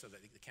economies so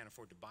that they can't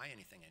afford to buy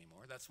anything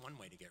anymore. That's one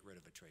way to get rid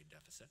of a trade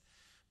deficit.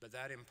 But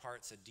that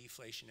imparts a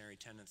deflationary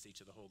tendency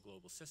to the whole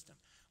global system.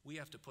 We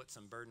have to put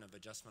some burden of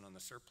adjustment on the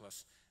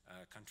surplus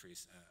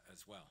countries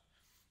as well.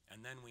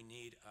 And then we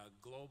need a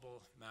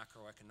global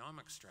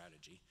macroeconomic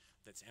strategy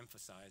that's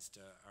emphasized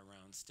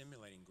around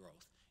stimulating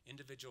growth.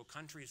 Individual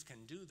countries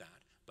can do that,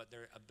 but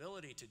their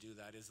ability to do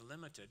that is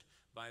limited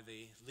by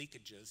the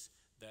leakages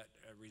that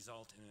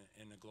result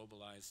in a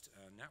globalized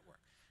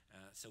network.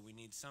 So we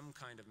need some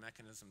kind of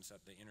mechanisms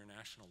at the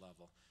international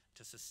level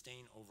to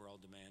sustain overall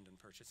demand and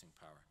purchasing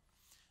power.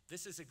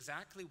 This is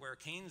exactly where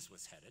Keynes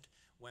was headed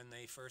when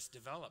they first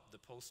developed the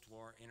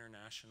post-war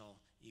international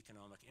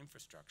economic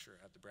infrastructure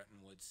at the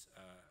Bretton Woods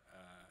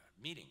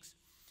meetings.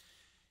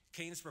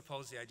 Keynes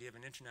proposed the idea of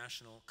an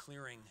international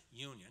clearing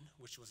union,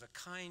 which was a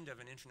kind of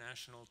an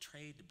international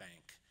trade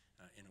bank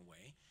in a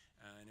way,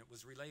 and it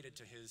was related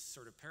to his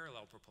sort of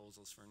parallel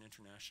proposals for an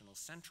international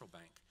central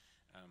bank,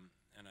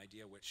 an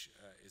idea which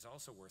is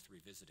also worth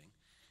revisiting.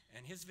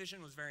 And his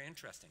vision was very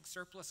interesting.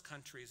 Surplus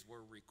countries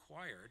were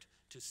required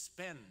to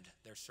spend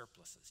their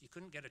surpluses. You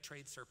couldn't get a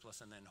trade surplus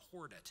and then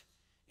hoard it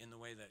in the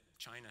way that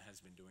China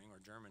has been doing or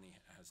Germany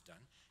has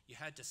done. You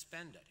had to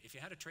spend it. If you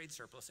had a trade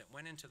surplus, it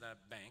went into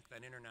that bank,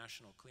 that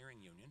international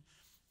clearing union,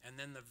 and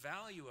then the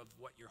value of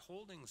what your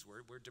holdings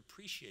were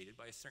depreciated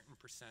by a certain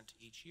percent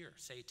each year,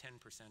 say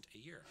 10% a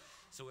year.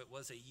 So it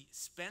was a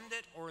spend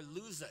it or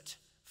lose it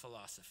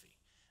philosophy.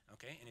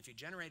 Okay? And if you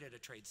generated a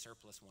trade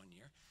surplus one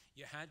year,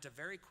 you had to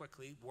very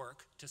quickly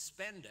work to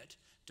spend it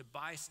to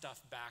buy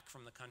stuff back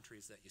from the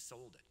countries that you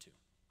sold it to.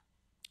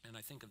 And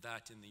I think of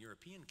that in the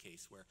European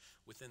case, where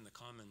within the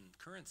common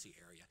currency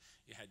area,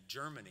 you had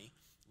Germany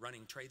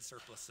running trade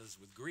surpluses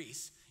with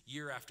Greece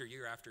year after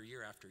year after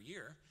year after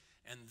year,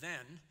 and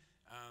then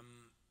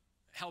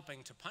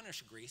helping to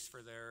punish Greece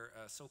for their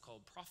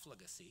so-called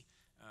profligacy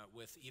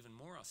with even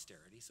more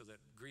austerity, so that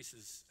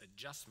Greece's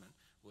adjustment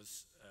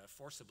was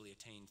forcibly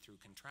attained through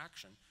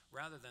contraction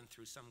rather than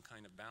through some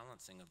kind of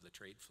balancing of the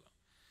trade flow.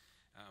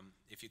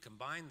 If you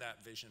combine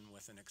that vision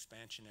with an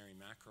expansionary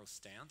macro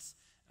stance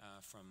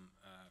from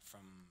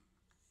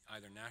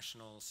either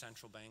national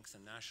central banks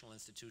and national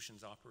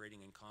institutions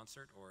operating in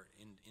concert or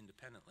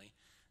independently,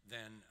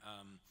 then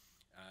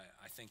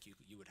I think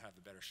you would have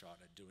a better shot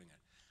at doing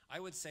it. I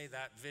would say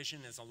that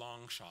vision is a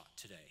long shot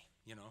today,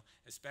 you know,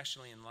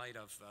 especially in light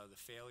of the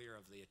failure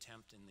of the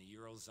attempt in the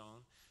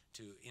Eurozone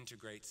to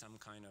integrate some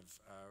kind of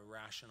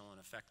rational and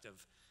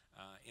effective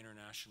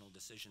international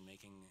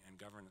decision-making and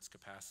governance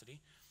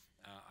capacity.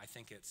 I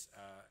think it's,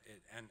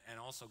 and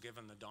also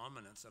given the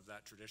dominance of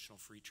that traditional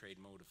free trade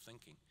mode of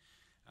thinking.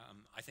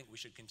 I think we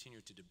should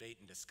continue to debate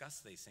and discuss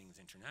these things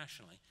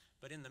internationally,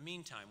 but in the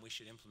meantime, we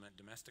should implement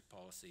domestic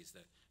policies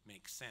that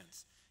make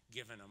sense,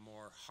 given a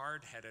more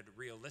hard-headed,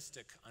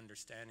 realistic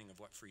understanding of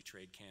what free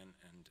trade can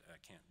and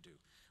can't do.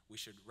 We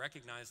should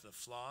recognize the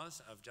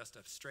flaws of just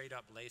a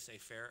straight-up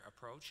laissez-faire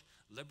approach,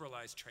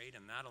 liberalize trade,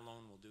 and that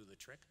alone will do the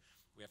trick.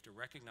 We have to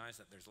recognize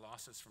that there's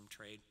losses from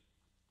trade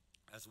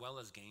as well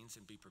as gains,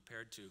 and be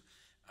prepared to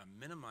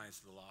minimize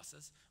the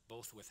losses,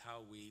 both with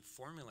how we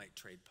formulate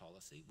trade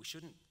policy. We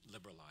shouldn't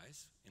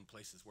liberalize in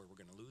places where we're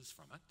going to lose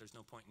from it. There's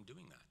no point in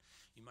doing that.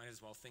 You might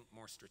as well think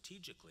more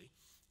strategically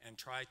and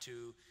try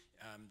to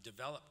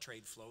develop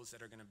trade flows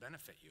that are going to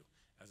benefit you,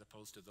 as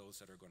opposed to those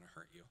that are going to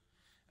hurt you.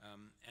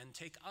 And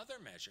take other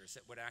measures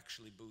that would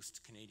actually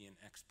boost Canadian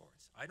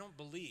exports. I don't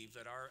believe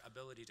that our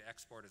ability to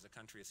export as a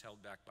country is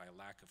held back by a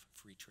lack of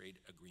free trade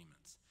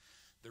agreements.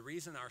 The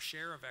reason our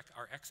share of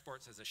our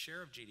exports as a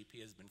share of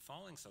GDP has been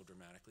falling so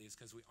dramatically is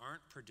because we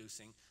aren't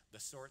producing the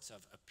sorts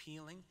of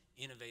appealing,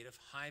 innovative,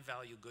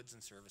 high-value goods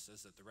and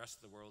services that the rest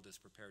of the world is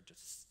prepared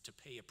to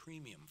pay a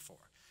premium for.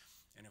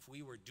 And if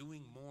we were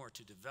doing more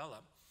to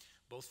develop,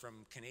 both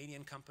from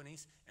Canadian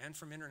companies and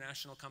from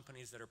international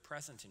companies that are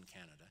present in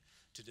Canada,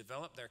 to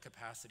develop their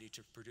capacity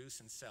to produce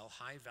and sell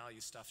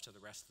high-value stuff to the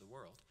rest of the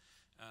world,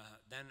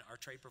 then our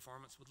trade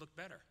performance would look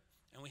better.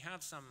 And we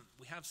have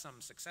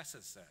some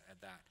successes at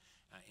that.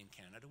 In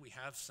Canada, we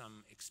have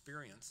some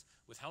experience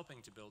with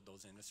helping to build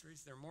those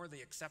industries. They're more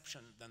the exception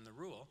than the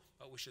rule,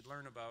 but we should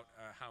learn about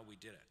how we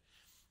did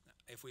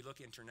it. If we look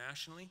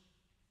internationally,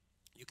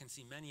 you can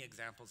see many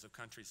examples of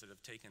countries that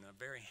have taken a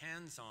very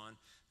hands-on,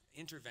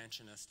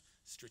 interventionist,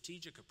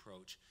 strategic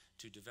approach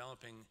to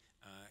developing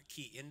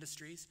key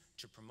industries,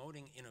 to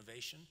promoting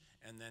innovation,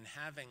 and then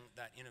having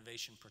that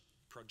innovation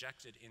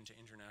projected into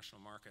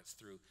international markets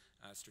through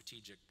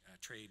strategic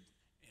trade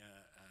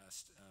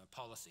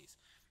policies.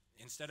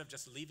 Instead of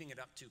just leaving it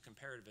up to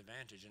comparative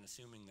advantage and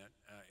assuming that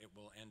it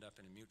will end up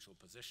in a mutual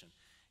position,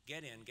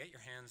 get in, get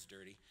your hands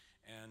dirty,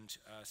 and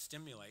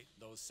stimulate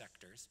those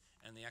sectors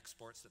and the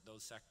exports that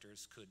those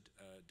sectors could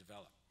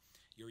develop.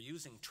 You're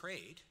using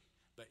trade,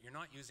 but you're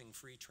not using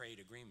free trade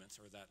agreements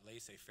or that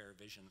laissez-faire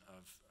vision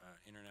of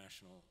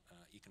international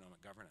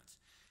economic governance.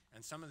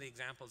 And some of the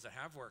examples that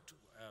have worked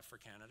for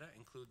Canada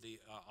include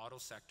the auto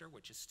sector,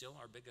 which is still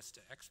our biggest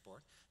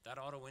export. That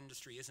auto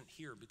industry isn't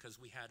here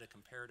because we had a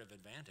comparative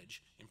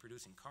advantage in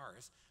producing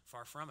cars.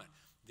 Far from it.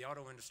 The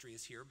auto industry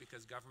is here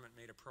because government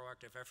made a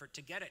proactive effort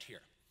to get it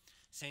here.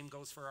 Same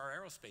goes for our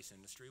aerospace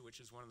industry,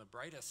 which is one of the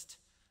brightest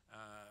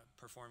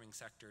performing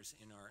sectors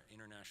in our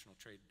international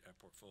trade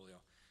portfolio,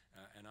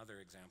 and other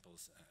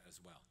examples as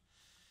well.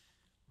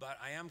 But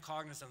I am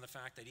cognizant of the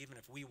fact that even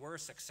if we were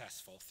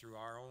successful through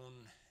our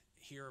own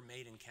here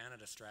made in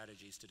Canada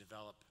strategies to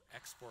develop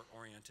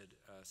export-oriented,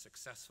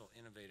 successful,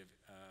 innovative,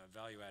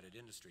 value-added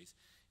industries,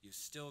 you've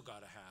still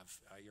got to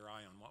have your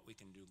eye on what we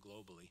can do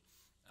globally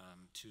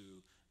to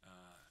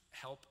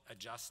help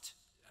adjust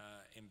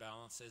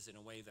imbalances in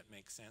a way that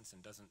makes sense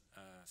and doesn't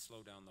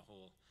slow down the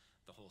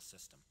whole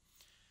system.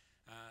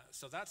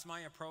 So that's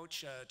my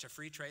approach to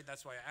free trade.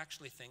 That's why I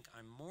actually think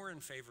I'm more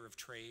in favor of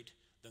trade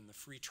than the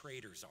free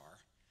traders are.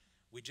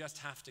 We just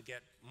have to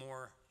get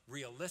more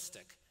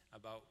realistic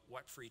about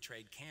what free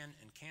trade can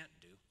and can't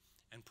do,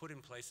 and put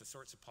in place the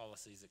sorts of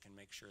policies that can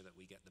make sure that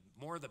we get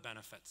more of the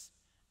benefits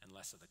and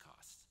less of the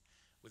costs.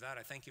 With that,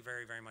 I thank you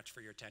very, very much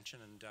for your attention,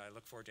 and I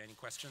look forward to any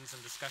questions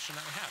and discussion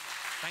that we have.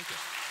 Thank you.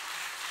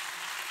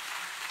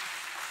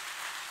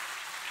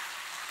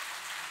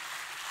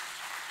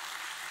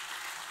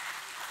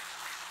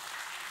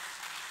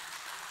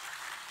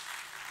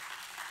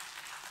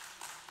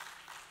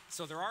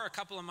 So there are a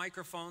couple of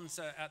microphones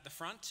at the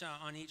front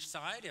on each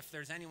side. If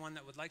there's anyone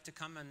that would like to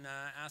come and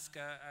ask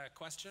a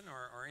question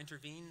or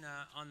intervene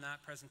on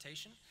that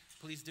presentation,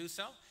 please do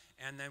so.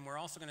 And then we're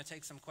also going to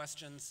take some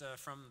questions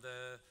from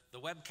the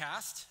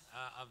webcast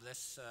of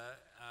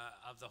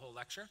the whole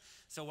lecture.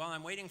 So while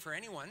I'm waiting for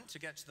anyone to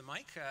get to the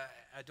mic,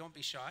 don't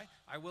be shy.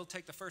 I will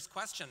take the first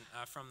question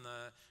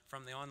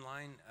from the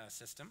online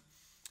system.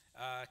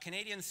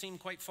 Canadians seem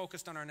quite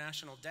focused on our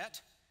national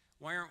debt.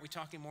 Why aren't we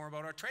talking more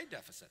about our trade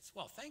deficits?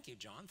 Well, thank you,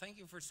 John. Thank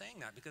you for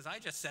saying that, because I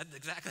just said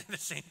exactly the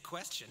same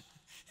question.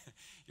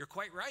 You're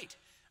quite right.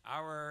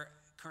 Our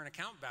current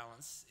account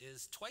balance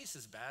is twice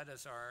as bad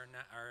as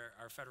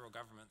our federal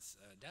government's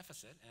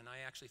deficit, and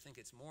I actually think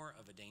it's more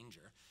of a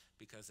danger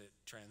because it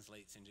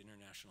translates into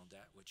international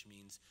debt, which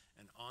means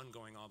an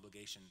ongoing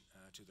obligation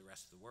to the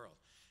rest of the world.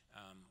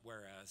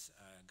 Whereas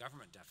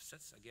government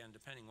deficits, again,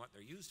 depending what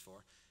they're used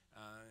for,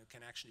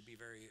 can actually be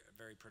very,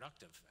 very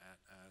productive at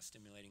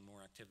stimulating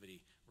more activity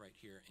right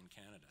here in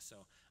Canada. So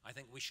I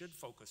think we should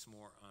focus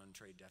more on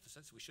trade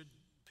deficits. We should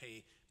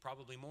pay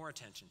probably more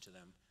attention to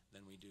them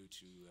than we do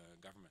to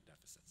government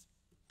deficits.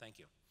 Thank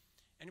you.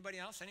 Anybody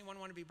else? Anyone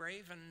want to be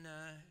brave and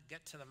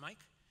get to the mic?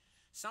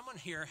 Someone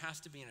here has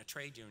to be in a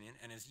trade union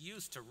and is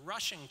used to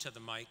rushing to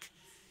the mic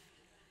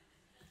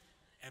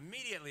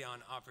immediately on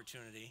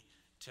opportunity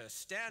to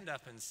stand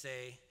up and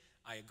say,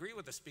 I agree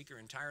with the speaker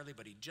entirely,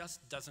 but he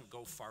just doesn't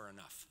go far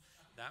enough.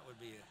 That would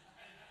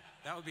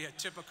be a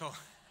typical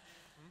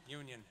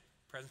union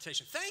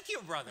presentation. Thank you,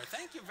 brother.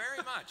 Thank you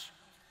very much.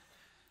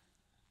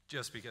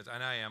 Just because,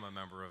 and I am a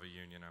member of a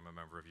union, I'm a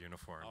member of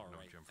Unifor. All I've known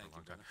right. Jim for Thank a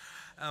long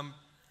you,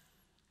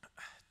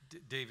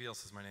 time. Dave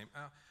Eels is my name.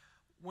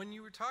 When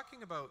you were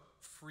talking about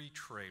free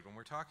trade, when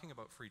we're talking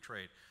about free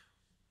trade,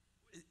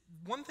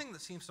 one thing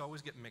that seems to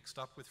always get mixed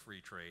up with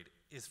free trade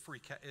is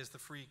the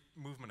free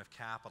movement of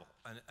capital,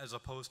 and as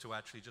opposed to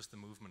actually just the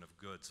movement of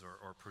goods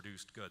or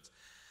produced goods.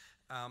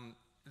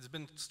 There's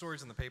been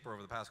stories in the paper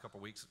over the past couple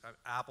of weeks.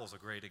 Apple's a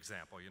great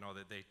example. You know,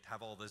 that they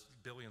have all this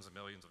billions and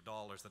millions of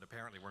dollars that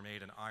apparently were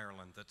made in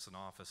Ireland that's an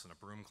office and a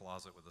broom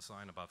closet with a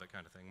sign above it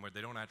kind of thing, where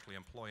they don't actually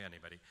employ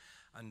anybody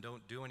and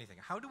don't do anything.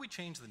 How do we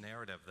change the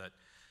narrative that,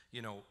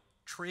 you know,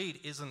 trade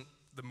isn't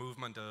the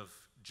movement of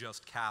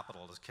just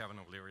capital, as Kevin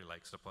O'Leary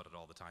likes to put it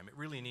all the time? It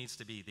really needs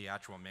to be the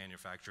actual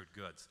manufactured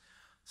goods.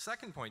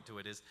 Second point to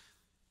it is,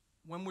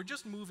 when we're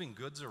just moving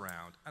goods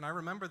around, and I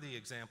remember the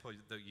example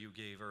that you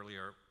gave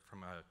earlier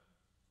from a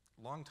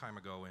long time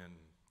ago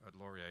at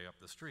Laurier up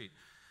the street,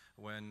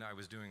 when I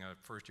was doing a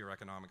first-year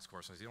economics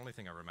course. The only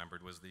thing I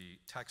remembered was the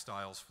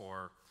textiles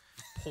for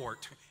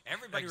port.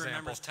 Everybody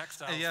remembers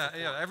textiles. Yeah,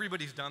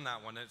 everybody's done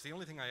that one. It's the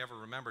only thing I ever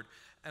remembered.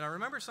 And I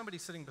remember somebody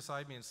sitting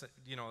beside me and said,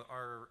 you know,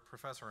 our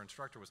professor or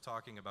instructor was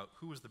talking about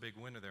who was the big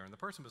winner there, and the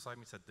person beside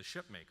me said the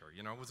ship maker.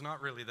 You know, it was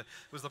not really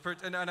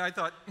and I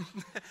thought,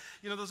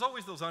 you know, there's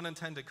always those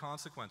unintended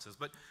consequences.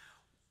 But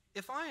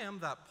if I am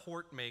that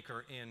port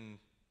maker in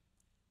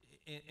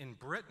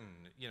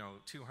Britain, you know,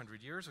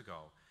 200 years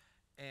ago,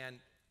 and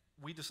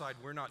we decide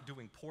we're not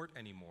doing port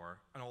anymore,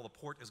 and all the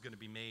port is going to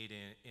be made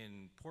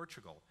in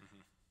Portugal,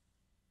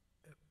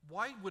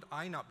 why would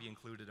I not be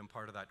included in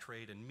part of that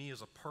trade, and me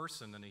as a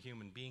person and a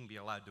human being be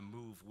allowed to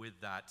move with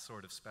that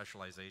sort of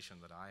specialization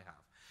that I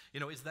have? You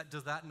know,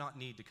 does that not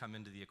need to come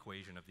into the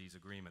equation of these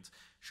agreements?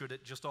 Should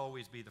it just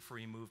always be the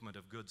free movement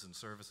of goods and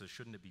services?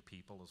 Shouldn't it be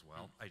people as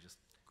well?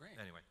 Great.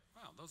 Anyway.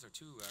 Wow, those are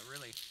two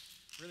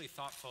really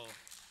thoughtful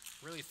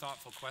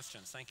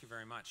questions. Thank you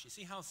very much. You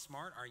see how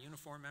smart our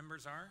uniform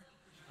members are?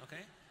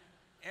 Okay?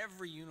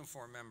 Every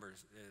uniform member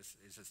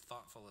is as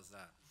thoughtful as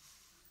that.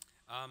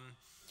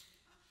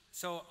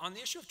 So on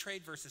the issue of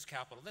trade versus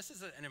capital, this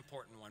is an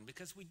important one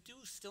because we do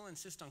still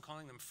insist on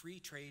calling them free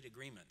trade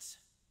agreements.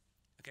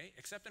 Okay?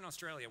 Except in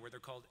Australia where they're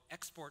called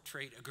export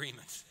trade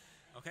agreements.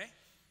 Okay?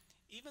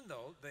 Even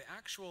though the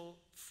actual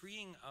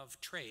freeing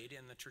of trade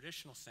in the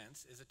traditional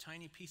sense is a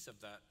tiny piece of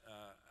that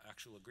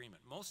actual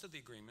agreement. Most of the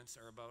agreements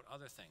are about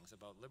other things,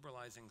 about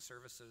liberalizing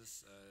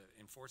services,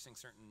 enforcing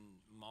certain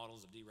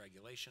models of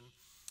deregulation,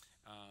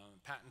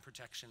 patent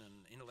protection and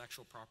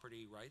intellectual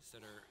property rights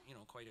that are, you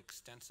know, quite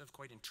extensive,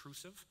 quite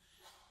intrusive.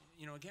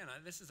 You know, again,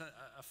 this is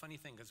a funny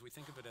thing because we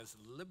think of it as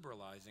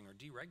liberalizing or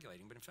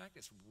deregulating, but in fact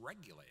it's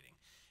regulating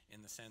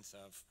in the sense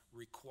of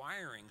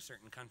requiring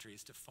certain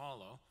countries to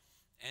follow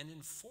and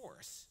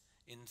enforce,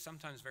 in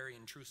sometimes very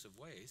intrusive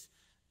ways,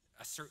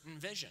 a certain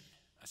vision.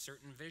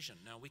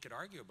 Now, we could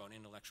argue about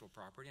intellectual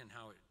property and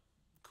how it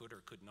could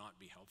or could not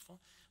be helpful,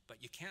 but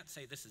you can't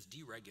say this is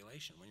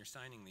deregulation when you're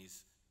signing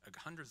these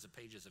hundreds of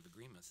pages of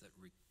agreements that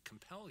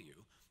compel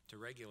you to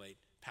regulate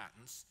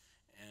patents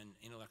and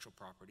intellectual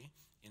property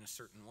in a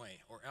certain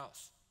way or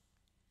else.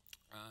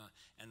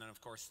 And then, of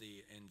course,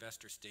 the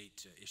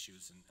investor-state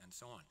issues and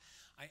so on.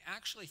 I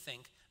actually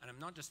think, and I'm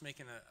not just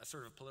making a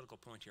sort of political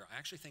point here, I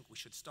actually think we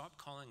should stop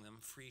calling them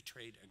free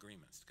trade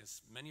agreements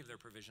because many of their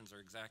provisions are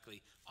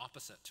exactly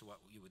opposite to what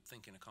you would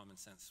think in a common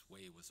sense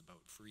way was about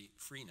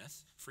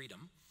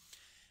freedom.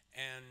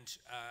 And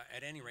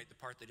at any rate, the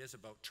part that is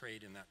about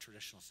trade in that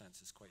traditional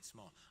sense is quite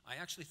small. I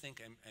actually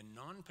think a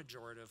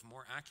non-pejorative,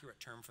 more accurate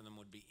term for them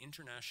would be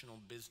international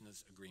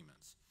business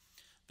agreements.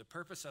 The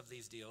purpose of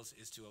these deals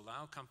is to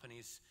allow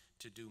companies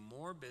to do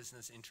more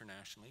business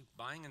internationally,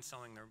 buying and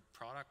selling their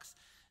products,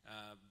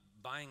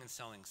 buying and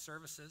selling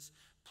services,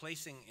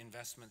 placing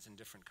investments in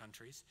different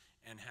countries,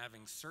 and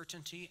having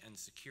certainty and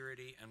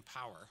security and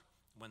power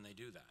when they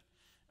do that.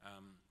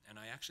 And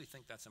I actually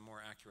think that's a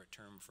more accurate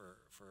term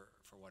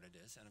for what it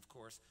is. And of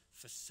course,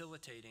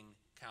 facilitating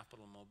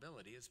capital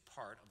mobility is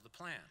part of the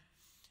plan.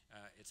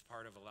 It's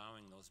part of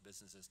allowing those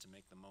businesses to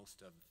make the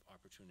most of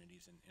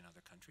opportunities in other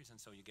countries, and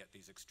so you get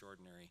these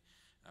extraordinary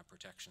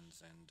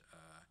protections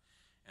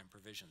and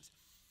provisions.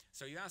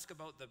 So you ask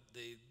about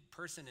the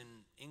person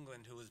in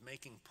England who was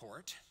making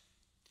port.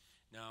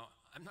 Now,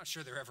 I'm not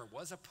sure there ever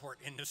was a port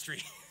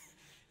industry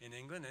in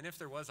England, and if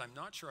there was, I'm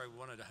not sure I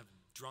wanted to have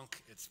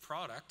drunk its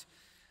product.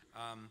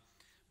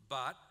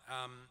 But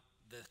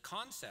the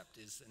concept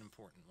is an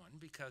important one,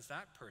 because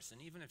that person,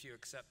 even if you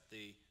accept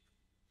the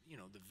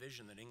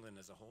vision that England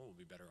as a whole will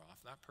be better off,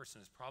 that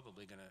person is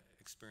probably going to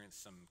experience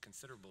some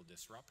considerable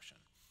disruption.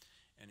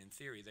 And in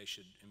theory, they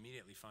should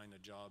immediately find a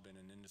job in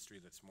an industry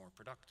that's more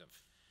productive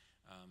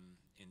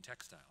in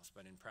textiles.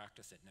 But in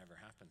practice, it never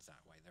happens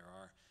that way. There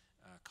are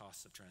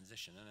costs of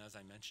transition. And as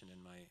I mentioned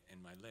in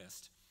my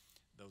list,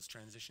 those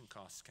transition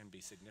costs can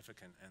be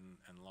significant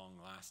and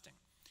long-lasting.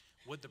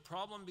 Would the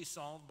problem be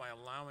solved by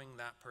allowing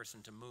that person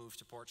to move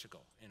to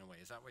Portugal, in a way?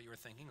 Is that what you were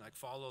thinking? Like,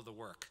 follow the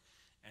work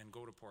and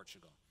go to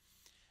Portugal?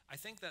 I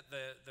think that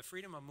the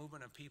freedom of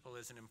movement of people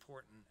is an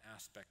important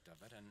aspect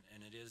of it,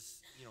 and it is,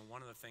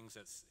 one of the things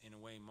that's, in a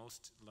way,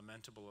 most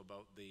lamentable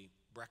about the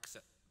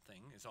Brexit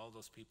thing is all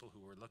those people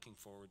who were looking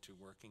forward to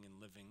working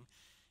and living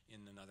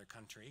in another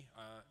country,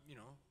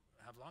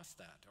 have lost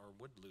that or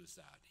would lose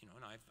that.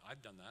 And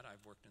I've done that.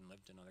 I've worked and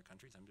lived in other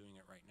countries. I'm doing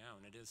it right now,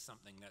 and it is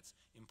something that's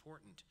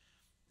important.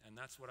 And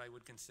that's what I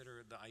would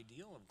consider the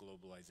ideal of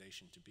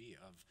globalization to be,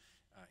 of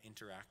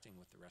interacting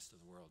with the rest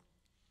of the world.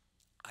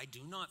 I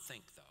do not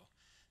think, though,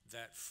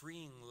 that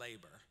freeing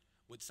labor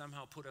would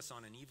somehow put us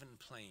on an even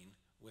plane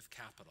with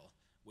capital,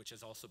 which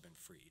has also been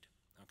freed,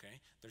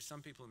 okay? There's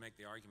some people who make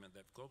the argument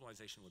that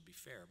globalization would be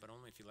fair, but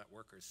only if you let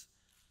workers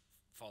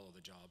follow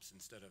the jobs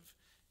instead of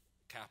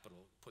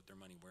capital put their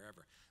money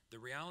wherever. The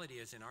reality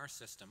is, in our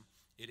system,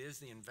 it is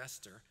the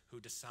investor who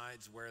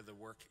decides where the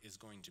work is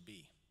going to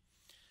be.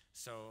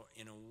 So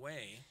in a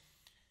way,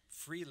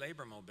 free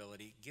labor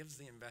mobility gives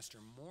the investor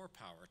more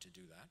power to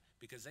do that,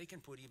 because they can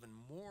put even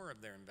more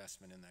of their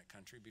investment in that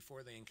country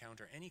before they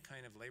encounter any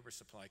kind of labor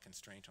supply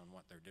constraint on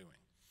what they're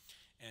doing.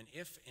 And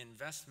if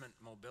investment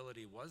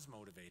mobility was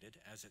motivated,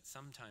 as it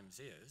sometimes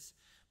is,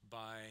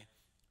 by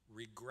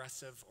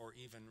regressive or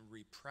even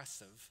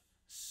repressive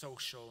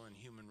social and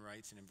human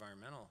rights and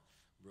environmental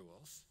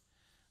rules,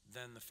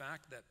 then the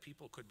fact that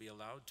people could be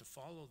allowed to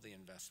follow the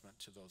investment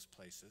to those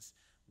places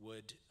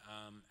would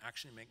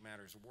actually make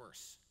matters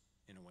worse,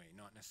 in a way,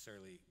 not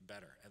necessarily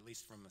better, at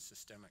least from a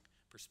systemic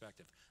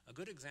perspective. A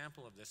good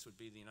example of this would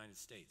be the United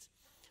States,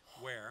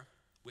 where,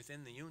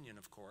 within the Union,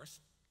 of course,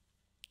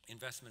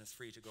 investment is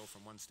free to go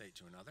from one state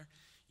to another.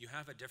 You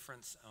have a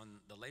difference on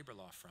the labor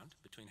law front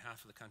between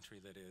half of the country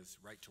that is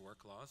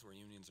right-to-work laws, where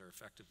unions are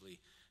effectively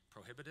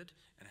prohibited,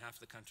 and half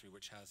the country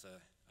which has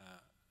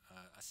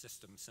a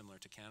system similar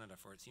to Canada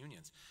for its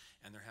unions.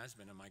 And there has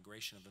been a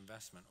migration of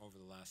investment over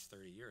the last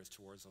 30 years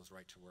towards those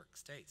right-to-work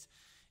states.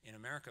 In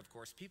America, of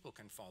course, people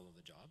can follow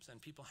the jobs,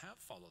 and people have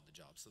followed the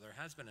jobs. So there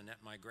has been a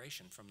net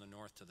migration from the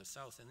north to the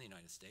south in the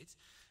United States,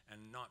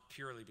 and not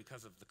purely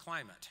because of the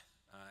climate.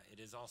 It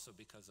is also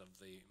because of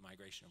the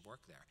migration of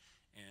work there.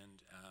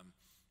 And,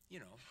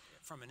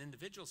 from an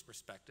individual's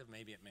perspective,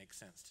 maybe it makes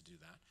sense to do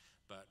that,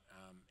 but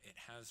it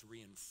has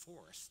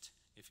reinforced,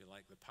 if you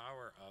like, the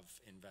power of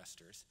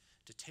investors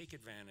to take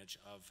advantage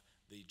of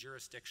the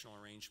jurisdictional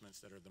arrangements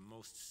that are the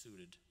most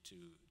suited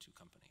to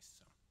companies.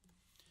 So,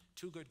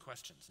 two good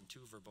questions and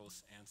two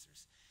verbose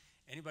answers.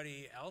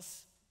 Anybody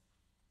else?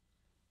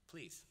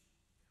 Please.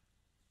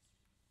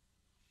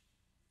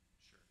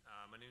 Sure.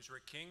 My name is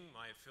Rick King.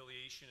 My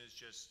affiliation is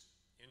just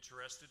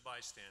interested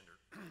bystander.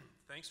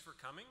 Thanks for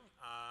coming.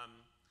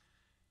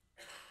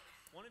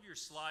 One of your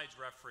slides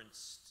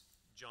referenced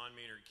John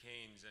Maynard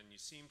Keynes, and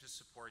you seem to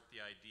support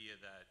the idea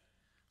that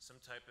some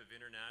type of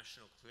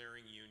international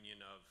clearing union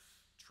of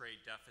trade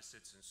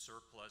deficits and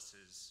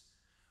surpluses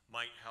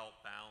might help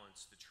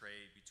balance the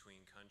trade between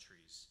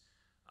countries.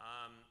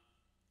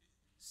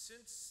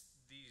 Since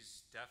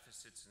these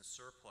deficits and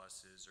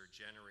surpluses are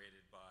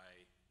generated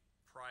by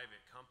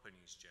private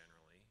companies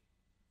generally,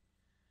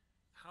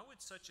 how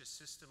would such a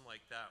system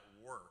like that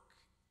work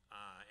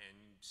and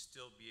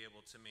still be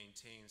able to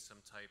maintain some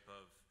type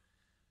of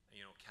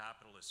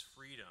capitalist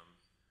freedom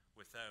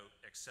without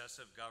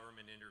excessive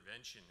government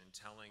intervention and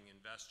telling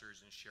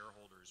investors and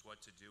shareholders what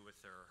to do with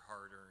their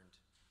hard-earned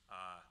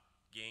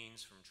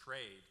gains from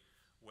trade,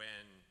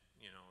 when,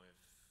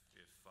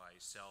 if I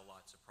sell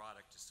lots of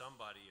product to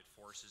somebody, it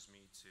forces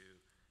me to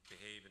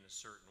behave in a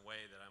certain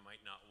way that I might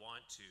not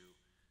want to.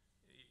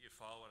 You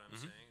follow what I'm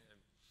saying?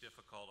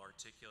 Difficult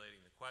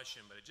articulating the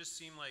question, but it just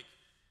seemed like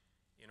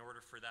in order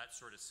for that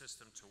sort of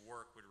system to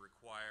work would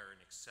require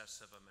an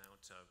excessive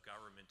amount of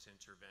government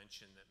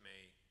intervention that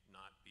may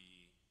not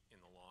be, in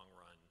the long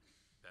run,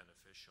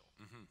 beneficial.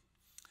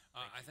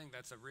 I think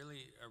that's a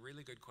really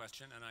good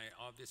question, and I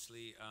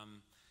obviously,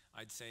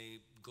 I'd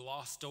say,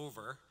 glossed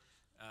over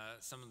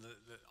some of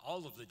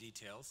all of the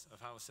details of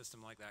how a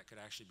system like that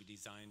could actually be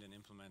designed and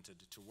implemented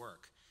to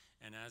work.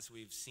 And as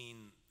we've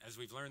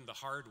learned the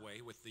hard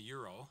way with the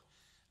euro,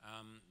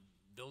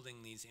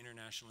 building these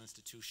international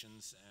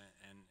institutions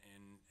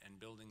and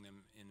building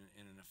them in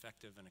an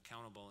effective and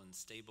accountable and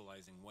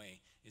stabilizing way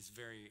is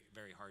very,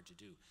 very hard to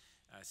do.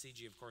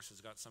 CG, of course, has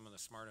got some of the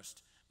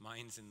smartest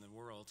minds in the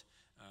world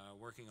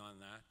working on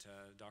that,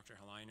 Dr.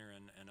 Heiner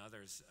and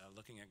others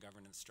looking at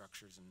governance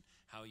structures and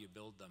how you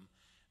build them.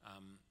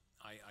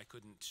 I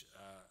couldn't,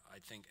 I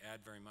think,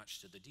 add very much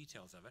to the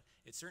details of it.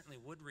 It certainly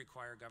would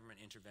require government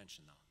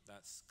intervention, though.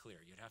 That's clear.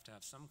 You'd have to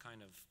have some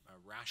kind of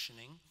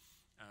rationing,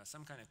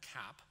 some kind of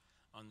cap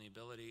on the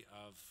ability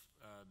of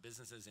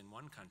businesses in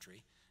one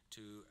country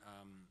to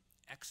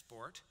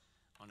export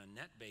on a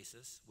net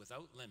basis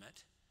without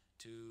limit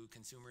to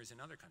consumers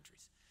in other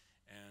countries.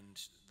 And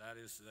that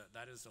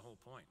is the whole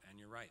point. And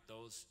you're right,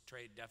 those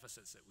trade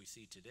deficits that we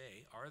see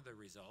today are the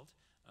result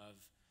of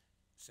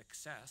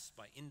success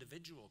by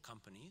individual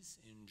companies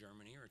in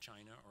Germany or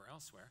China or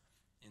elsewhere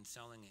in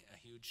selling a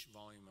huge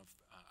volume of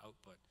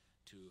output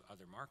to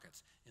other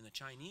markets. In the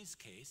Chinese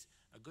case,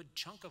 a good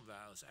chunk of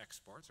those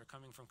exports are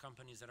coming from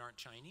companies that aren't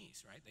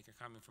Chinese, right? They're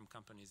coming from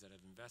companies that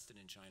have invested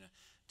in China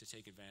to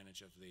take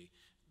advantage of the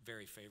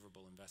very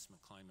favorable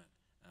investment climate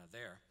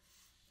there.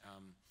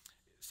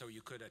 So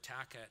you could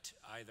attack it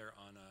either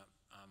on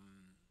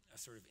a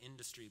sort of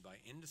industry by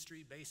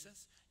industry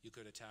basis. You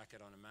could attack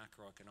it on a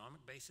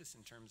macroeconomic basis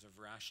in terms of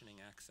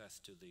rationing access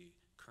to the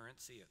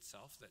currency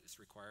itself that is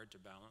required to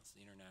balance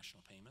the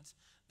international payments.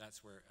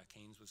 That's where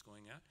Keynes was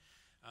going at.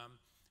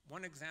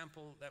 One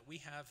example that we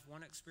have,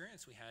 one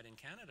experience we had in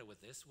Canada with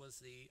this was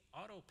the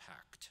Auto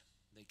Pact,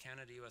 the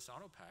Canada-US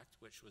Auto Pact,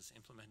 which was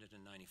implemented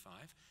in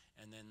 '95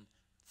 and then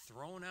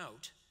thrown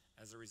out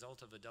as a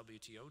result of a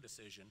WTO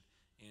decision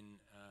in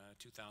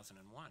 2001.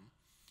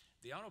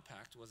 The Auto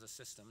Pact was a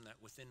system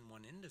that within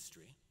one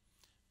industry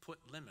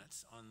put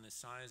limits on the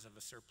size of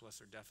a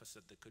surplus or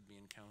deficit that could be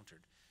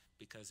encountered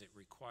because it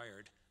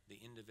required the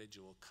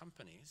individual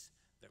companies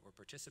that were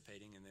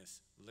participating in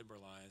this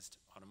liberalized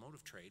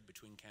automotive trade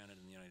between Canada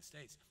and the United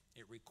States.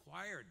 It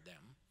required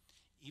them,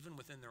 even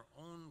within their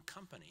own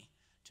company,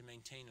 to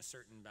maintain a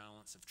certain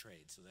balance of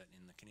trade, so that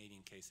in the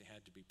Canadian case they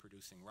had to be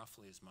producing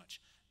roughly as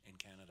much in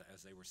Canada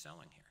as they were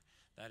selling here.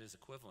 That is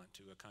equivalent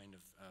to a kind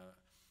of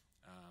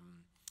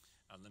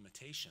a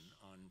limitation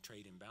on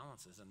trade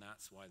imbalances, and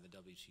that's why the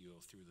WTO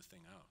threw the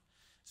thing out.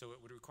 So it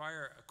would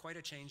require quite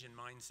a change in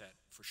mindset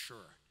for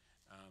sure,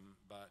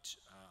 but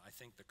I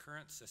think the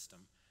current system,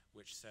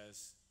 which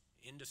says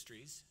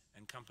industries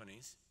and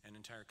companies and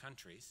entire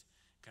countries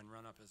can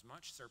run up as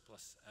much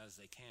surplus as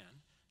they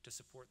can to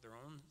support their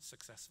own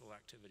successful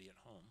activity at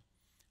home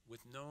with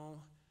no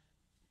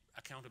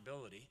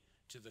accountability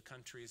to the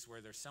countries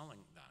where they're selling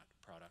that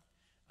product,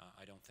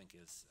 I don't think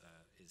is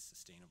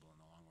sustainable in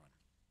the long run.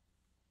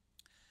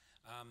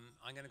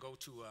 I'm going to go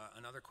to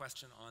another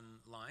question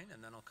online,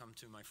 and then I'll come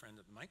to my friend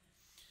at the mic.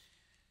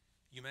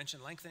 You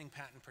mentioned lengthening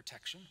patent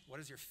protection.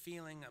 What is your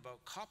feeling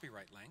about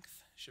copyright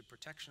length? Should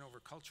protection over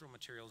cultural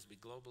materials be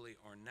globally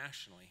or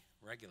nationally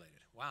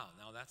regulated? Wow,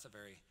 now that's a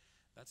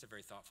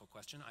very thoughtful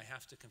question. I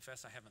have to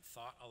confess I haven't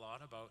thought a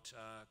lot about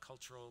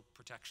cultural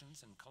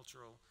protections and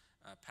cultural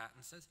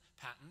patents.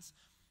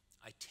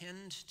 I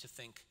tend to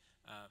think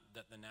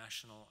that the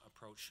national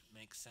approach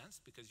makes sense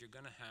because you're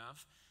going to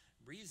have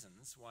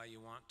reasons why you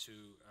want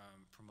to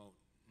promote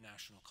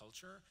national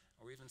culture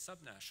or even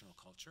subnational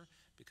culture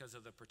because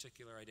of the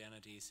particular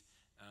identities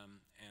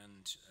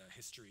and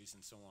histories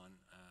and so on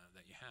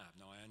that you have.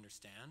 Now I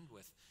understand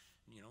with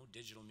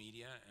digital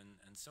media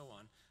and so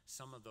on,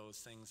 some of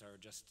those things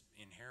are just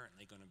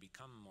inherently going to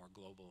become more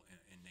global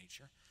in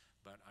nature,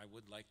 but I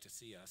would like to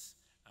see us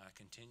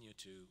continue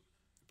to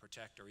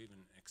protect or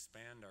even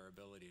expand our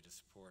ability to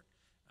support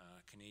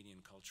Canadian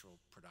cultural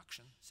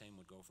production. Same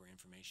would go for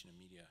information and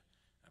media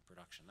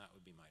production. That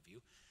would be my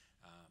view,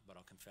 but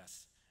I'll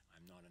confess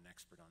I'm not an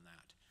expert on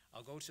that.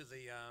 I'll go to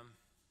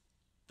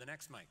the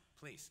next mic,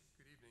 please.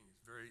 Good evening.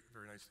 It's very,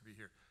 very nice to be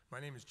here. My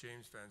name is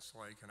James Van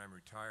Slyke, and I'm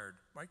retired.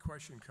 My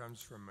question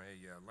comes from a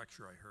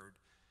lecture I heard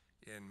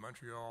in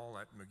Montreal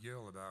at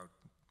McGill about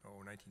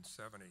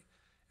 1970.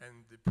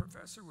 And the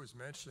professor was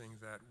mentioning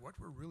that what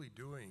we're really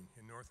doing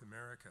in North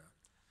America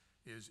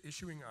is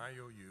issuing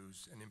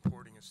IOUs and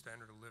importing a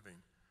standard of living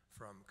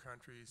from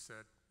countries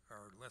that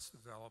are less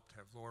developed,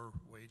 have lower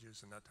wages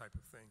and that type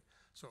of thing.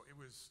 So it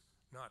was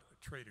not a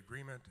trade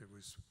agreement, it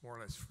was more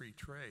or less free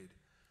trade,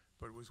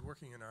 but it was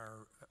working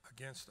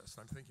against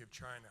us. I'm thinking of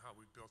China, how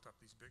we built up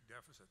these big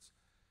deficits.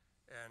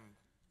 And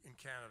in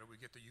Canada, we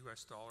get the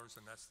US dollars,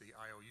 and that's the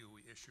IOU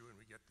we issue, and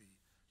we get the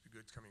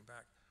goods coming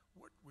back.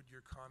 What would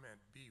your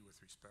comment be with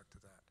respect to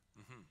that?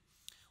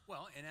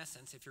 Well, in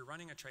essence, if you're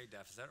running a trade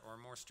deficit, or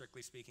more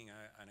strictly speaking,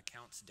 an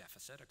accounts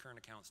deficit, a current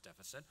accounts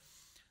deficit,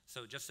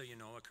 so just so you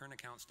know, a current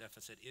accounts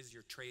deficit is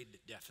your trade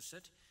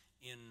deficit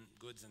in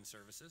goods and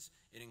services.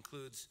 It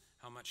includes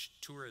how much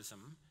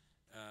tourism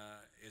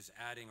is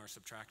adding or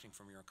subtracting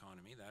from your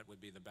economy. That would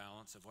be the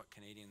balance of what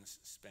Canadians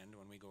spend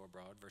when we go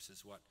abroad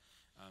versus what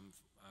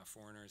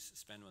foreigners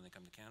spend when they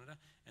come to Canada.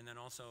 And then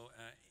also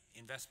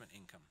investment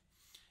income.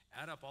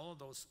 Add up all of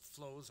those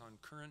flows on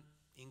current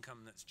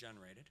income that's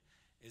generated,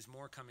 is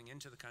more coming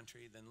into the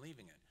country than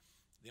leaving it.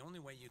 The only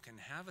way you can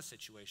have a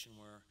situation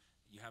where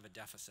you have a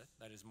deficit,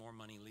 that is more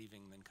money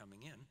leaving than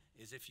coming in,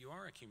 is if you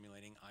are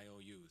accumulating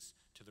IOUs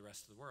to the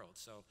rest of the world.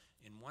 So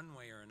in one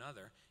way or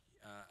another,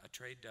 a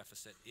trade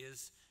deficit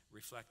is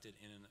reflected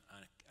in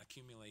an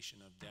accumulation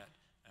of debt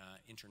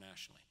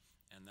internationally.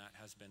 And that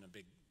has been a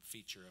big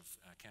feature of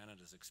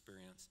Canada's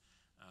experience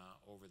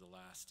over the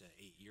last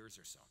 8 years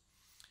or so.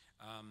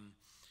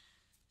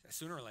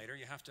 Sooner or later,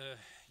 you have to,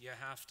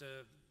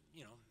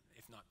 you know,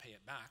 if not pay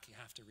it back, you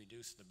have to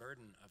reduce the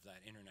burden of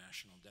that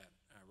international debt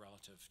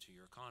relative to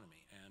your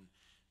economy. And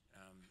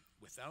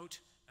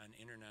without an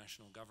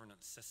international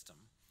governance system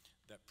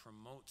that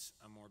promotes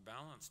a more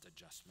balanced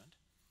adjustment,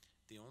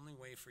 the only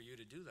way for you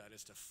to do that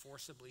is to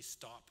forcibly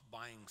stop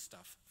buying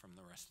stuff from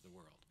the rest of the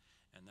world.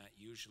 And that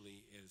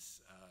usually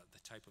is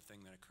the type of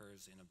thing that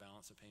occurs in a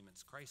balance of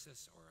payments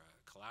crisis, or a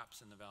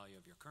collapse in the value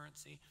of your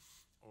currency,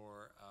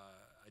 or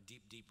a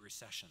deep, deep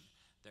recession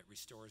that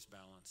restores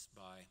balance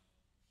by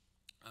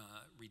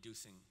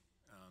reducing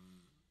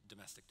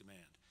domestic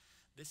demand.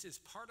 This is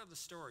part of the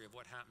story of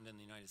what happened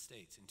in the United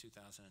States in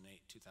 2008,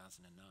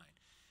 2009.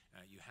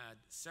 You had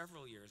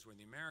several years where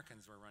the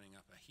Americans were running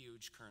up a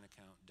huge current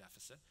account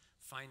deficit,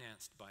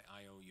 financed by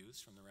IOUs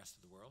from the rest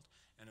of the world,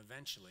 and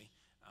eventually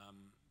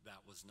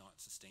that was not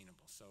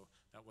sustainable. So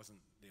that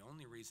wasn't the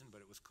only reason, but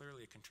it was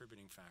clearly a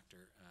contributing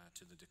factor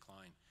to the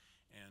decline.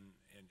 And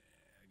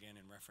again,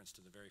 in reference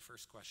to the very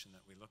first question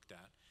that we looked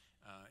at,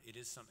 it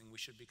is something we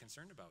should be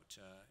concerned about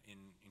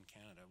in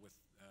Canada with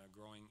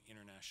growing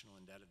international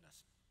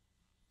indebtedness.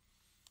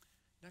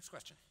 Next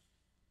question.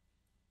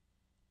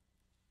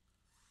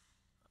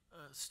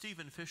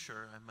 Stephen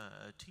Fisher, I'm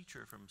a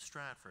teacher from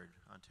Stratford,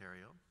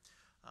 Ontario.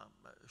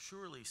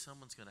 Surely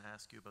someone's going to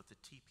ask you about the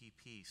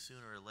TPP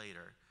sooner or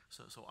later,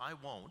 so I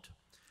won't.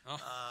 Oh.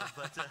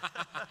 But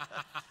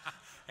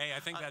hey, I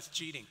think that's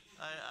cheating.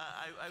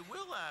 I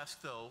will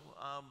ask, though,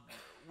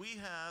 we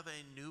have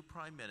a new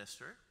Prime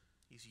Minister.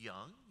 He's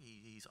young,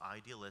 he's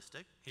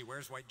idealistic. He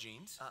wears white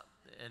jeans.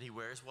 And he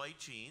wears white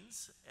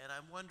jeans. And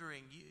I'm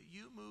wondering,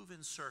 you move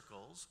in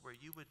circles where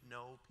you would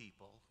know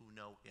people who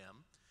know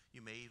him.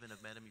 You may even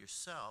have met him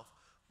yourself.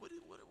 What is...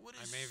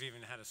 I may have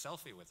even had a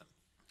selfie with him.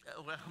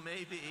 Well,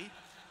 maybe.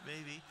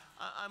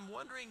 I'm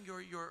wondering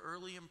your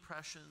early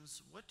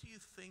impressions. What do you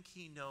think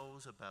he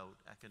knows about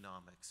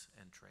economics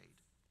and trade?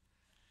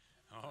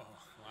 Oh,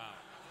 wow.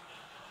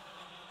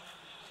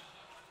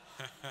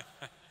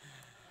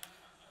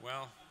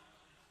 Well,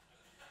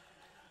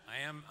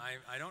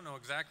 I don't know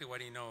exactly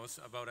what he knows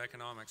about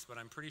economics, but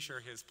I'm pretty sure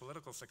his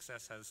political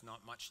success has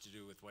not much to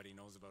do with what he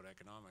knows about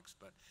economics,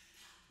 but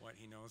what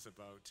he knows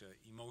about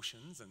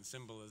emotions and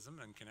symbolism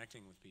and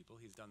connecting with people.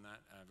 He's done that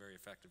very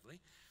effectively.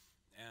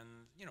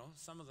 And, you know,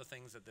 some of the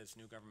things that this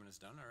new government has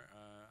done are,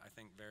 I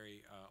think,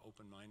 very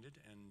open-minded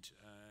and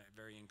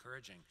very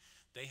encouraging.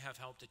 They have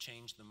helped to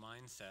change the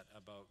mindset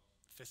about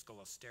fiscal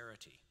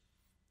austerity,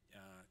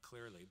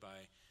 clearly,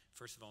 by,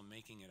 first of all,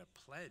 making it a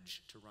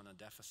pledge to run a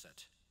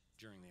deficit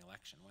during the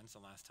election. When's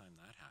the last time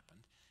that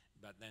happened?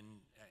 But then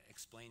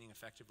explaining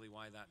effectively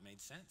why that made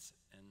sense.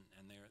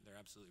 And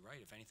they're absolutely right.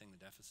 If anything, the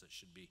deficit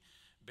should be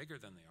bigger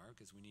than they are,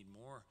 because we need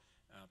more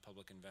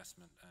public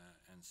investment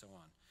and so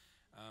on.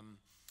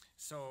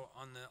 So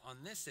on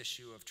this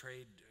issue of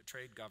trade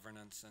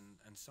governance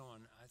and so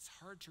on, it's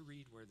hard to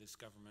read where this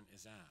government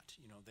is at.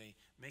 You know, they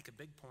make a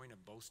big point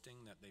of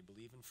boasting that they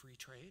believe in free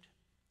trade,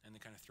 and they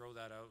kind of throw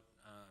that out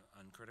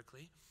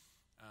uncritically.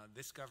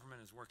 This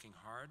government is working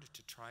hard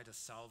to try to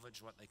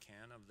salvage what they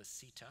can of the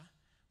CETA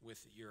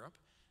with Europe.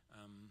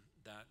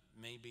 That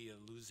may be a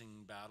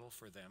losing battle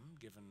for them,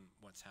 given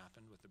what's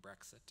happened with the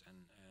Brexit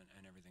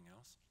and everything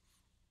else.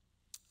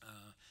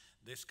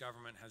 This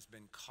government has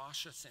been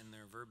cautious in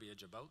their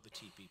verbiage about the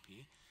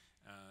TPP,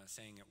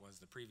 saying it was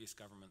the previous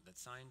government that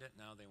signed it.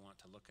 Now they want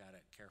to look at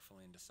it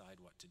carefully and decide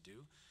what to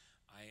do.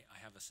 I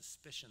have a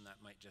suspicion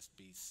that might just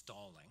be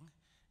stalling,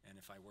 and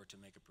if I were to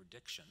make a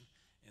prediction,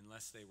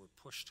 unless they were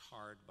pushed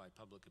hard by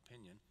public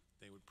opinion,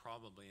 they would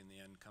probably in the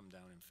end come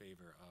down in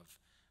favor of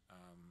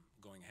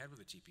going ahead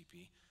with the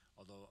TPP,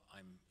 although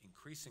I'm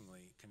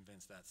increasingly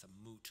convinced that's a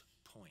moot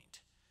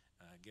point,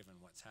 given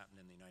what's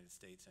happened in the United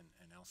States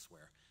and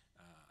elsewhere.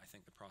 I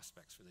think the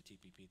prospects for the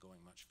TPP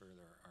going much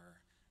further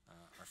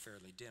are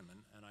fairly dim,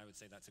 and I would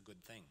say that's a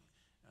good thing,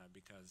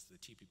 because the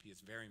TPP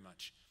is very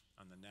much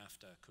on the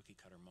NAFTA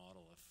cookie-cutter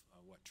model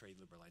of what trade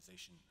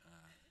liberalization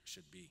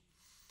should be.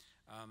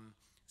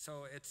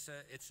 So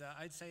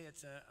I'd say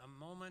it's a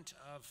moment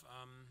of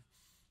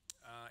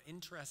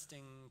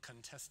interesting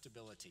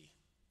contestability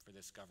for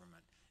this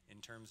government, in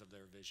terms of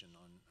their vision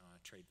on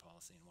trade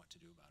policy and what to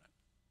do about it.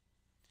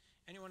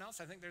 Anyone else?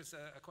 I think there's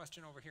a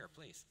question over here,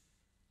 please.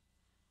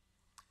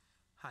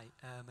 Hi,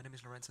 my name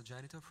is Lorenzo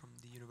Janito from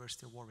the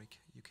University of Warwick,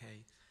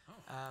 UK.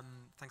 Oh.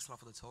 Thanks a lot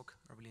for the talk.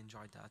 I really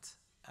enjoyed that.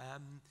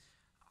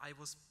 I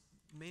was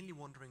mainly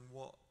wondering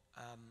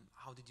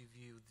how did you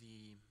view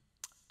the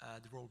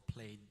role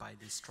played by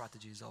the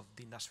strategies of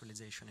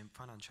deindustrialization and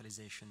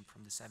financialization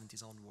from the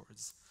 70s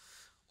onwards?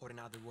 Or in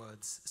other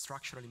words,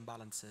 structural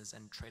imbalances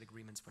and trade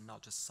agreements were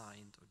not just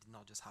signed or did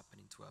not just happen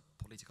into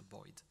a political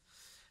void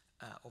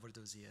over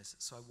those years.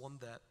 So I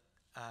wonder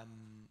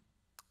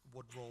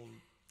what role,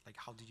 like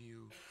how do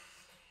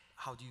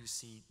you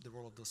see the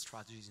role of those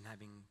strategies in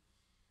having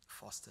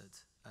fostered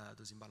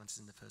those imbalances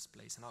in the first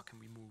place, and how can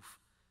we move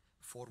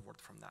forward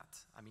from that?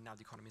 I mean, now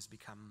the economy has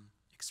become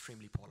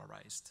extremely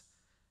polarized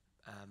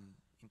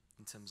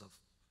in terms of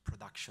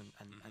production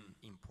and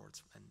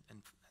imports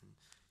and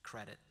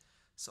credit.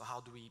 So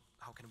how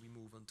can we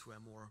move into a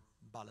more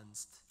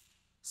balanced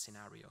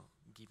scenario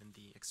given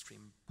the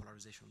extreme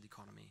polarization of the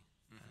economy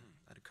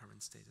at the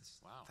current status?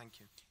 Wow. Thank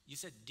you. You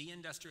said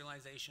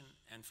deindustrialization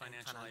and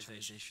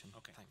financialization.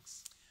 Okay.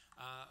 Thanks.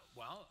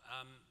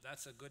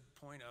 That's a good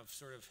point of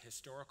sort of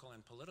historical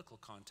and political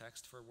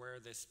context for where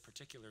this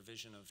particular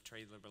vision of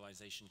trade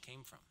liberalization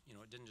came from. You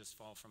know, it didn't just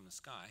fall from the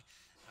sky.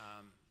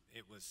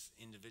 It was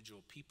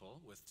individual people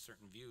with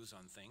certain views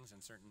on things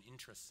and certain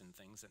interests in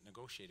things that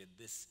negotiated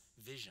this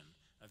vision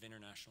of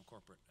international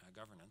corporate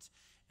governance.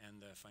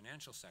 And the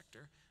financial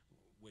sector,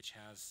 which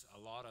has a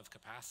lot of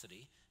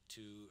capacity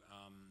to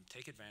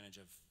take advantage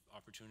of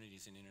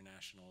opportunities in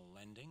international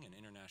lending and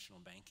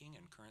international banking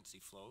and currency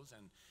flows,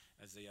 and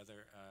as the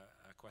other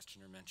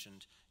questioner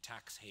mentioned,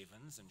 tax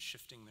havens and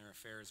shifting their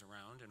affairs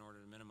around in order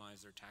to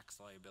minimize their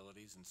tax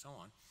liabilities and so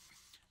on,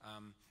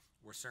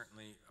 were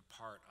certainly a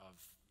part of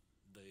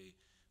the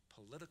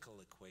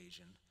political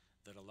equation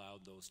that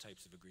allowed those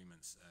types of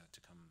agreements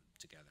to come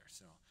together.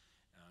 So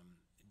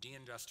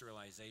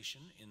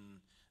deindustrialization in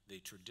the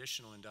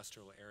traditional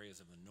industrial areas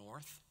of the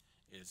North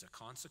is a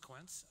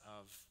consequence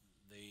of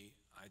the,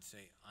 I'd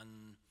say,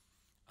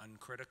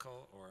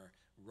 uncritical or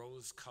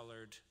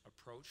rose-colored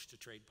approach to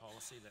trade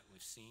policy that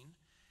we've seen.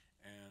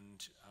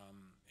 And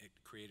it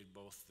created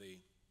both the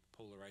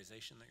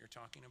polarization that you're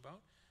talking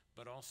about,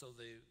 but also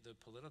the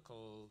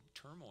political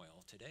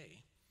turmoil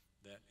today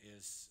that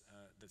is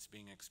that's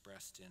being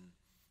expressed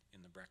in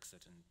the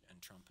Brexit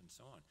and Trump and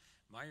so on.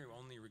 My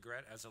only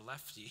regret as a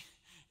lefty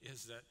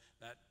is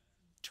that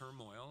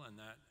turmoil and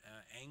that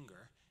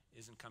anger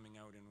isn't coming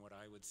out in what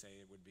I would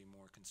say would be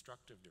more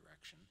constructive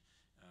direction,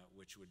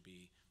 which would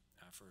be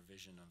for a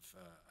vision of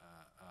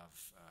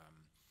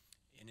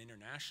an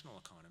international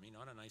economy,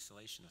 not an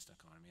isolationist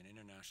economy, an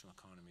international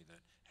economy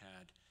that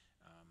had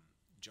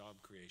job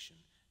creation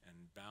and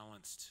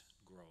balanced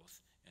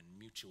growth and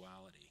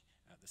mutuality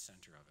at the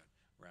center of it,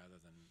 rather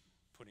than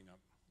putting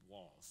up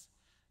walls.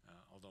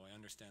 Although I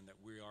understand that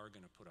we are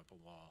going to put up a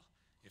wall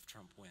if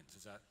Trump wins.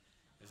 Is that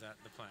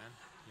the plan?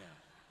 Yeah.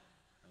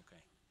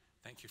 Okay.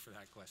 Thank you for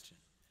that question.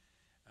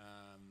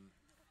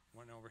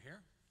 One over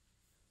here.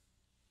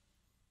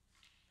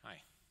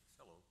 Hi.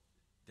 Hello.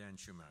 Dan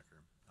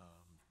Schumacher,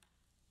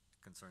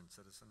 concerned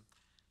citizen.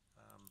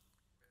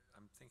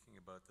 I'm thinking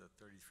about the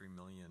 33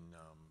 million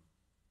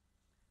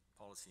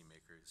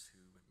policymakers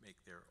who make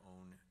their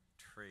own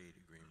trade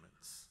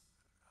agreements,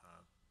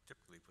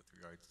 typically with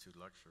regards to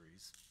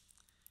luxuries,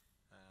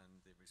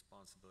 and the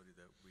responsibility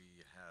that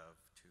we have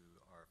to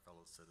our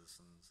fellow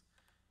citizens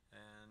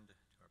and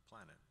to our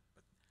planet.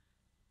 But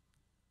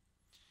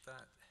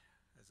that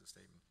as a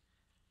statement.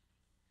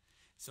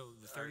 So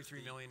the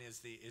 33 million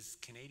is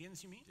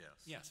Canadians, you mean? Yes.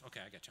 Yes.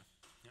 Okay, I get you.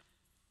 Yeah.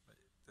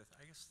 But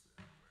I guess,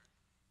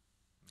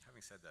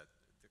 having said that,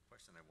 the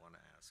question I want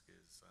to ask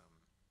is,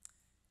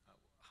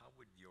 how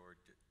would your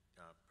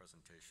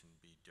presentation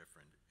be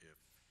different if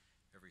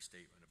every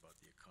statement about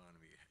the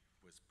economy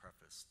was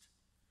prefaced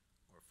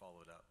or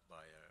followed up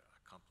by a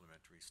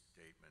complimentary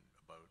statement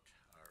about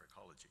our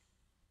ecology?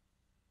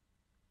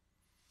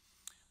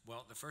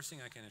 Well, the first thing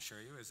I can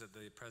assure you is that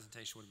the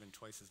presentation would have been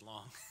twice as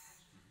long.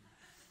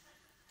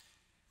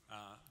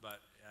 But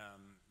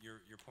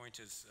your point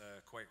is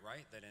quite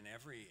right, that in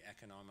every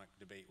economic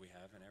debate we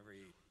have, and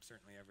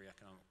certainly every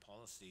economic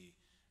policy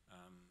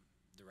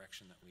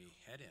direction that we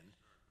head in,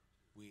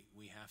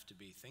 we have to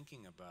be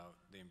thinking about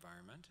the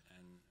environment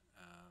and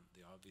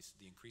the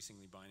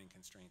increasingly binding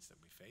constraints that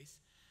we face.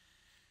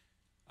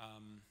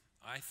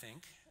 I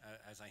think,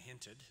 as I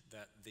hinted,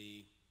 that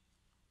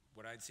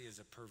what I'd see as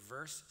a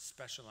perverse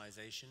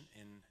specialization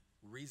in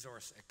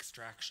resource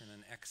extraction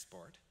and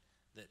export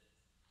that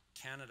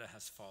Canada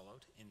has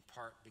followed, in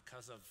part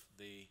because of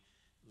the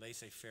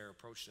laissez-faire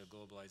approach to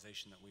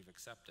globalization that we've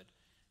accepted,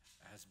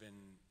 has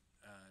been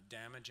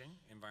damaging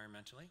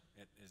environmentally.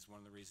 It is one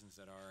of the reasons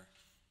that our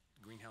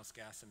greenhouse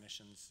gas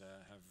emissions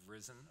have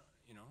risen,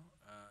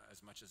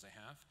 as much as they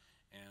have,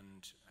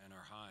 and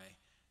are high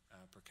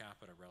per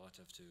capita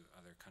relative to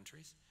other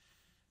countries.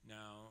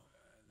 Now,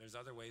 there's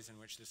other ways in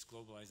which this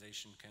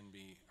globalization can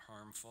be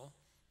harmful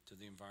to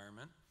the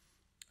environment.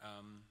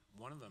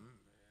 One of them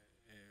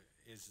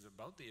is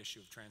about the issue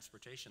of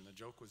transportation. The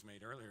joke was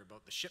made earlier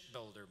about the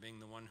shipbuilder being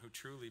the one who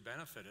truly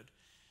benefited.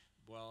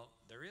 Well,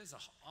 there is an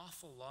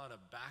awful lot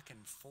of back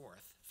and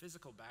forth,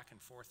 physical back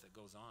and forth that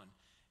goes on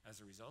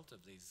as a result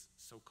of these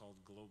so-called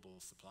global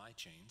supply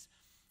chains,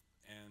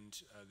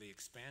 and the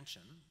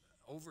expansion,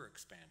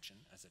 over-expansion,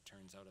 as it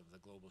turns out, of the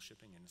global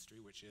shipping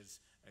industry, which is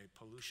a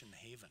pollution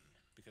haven,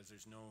 because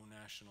there's no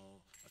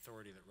national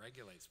authority that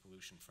regulates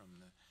pollution from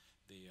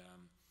the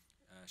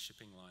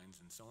shipping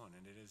lines and so on.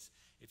 And it is,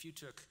 if you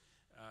took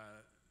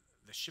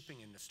the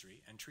shipping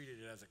industry and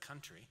treated it as a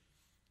country,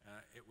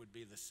 it would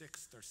be the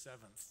 6th or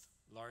 7th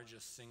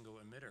largest single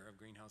emitter of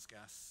greenhouse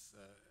gas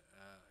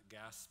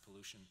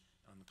pollution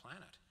on the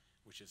planet,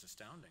 which is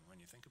astounding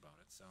when you think about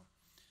it. So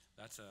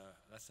that's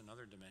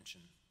another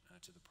dimension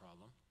to the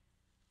problem.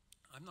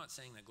 I'm not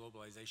saying that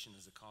globalization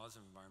is the cause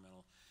of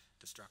environmental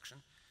destruction.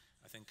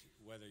 I think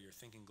whether you're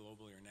thinking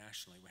globally or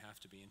nationally, we have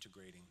to be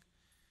integrating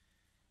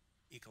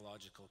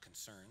ecological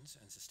concerns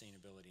and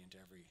sustainability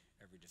into every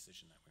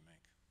decision that we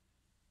make.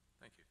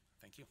 Thank you.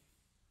 Thank you.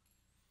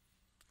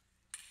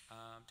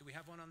 Do we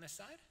have one on this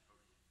side?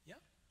 Yeah,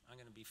 I'm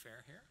going to be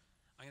fair here.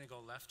 I'm going to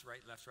go left,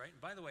 right, left, right.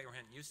 And by the way,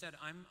 Rohan, you said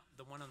I'm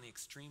the one on the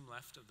extreme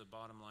left of the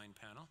bottom line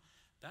panel.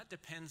 That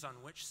depends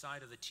on which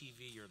side of the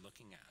TV you're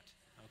looking at,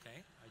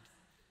 okay?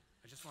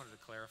 I just wanted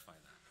to clarify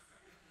that.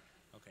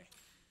 Okay.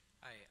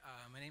 Hi,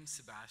 my name's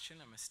Sebastian.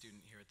 I'm a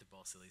student here at the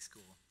Balsillie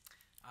School.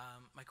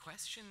 My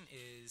question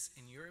is,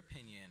 in your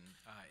opinion,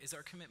 is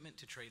our commitment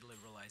to trade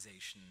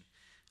liberalization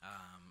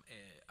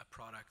a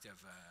product of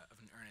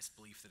an earnest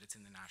belief that it's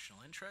in the national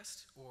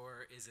interest,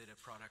 or is it a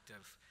product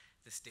of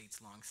the state's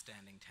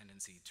long-standing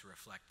tendency to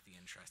reflect the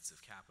interests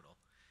of capital?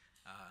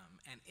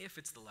 And if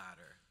it's the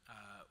latter,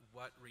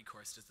 what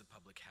recourse does the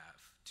public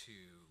have to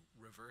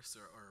reverse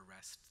or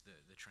arrest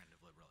the trend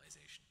of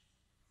liberalization?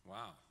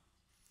 Wow.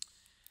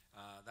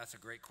 That's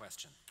a great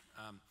question.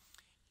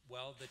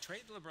 Well, the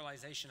trade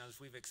liberalization, as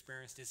we've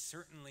experienced, is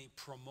certainly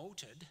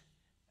promoted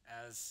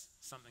as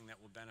something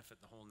that will benefit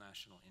the whole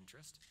national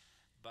interest,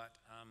 but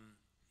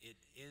it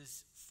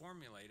is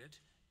formulated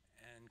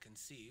and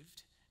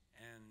conceived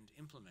and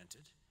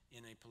implemented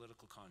in a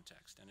political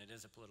context, and it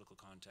is a political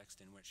context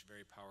in which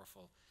very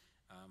powerful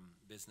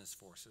business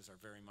forces are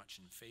very much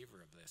in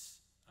favor of this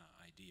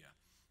idea.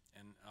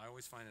 And I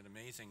always find it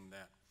amazing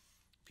that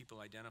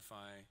people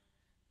identify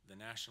the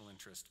national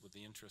interest with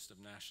the interest of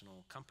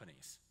national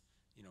companies.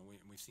 You know,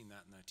 we've seen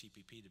that in the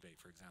TPP debate,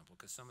 for example,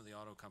 because some of the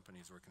auto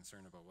companies were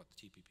concerned about what the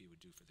TPP would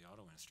do for the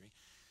auto industry.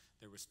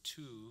 There was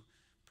 2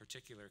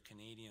 particular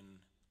Canadian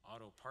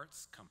auto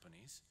parts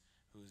companies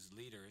whose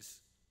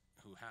leaders,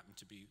 who happened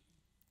to be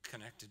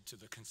connected to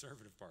the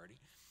Conservative Party,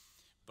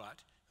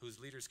 but whose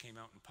leaders came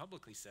out and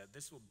publicly said,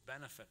 this will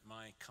benefit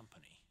my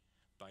company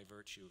by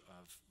virtue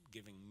of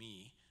giving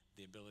me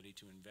the ability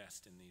to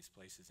invest in these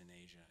places in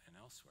Asia and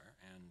elsewhere,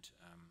 and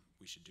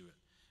we should do it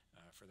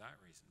for that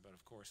reason. But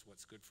of course,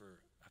 what's good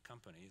for a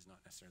company is not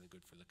necessarily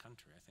good for the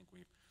country. I think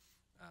we've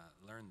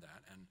learned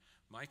that. And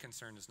my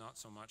concern is not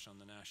so much on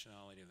the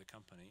nationality of the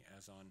company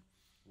as on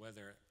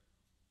whether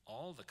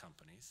all the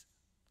companies,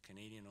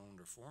 Canadian-owned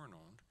or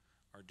foreign-owned,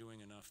 are doing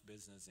enough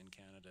business in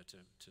Canada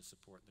to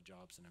support the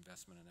jobs and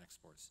investment and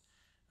exports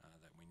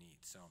that we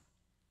need. So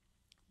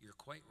you're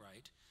quite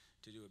right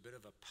to do a bit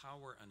of a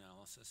power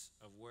analysis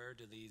of where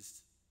do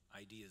these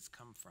ideas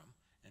come from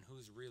and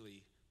who's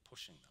really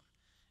pushing them.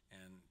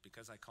 And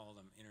because I call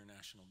them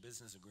international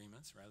business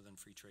agreements rather than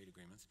free trade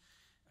agreements,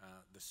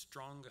 the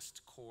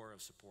strongest core of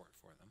support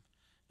for them,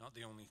 not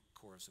the only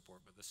core of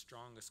support, but the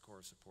strongest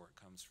core of support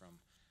comes from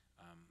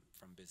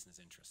business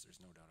interests. There's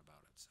no doubt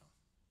about it. So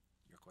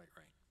you're quite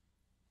right.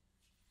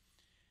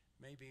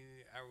 Maybe,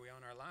 are we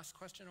on our last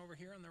question over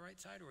here on the right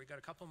side, or we got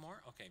a couple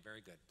more? Okay,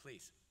 very good.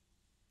 Please.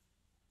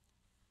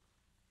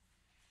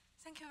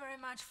 Thank you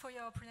very much for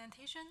your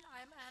presentation.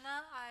 I'm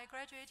Anna. I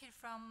graduated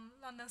from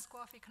London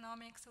School of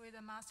Economics with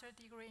a master's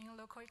degree in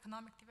local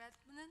economic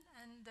development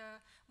and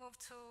moved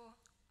to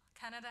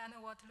Canada and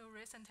Waterloo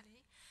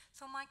recently.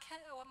 So my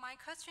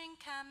question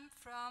came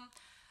from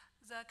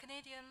the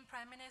Canadian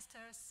Prime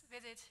Minister's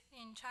visit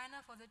in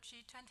China for the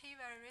G20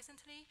 very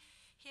recently.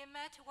 He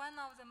met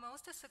one of the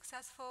most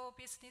successful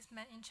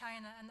businessmen in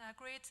China and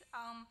agreed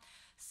on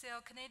sell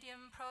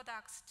Canadian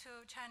products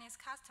to Chinese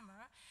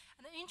customers.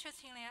 And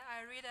interestingly,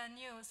 I read a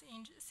news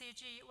in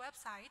CG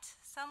website.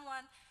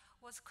 Someone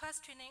was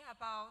questioning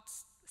about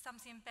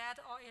something bad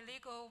or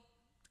illegal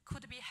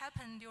could be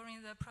happen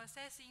during the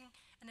processing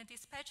and the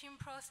dispatching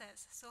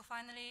process. So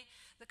finally,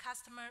 the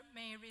customer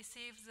may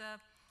receive the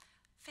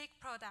fake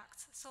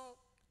products. So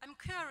I'm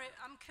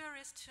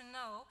curious to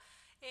know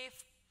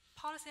if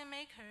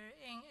policymakers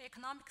in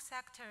economic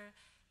sector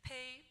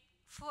pay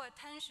full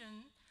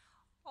attention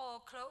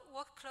or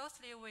work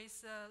closely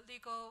with the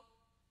legal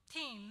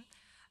team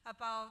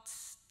about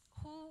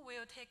who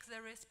will take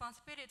the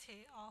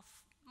responsibility of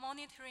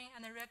monitoring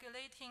and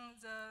regulating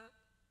the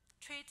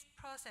trade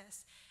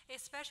process,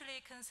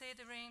 especially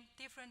considering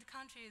different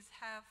countries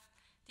have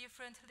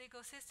different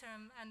legal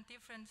system and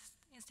different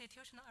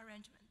institutional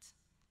arrangements.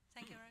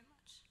 Thank you very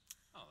much.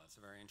 Oh, that's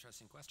a very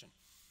interesting question.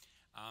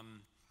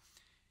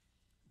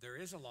 There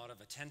is a lot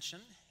of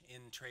attention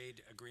in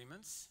trade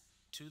agreements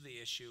to the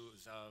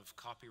issues of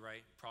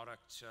copyright,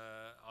 product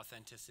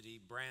authenticity,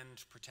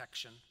 brand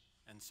protection,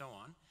 and so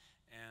on.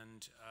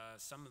 And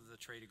some of the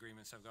trade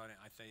agreements have got,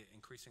 I think,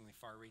 increasingly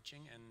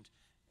far-reaching and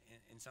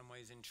in some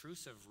ways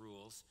intrusive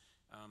rules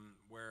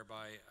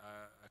whereby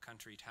a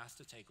country has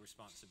to take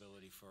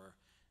responsibility for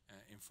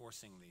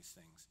enforcing these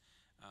things.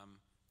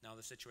 Now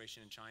the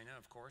situation in China,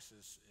 of course,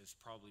 is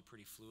probably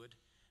pretty fluid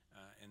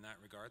in that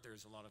regard.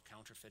 There's a lot of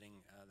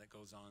counterfeiting that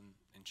goes on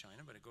in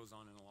China, but it goes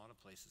on in a lot of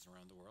places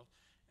around the world.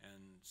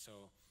 And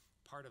so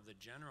part of the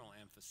general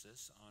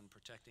emphasis on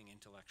protecting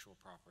intellectual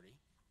property,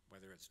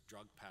 whether it's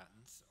drug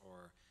patents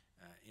or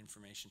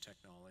information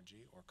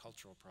technology or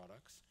cultural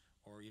products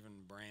or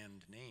even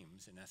brand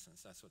names, in essence,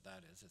 that's what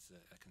that is. It's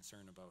a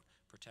concern about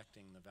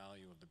protecting the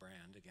value of the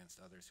brand against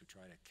others who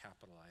try to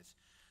capitalize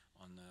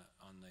on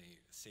the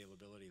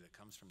saleability that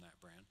comes from that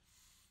brand,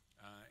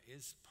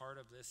 is part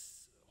of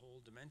this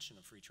whole dimension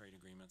of free trade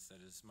agreements that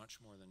is much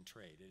more than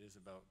trade. It is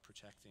about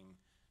protecting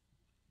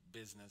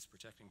business,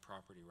 protecting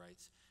property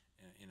rights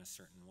in a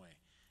certain way.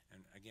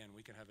 And again,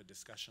 we could have a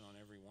discussion on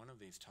every one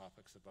of these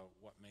topics about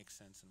what makes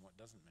sense and what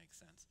doesn't make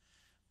sense.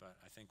 But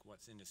I think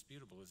what's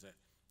indisputable is that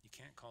you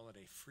can't call it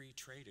a free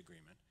trade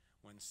agreement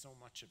when so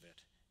much of it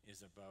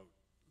is about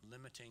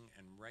limiting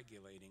and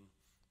regulating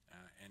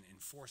and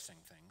enforcing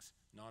things,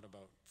 not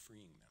about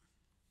freeing them.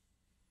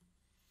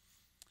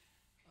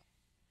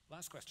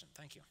 Last question,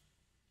 thank you.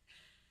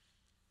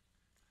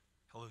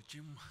 Hello,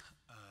 Jim.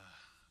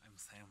 I'm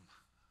Sam.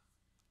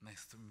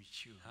 Nice to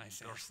meet you Hi, in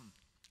Sam. person.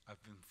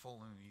 I've been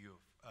following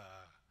you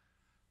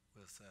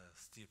with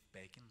Steve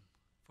Bacon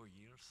for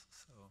years,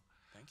 so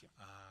Thank you.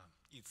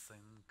 it's a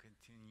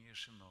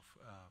continuation of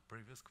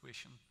previous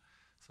question.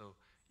 So,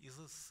 is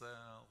this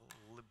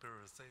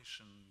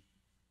liberalization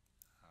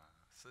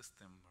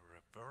system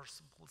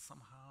reversible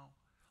somehow?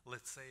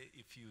 Let's say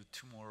if you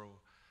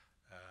tomorrow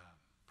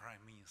prime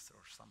minister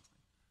or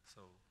something.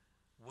 So,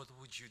 what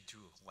would you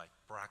do, like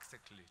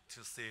practically,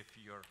 to save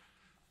your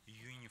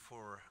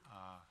uniform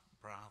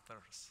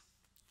brothers?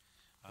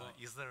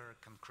 Is there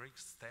concrete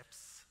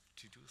steps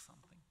to do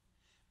something?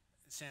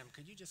 Sam,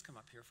 could you just come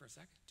up here for a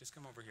sec? Just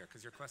come over here,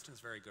 because your question's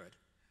very good.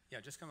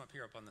 Yeah, just come up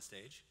here up on the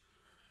stage.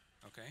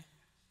 Okay.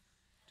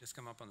 Just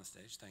come up on the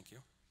stage, thank you.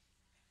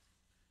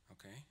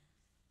 Okay.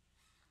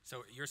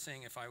 So you're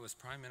saying if I was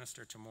Prime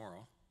Minister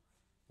tomorrow,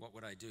 what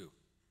would I do?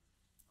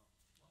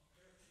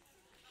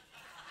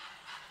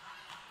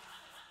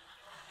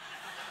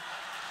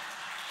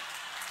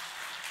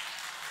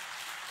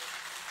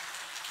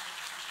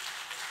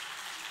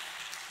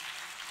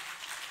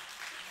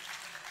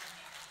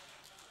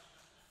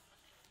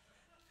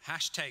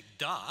 Hashtag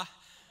duh. Of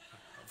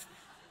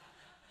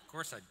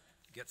course, I'd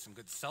get some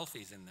good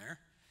selfies in there.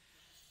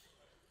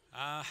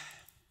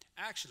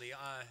 Actually,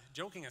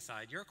 joking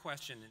aside, your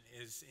question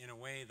is in a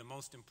way the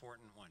most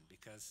important one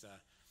because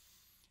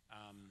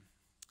I'm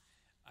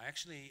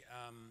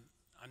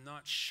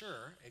not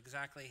sure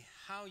exactly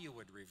how you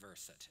would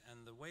reverse it.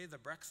 And the way the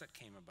Brexit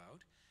came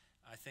about,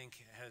 I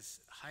think, has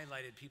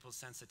highlighted people's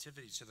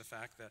sensitivity to the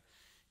fact that,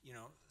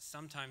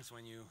 sometimes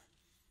when you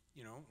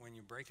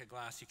break a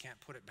glass, you can't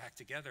put it back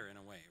together in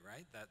a way,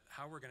 right? That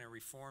how we're going to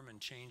reform and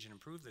change and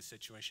improve the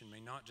situation may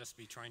not just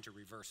be trying to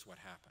reverse what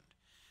happened.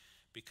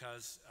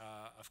 Because,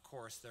 of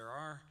course, there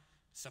are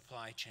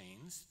supply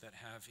chains that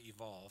have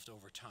evolved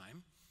over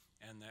time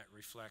and that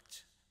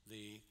reflect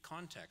the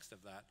context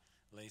of that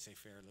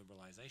laissez-faire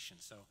liberalization.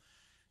 So,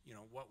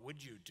 what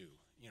would you do?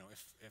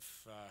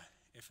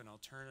 If an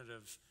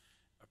alternative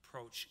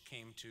approach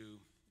came to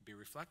be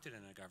reflected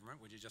in a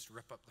government, would you just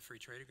rip up the free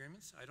trade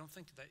agreements? I don't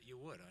think that you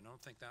would. I don't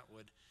think that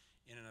would,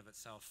 in and of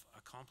itself,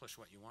 accomplish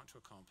what you want to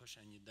accomplish,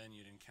 and then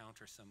you'd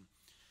encounter some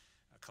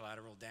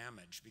collateral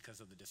damage because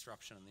of the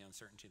disruption and the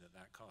uncertainty that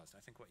that caused. I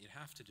think what you'd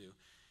have to do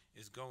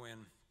is go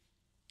in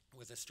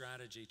with a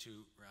strategy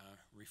to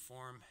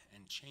reform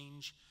and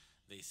change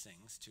these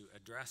things, to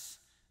address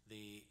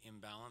the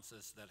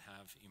imbalances that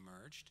have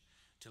emerged,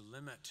 to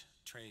limit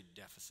trade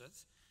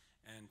deficits,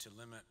 and to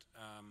limit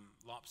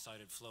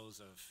lopsided flows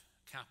of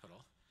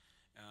capital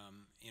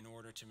in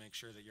order to make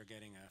sure that you're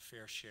getting a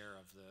fair share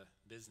of the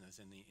business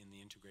in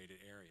the integrated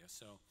area.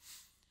 So,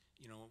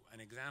 an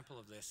example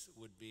of this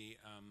would be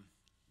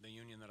the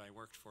union that I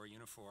worked for,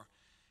 Unifor,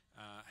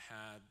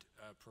 had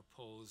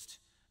proposed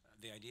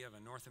the idea of a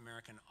North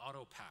American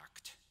auto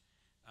pact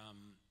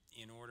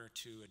in order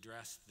to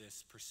address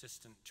this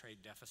persistent trade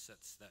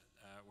deficits that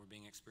were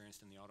being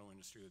experienced in the auto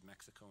industry with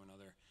Mexico and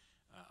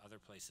other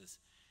places.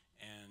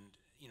 And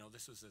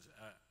this was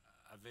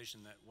a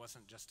vision that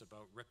wasn't just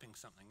about ripping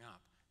something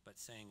up, but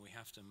saying we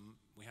have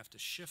to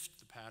shift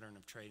the pattern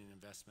of trade and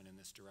investment in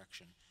this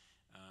direction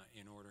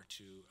in order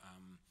to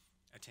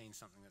attain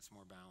something that's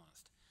more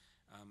balanced.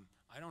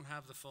 I don't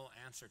have the full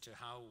answer to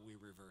how we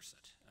reverse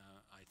it.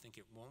 I think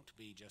it won't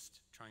be just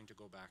trying to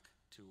go back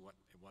to what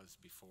it was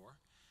before.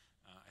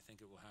 I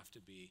think it will have to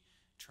be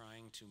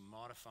trying to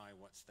modify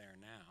what's there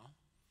now,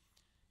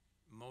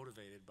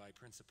 motivated by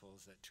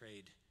principles that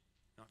trade,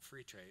 not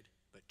free trade,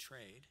 but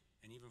trade,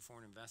 and even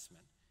foreign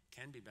investment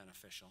can be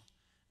beneficial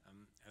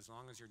as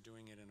long as you're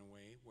doing it in a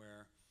way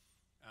where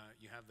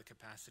you have the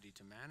capacity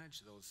to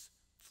manage those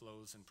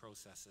flows and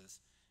processes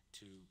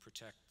to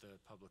protect the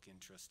public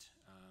interest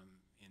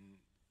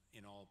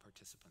in all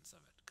participants of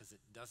it, because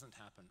it doesn't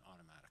happen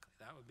automatically.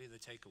 That would be the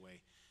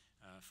takeaway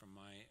from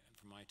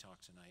my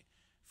talk tonight.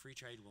 Free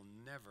trade will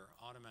never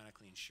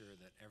automatically ensure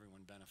that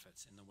everyone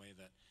benefits in the way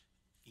that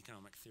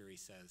economic theory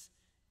says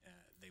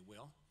they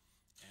will.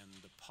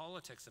 And the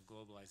politics of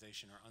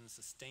globalization are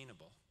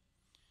unsustainable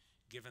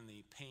given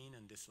the pain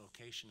and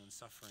dislocation and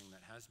suffering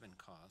that has been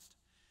caused.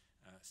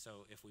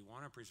 So if we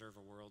want to preserve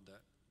a world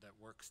that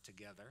works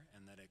together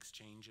and that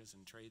exchanges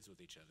and trades with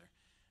each other,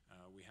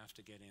 we have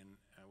to get in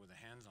with a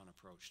hands-on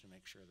approach to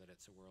make sure that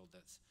it's a world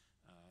that's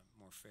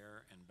more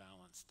fair and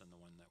balanced than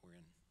the one that we're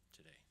in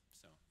today.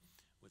 So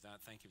with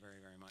that, thank you very,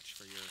 very much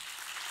for your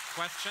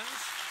questions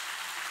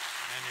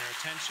and your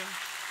attention.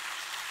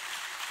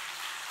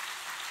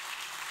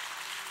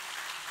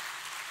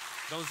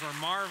 Those were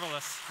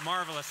marvelous,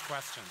 marvelous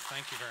questions.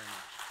 Thank you very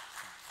much.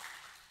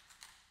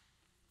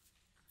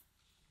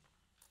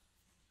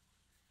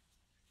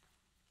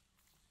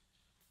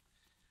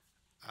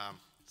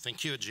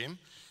 Thank you, Jim.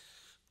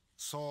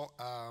 So,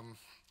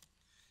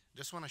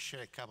 just want to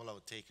share a couple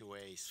of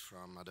takeaways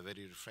from the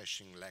very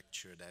refreshing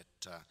lecture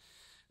that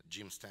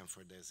Jim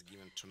Stanford has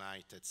given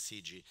tonight at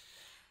CG.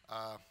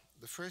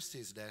 The first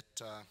is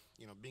that,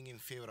 being in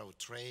favor of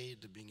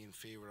trade, being in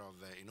favor of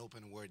an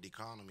open world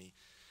economy,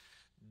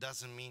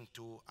 doesn't mean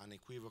to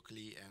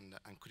unequivocally and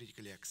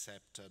uncritically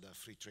accept the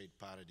free trade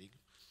paradigm.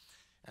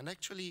 And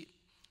actually,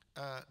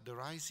 the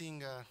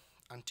rising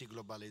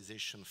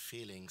anti-globalization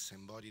feelings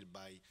embodied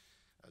by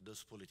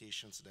those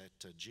politicians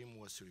that Jim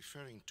was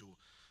referring to,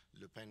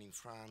 Le Pen in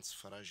France,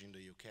 Farage in the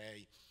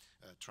UK,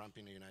 Trump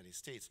in the United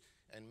States,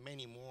 and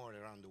many more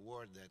around the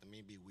world that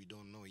maybe we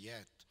don't know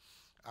yet,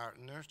 are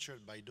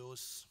nurtured by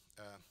those,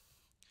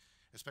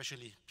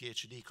 especially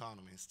PhD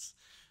economists,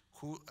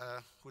 who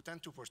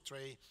tend to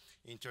portray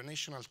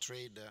international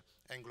trade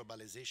and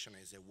globalization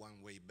as a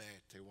one-way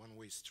bet, a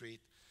one-way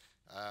street,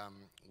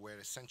 where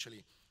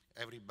essentially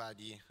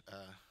everybody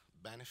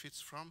benefits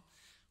from,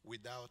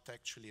 without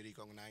actually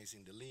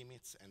recognizing the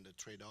limits and the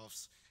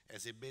trade-offs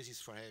as a basis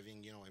for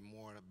having, a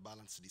more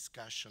balanced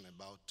discussion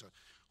about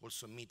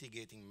also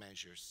mitigating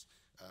measures,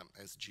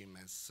 as Jim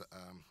has,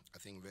 I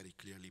think, very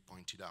clearly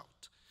pointed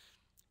out.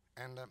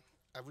 And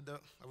I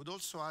would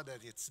also add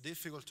that it's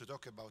difficult to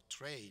talk about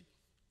trade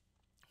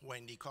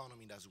when the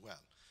economy does well,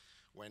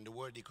 when the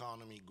world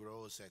economy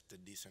grows at a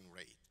decent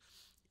rate.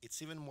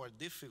 It's even more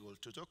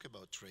difficult to talk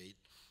about trade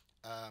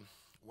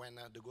when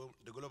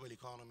the global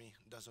economy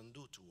doesn't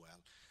do too well.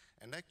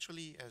 And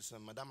actually, as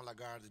Madame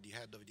Lagarde, the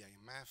head of the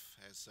IMF,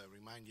 has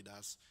reminded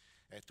us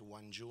at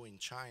Guangzhou in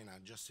China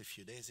just a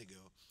few days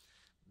ago,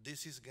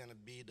 this is going to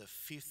be the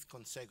 5th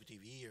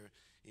consecutive year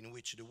in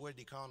which the world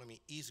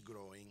economy is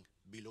growing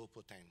below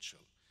potential,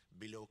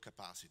 below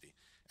capacity.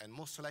 And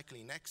most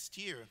likely next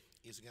year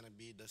is going to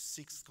be the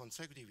 6th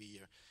consecutive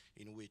year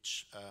in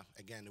which,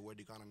 again, the world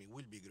economy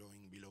will be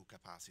growing below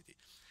capacity.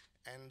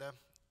 And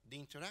the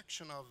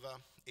interaction of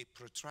a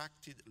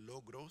protracted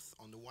low growth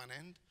on the one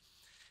end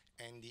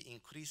and the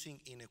increasing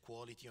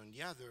inequality on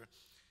the other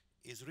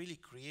is really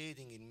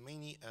creating in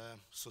many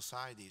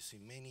societies,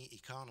 in many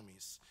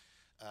economies,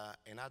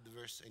 an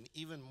adverse and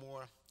even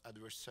more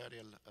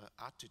adversarial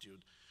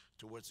attitude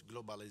towards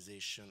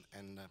globalization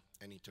and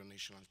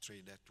international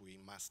trade that we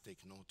must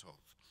take note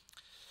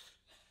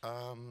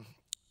of.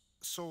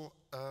 So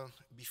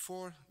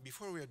before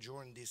we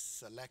adjourn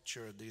this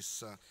lecture,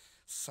 there's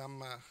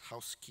some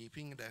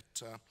housekeeping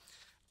that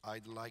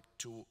I'd like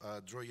to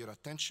draw your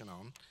attention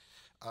on.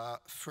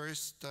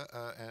 First,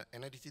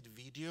 an edited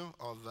video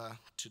of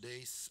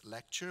today's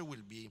lecture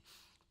will be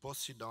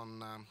posted on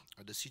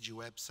the CG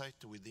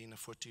website within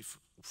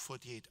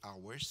 48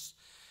 hours,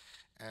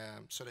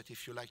 so that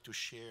if you like to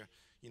share,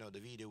 the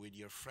video with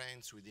your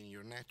friends within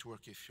your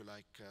network, if you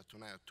like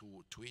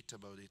to tweet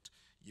about it,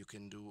 you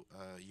can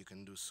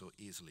do so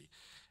easily.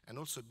 And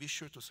also be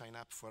sure to sign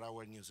up for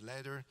our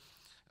newsletter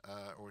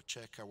or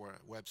check our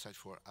website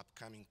for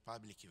upcoming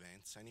public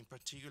events. And in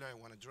particular, I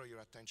want to draw your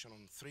attention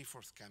on 3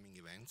 forthcoming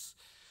events.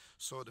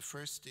 So the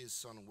first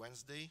is on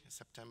Wednesday,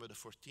 September the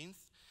 14th.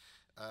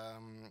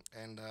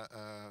 And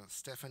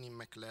Stephanie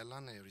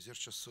McClellan, a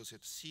research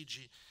associate at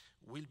CG,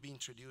 will be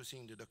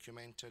introducing the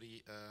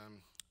documentary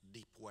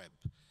Deep Web,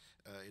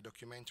 a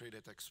documentary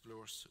that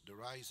explores the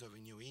rise of a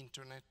new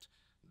internet,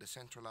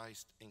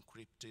 decentralized,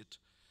 encrypted,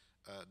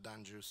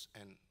 dangerous,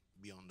 and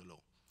beyond the law.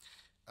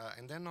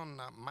 And then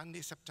on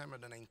Monday, September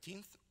the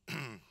 19th,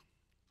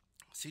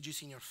 CG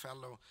Senior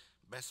Fellow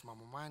Bess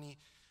Mamomani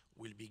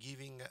will be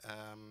giving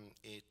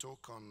a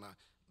talk on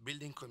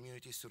building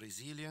communities to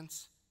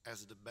resilience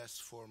as the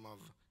best form of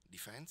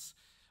defense,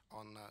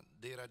 on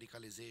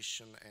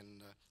de-radicalization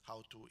and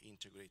how to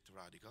integrate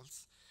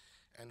radicals.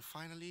 And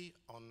finally,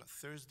 on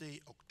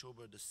Thursday,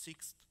 October the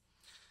 6th,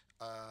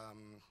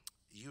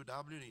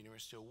 UW, the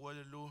University of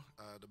Waterloo,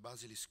 the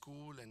Basel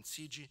School, and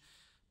CG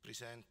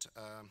present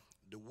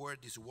The World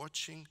is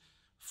Watching,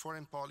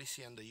 Foreign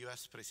Policy and the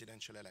US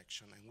Presidential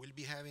Election. And we'll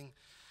be having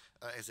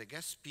as a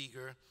guest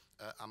speaker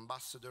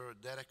Ambassador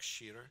Derek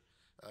Shearer.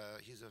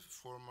 He's a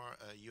former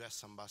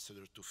US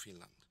ambassador to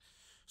Finland.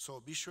 So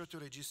be sure to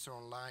register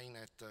online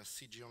at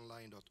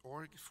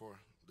cgonline.org for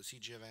the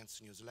CG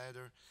Events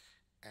newsletter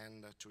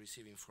and to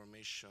receive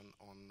information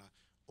on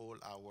all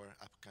our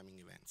upcoming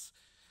events.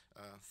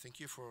 Thank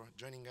you for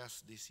joining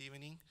us this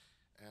evening,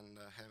 and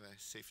have a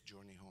safe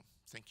journey home.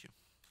 Thank you.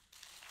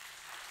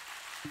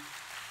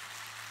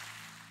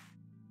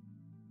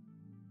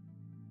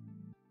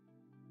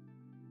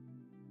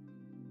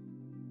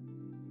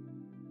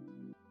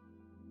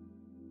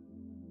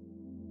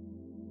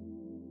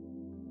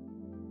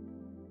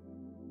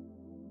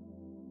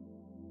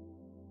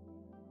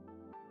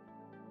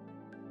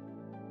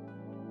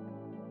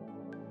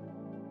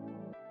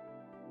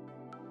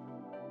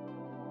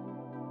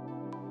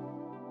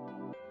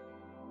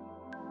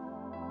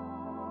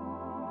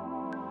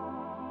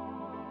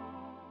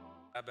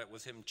 It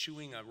was him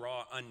chewing a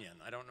raw onion.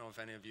 I don't know if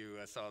any of you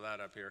saw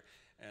that up here.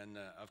 And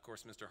of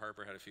course, Mr.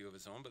 Harper had a few of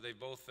his own, but they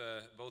both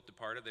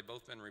departed. They've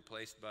both been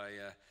replaced by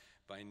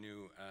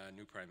new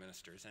prime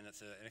ministers. And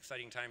it's an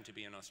exciting time to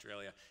be in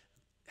Australia,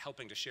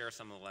 helping to share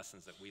some of the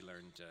lessons that we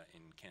learned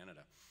in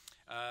Canada.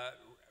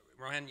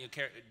 Rohan, you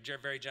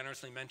very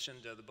generously mentioned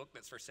the book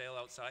that's for sale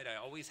outside.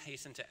 I always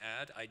hasten to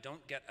add, I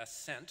don't get a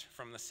cent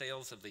from the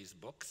sales of these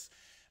books.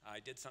 I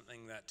did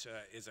something that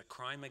is a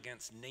crime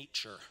against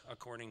nature,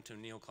 according to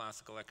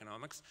neoclassical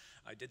economics.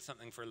 I did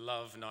something for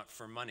love, not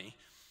for money.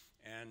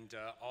 And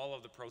all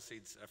of the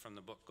proceeds from the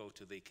book go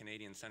to the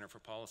Canadian Centre for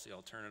Policy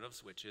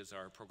Alternatives, which is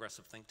our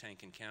progressive think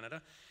tank in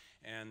Canada.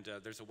 And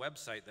there's a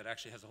website that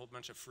actually has a whole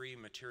bunch of free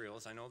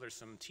materials. I know there's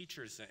some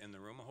teachers in the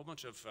room, a whole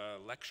bunch of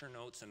lecture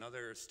notes and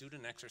other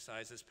student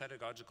exercises,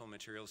 pedagogical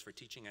materials for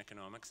teaching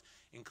economics,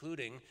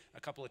 including a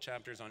couple of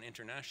chapters on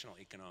international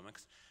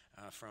economics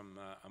from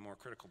a more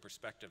critical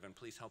perspective. And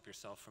please help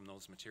yourself from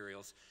those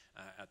materials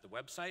at the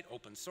website,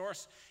 open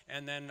source.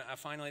 And then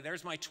finally,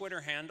 there's my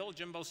Twitter handle,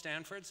 Jimbo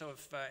Stanford. So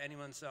if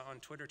anyone's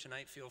on Twitter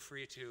tonight, feel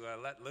free to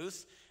let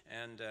loose,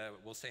 and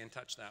we'll stay in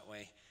touch that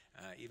way.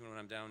 Even when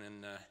I'm down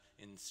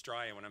in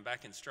Straya, when I'm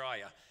back in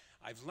Straya,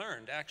 I've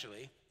learned,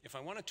 actually, if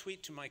I want to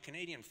tweet to my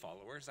Canadian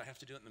followers, I have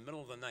to do it in the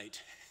middle of the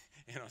night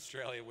in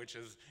Australia, which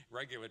is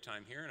regular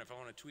time here. And if I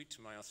want to tweet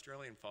to my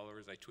Australian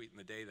followers, I tweet in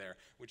the day there,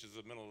 which is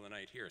the middle of the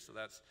night here. So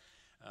that's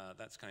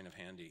kind of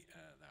handy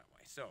that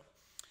way. So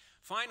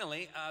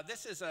finally,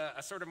 this is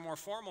a sort of more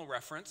formal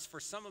reference for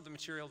some of the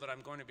material that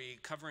I'm going to be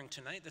covering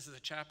tonight. This is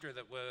a chapter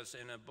that was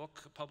in a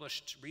book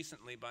published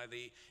recently by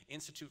the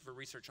Institute for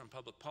Research on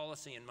Public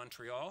Policy in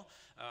Montreal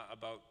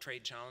about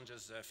trade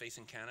challenges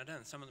facing Canada.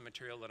 And some of the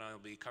material that I'll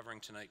be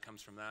covering tonight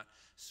comes from that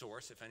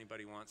source. If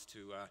anybody wants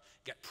to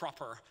get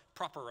proper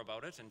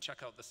about it and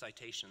check out the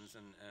citations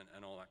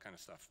and all that kind of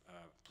stuff,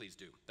 please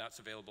do. That's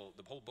available.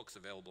 The whole book's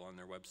available on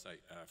their website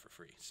for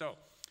free. So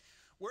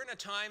we're in a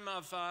time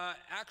of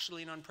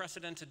actually an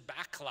unprecedented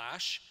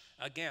backlash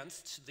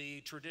against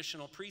the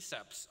traditional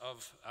precepts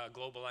of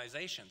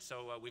globalization.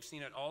 So we've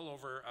seen it all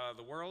over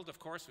the world, of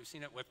course. We've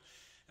seen it with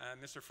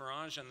Mr.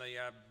 Farage and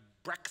the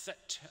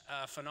Brexit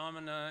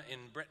phenomena in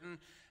Britain,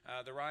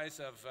 the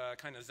rise of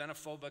kind of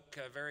xenophobic,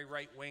 very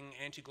right-wing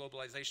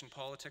anti-globalization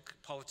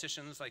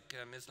politicians like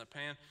Ms. Le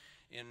Pen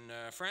in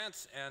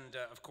France. And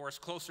of course,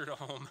 closer to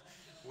home,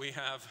 we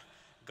have,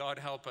 God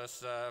help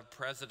us,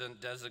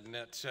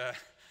 President-designate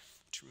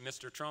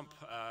Mr. Trump,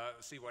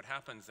 see what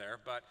happens there.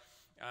 But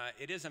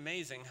it is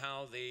amazing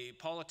how the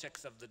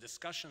politics of the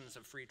discussions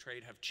of free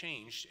trade have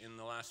changed in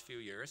the last few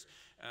years,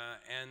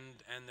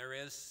 and there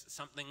is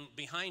something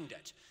behind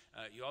it.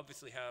 You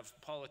obviously have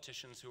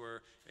politicians who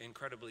are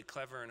incredibly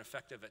clever and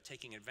effective at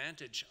taking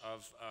advantage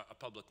of a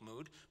public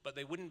mood, but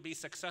they wouldn't be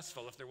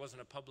successful if there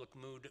wasn't a public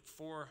mood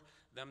for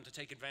them to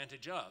take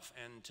advantage of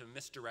and to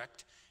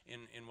misdirect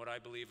in what I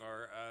believe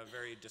are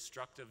very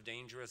destructive,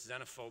 dangerous,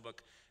 xenophobic,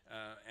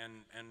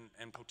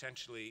 and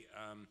potentially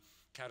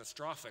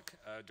catastrophic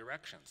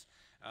directions.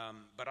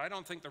 But I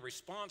don't think the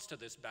response to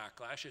this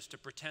backlash is to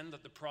pretend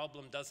that the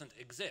problem doesn't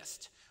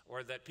exist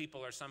or that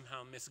people are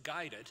somehow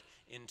misguided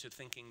into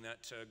thinking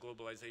that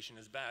globalization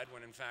is bad,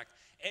 when in fact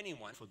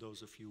anyone... For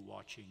those of you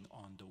watching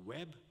on the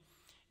web,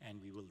 and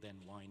we will then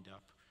wind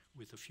up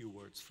with a few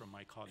words from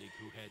my colleague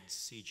who heads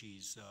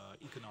CG's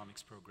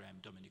economics program,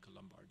 Domenico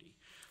Lombardi.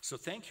 So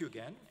thank you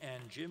again,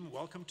 and Jim,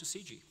 welcome to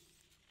CG.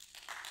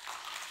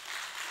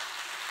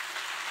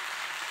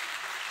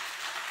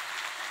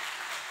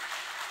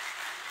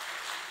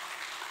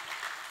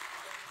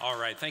 All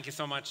right, thank you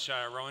so much,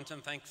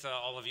 Rowanton. Thanks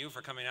all of you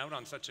for coming out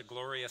on such a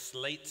glorious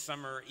late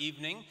summer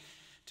evening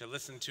to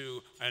listen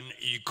to an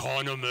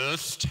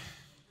economist.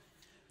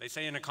 They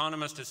say an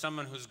economist is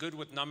someone who's good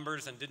with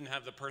numbers and didn't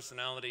have the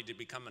personality to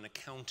become an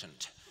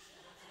accountant.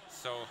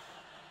 So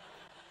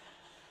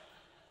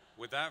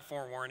with that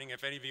forewarning,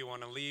 if any of you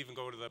want to leave and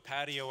go to the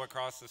patio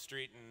across the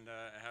street and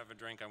have a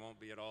drink, I won't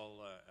be at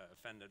all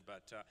offended.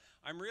 But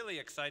I'm really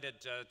excited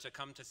to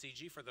come to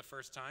CG for the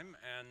first time,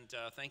 and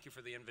thank you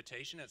for the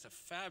invitation. It's a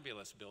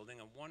fabulous building,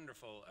 a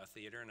wonderful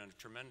theater, and a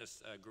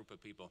tremendous group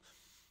of people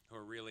who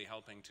are really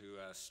helping to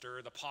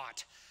stir the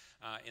pot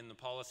in the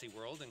policy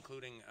world,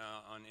 including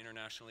on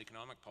international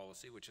economic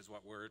policy, which is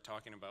what we're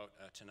talking about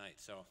tonight.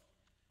 So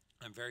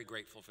I'm very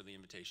grateful for the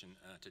invitation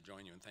to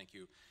join you, and thank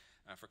you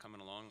for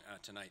coming along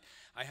tonight.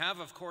 I have,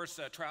 of course,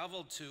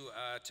 traveled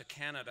to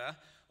Canada,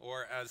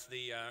 or as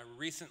the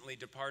recently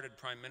departed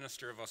Prime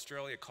Minister of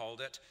Australia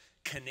called it,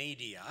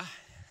 Canadia.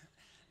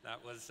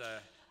 That was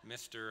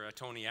Mr.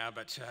 Tony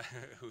Abbott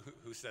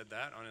who said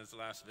that on his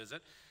last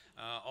visit,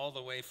 all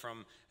the way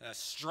from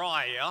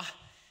Straya,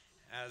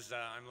 as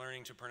I'm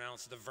learning to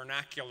pronounce the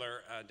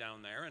vernacular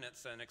down there. And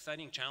it's an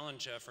exciting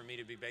challenge for me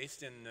to be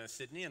based in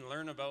Sydney and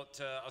learn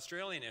about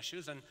Australian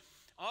issues. And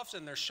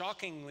often they're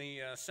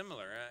shockingly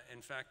similar.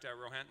 In fact,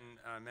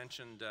 Rohanton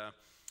mentioned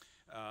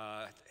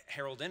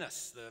Harold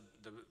Innis,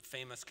 the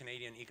famous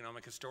Canadian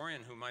economic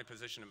historian who my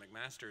position at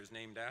McMaster is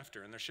named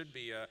after. And there should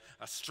be a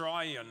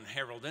Australian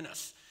Harold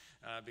Innis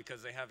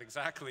because they have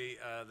exactly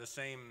the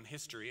same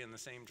history and the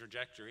same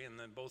trajectory, and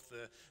then both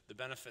the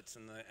benefits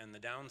and the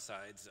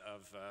downsides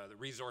of the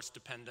resource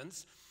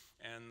dependence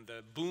and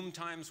the boom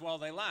times while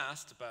they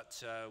last.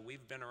 But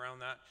we've been around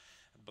that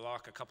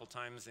block a couple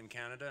times in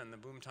Canada, and the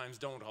boom times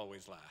don't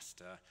always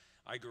last.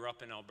 I grew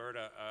up in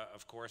Alberta,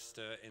 of course,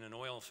 in an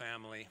oil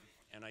family,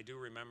 and I do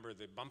remember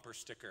the bumper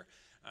sticker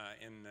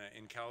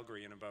in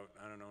Calgary in about,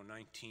 I don't know,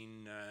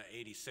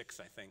 1986,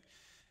 I think.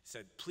 It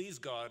said, "Please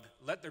God,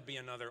 let there be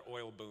another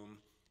oil boom,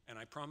 and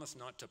I promise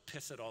not to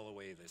piss it all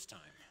away this time."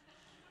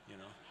 You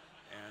know,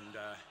 and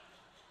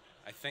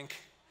I think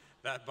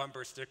that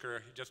bumper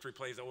sticker just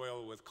replace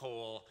oil with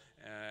coal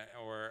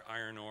or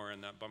iron ore,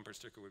 and that bumper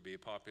sticker would be a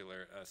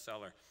popular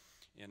seller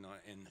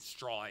in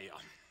Straya.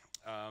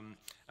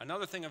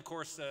 Another thing, of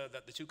course,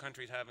 that the two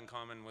countries have in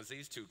common was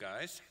these two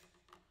guys.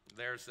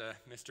 There's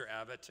Mr.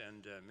 Abbott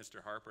and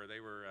Mr. Harper. They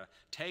were a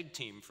tag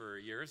team for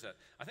years.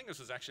 I think this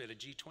was actually at a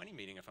G20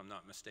 meeting, if I'm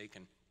not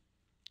mistaken.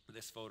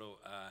 This photo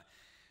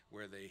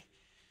where they...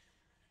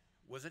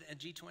 Was it a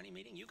G20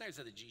 meeting? You guys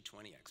are the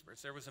G20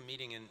 experts. There was a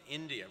meeting in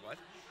India. What?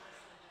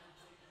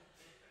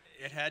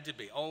 It had to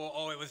be.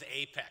 Oh, it was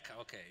APEC.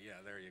 Okay,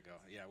 yeah, there you go.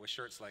 Yeah, with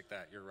shirts like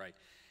that, you're right.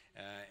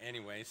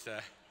 Anyways,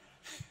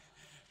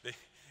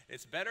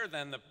 it's better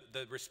than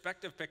the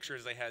respective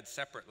pictures they had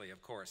separately,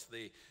 of course.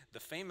 The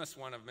famous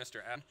one of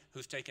Mr. Abbott,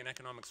 who's taken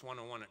Economics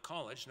 101 at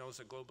college, knows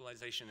that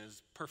globalization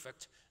is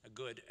perfect,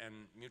 good,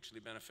 and mutually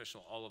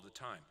beneficial all of the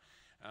time.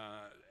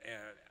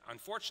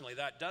 Unfortunately,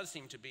 that does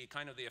seem to be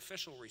kind of the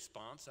official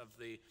response of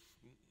the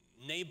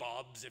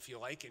nabobs, if you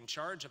like, in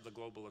charge of the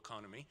global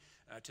economy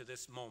to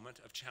this moment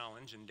of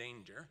challenge and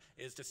danger,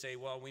 is to say,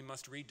 well, we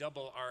must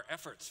redouble our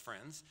efforts,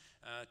 friends,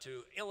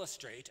 to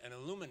illustrate and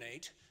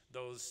illuminate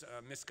those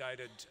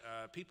misguided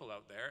people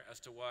out there as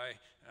to why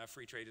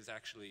free trade is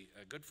actually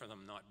good for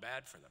them, not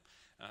bad for them.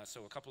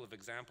 So a couple of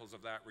examples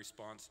of that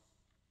response.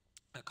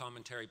 A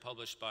commentary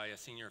published by a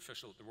senior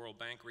official at the World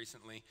Bank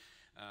recently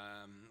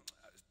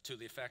to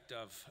the effect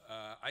of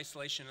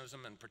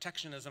isolationism and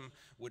protectionism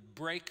would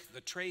break the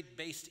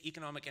trade-based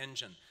economic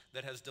engine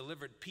that has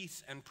delivered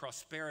peace and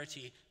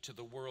prosperity to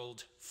the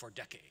world for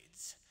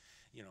decades.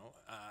 You know,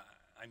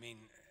 I mean,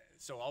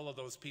 so all of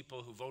those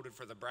people who voted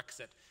for the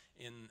Brexit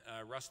in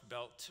Rust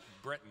Belt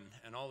Britain,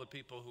 and all the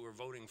people who are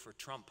voting for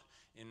Trump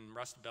in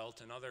Rust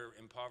Belt and other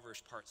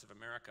impoverished parts of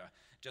America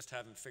just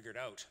haven't figured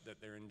out that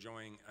they're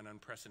enjoying an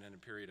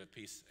unprecedented period of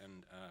peace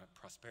and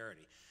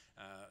prosperity.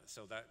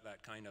 So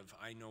that kind of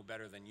I know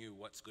better than you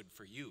what's good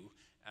for you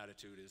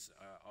attitude is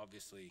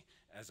obviously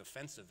as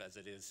offensive as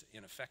it is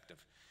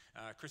ineffective.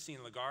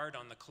 Christine Lagarde,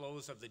 on the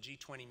close of the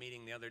G20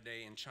 meeting the other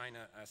day in China,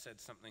 said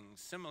something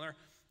similar,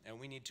 and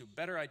we need to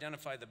better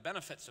identify the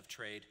benefits of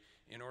trade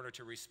in order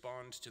to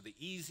respond to the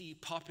easy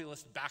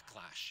populist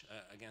backlash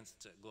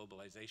against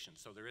globalization.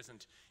 So there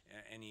isn't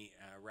any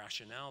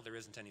rationale, there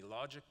isn't any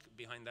logic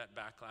behind that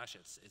backlash.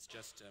 It's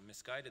just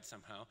misguided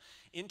somehow.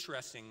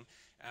 Interesting,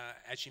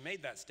 as she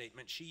made that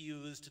statement, she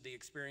used the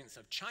experience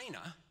of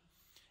China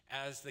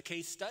as the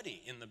case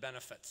study in the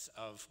benefits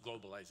of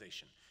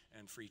globalization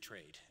and free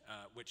trade,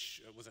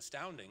 which was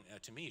astounding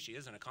to me. She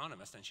is an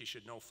economist, and she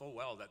should know full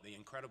well that the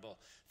incredible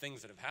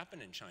things that have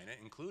happened in China,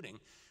 including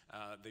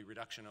the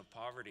reduction of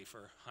poverty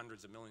for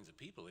hundreds of millions of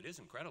people, it is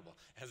incredible.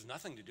 It has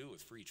nothing to do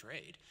with free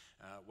trade.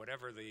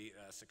 Whatever the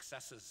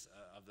successes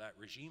of that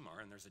regime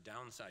are, and there's a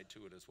downside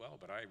to it as well,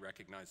 but I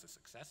recognize the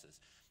successes.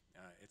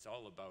 It's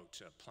all about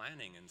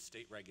planning and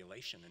state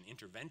regulation and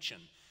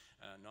intervention,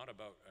 not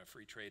about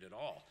free trade at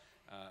all.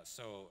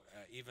 So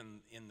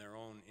even in their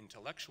own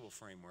intellectual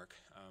framework,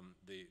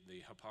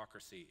 the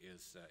hypocrisy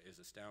is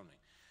astounding.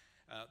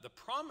 The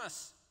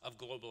promise of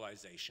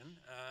globalization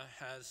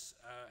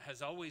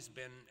has always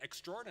been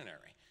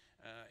extraordinary.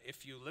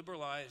 If you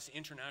liberalize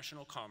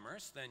international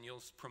commerce, then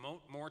you'll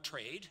promote more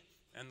trade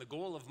And the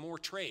goal of more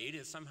trade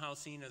is somehow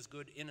seen as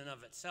good in and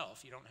of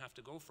itself. You don't have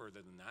to go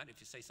further than that. If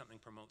you say something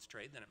promotes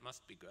trade, then it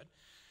must be good.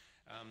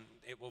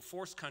 It will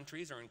force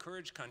countries or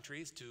encourage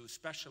countries to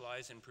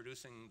specialize in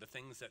producing the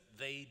things that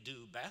they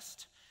do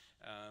best,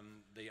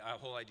 the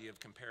whole idea of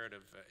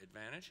comparative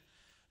advantage.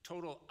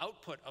 Total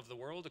output of the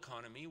world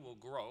economy will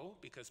grow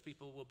because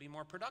people will be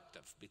more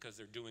productive because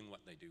they're doing what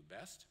they do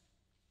best.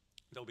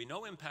 There'll be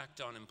no impact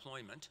on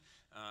employment,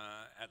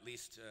 at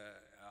least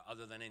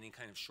other than any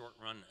kind of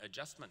short-run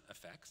adjustment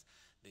effects.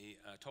 The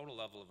total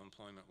level of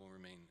employment will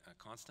remain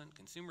constant.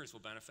 Consumers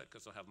will benefit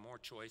because they'll have more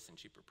choice and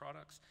cheaper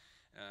products.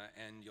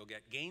 And you'll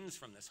get gains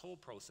from this whole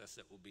process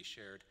that will be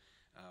shared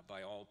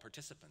by all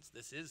participants.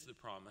 This is the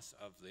promise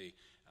of the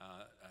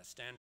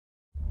standard.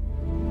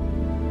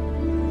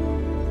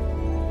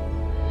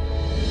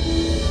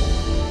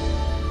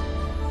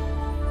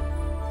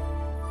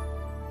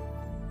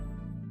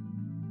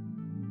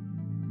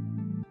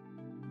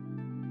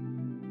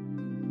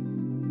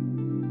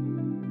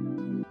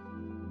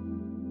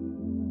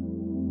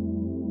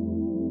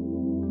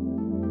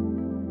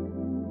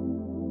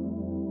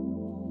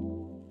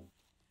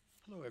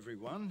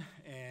 Everyone,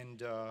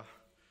 and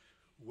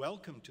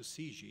welcome to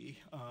CG.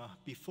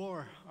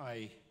 Before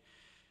I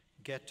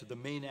get to the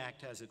main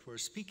act, as it were,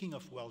 speaking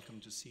of welcome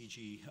to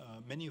CG,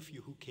 many of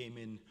you who came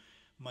in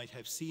might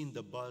have seen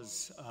the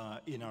buzz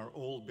in our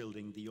old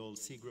building, the old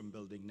Seagram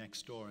building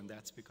next door, and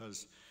that's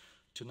because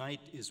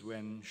tonight is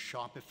when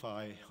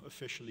Shopify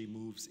officially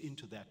moves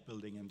into that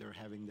building and they're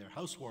having their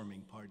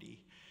housewarming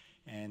party.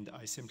 And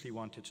I simply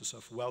wanted to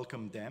sort of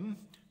welcome them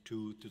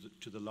to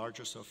the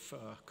largest of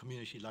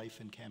community life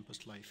and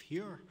campus life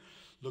here.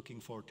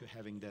 Looking forward to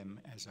having them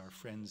as our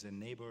friends and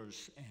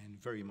neighbors,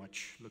 and very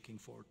much looking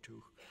forward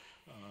to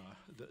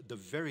the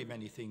very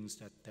many things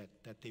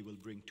that they will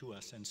bring to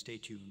us, and stay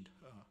tuned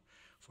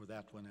for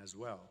that one as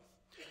well.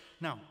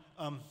 Now,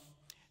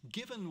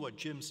 given what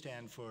Jim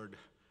Stanford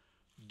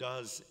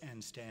does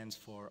and stands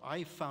for,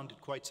 I found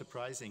it quite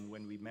surprising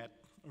when we met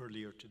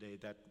earlier today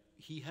that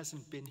he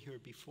hasn't been here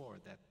before,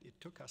 that it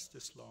took us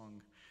this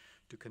long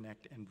to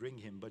connect and bring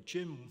him. But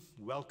Jim,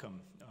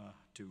 welcome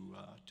to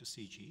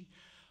CG.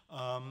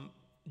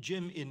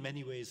 Jim, in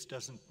many ways,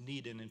 doesn't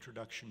need an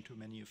introduction to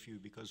many of you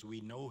because we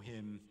know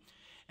him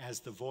as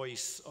the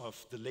voice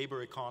of the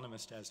labor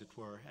economist, as it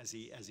were, as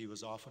he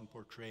was often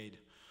portrayed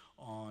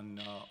on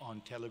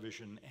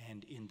television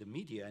and in the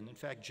media. And in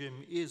fact,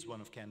 Jim is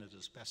one of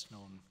Canada's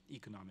best-known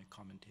economic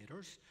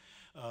commentators.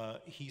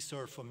 He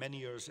served for many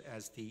years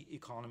as the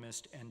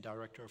economist and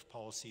director of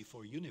policy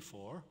for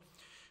Unifor,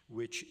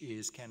 which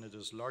is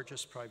Canada's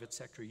largest private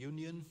sector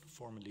union,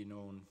 formerly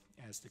known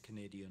as the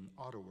Canadian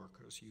Auto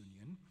Workers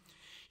Union.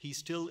 He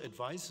still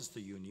advises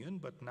the union,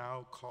 but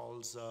now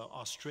calls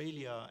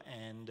Australia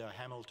and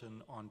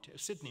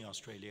Sydney,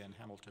 Australia, and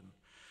Hamilton,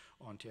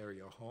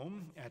 Ontario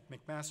home. At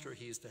McMaster,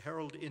 he is the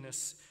Harold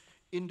Innes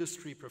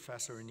Industry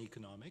Professor in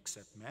Economics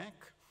at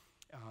Mac,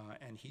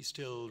 and he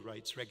still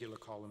writes regular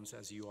columns,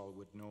 as you all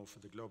would know, for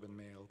the Globe and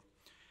Mail,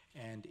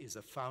 and is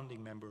a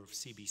founding member of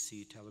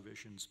CBC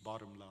Television's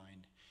Bottom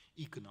Line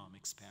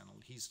Economics panel.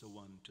 He's the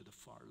one to the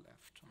far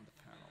left on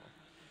the panel.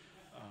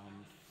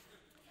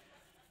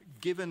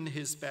 Given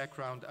his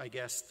background, I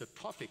guess the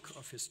topic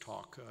of his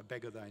talk,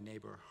 Beggar Thy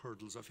Neighbour,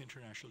 Hurdles of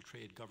International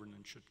Trade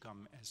Governance, should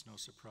come as no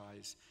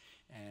surprise.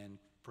 And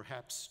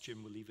perhaps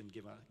Jim will even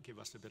give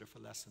us a bit of a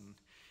lesson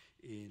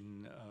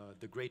in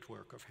the great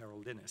work of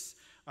Harold Innes.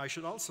 I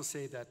should also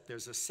say that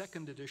there's a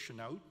second edition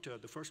out.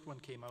 The first one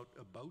came out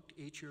about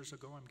 8 years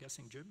ago, I'm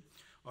guessing, Jim,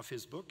 of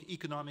his book,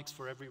 Economics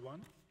for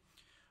Everyone,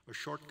 A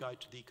Short Guide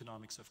to the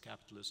Economics of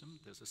Capitalism.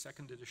 There's a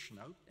second edition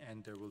out,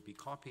 and there will be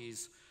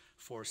copies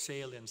for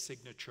sale and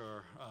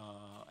signature,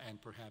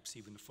 and perhaps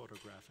even a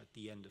photograph at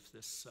the end of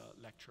this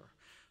lecture.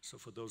 So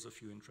for those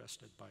of you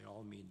interested, by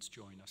all means,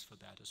 join us for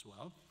that as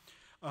well.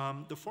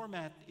 The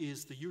format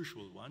is the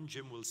usual one.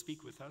 Jim will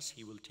speak with us.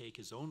 He will take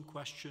his own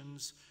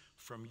questions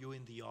from you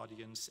in the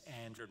audience,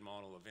 and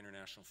model of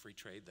international free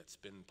trade that's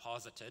been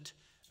posited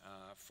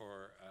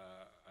for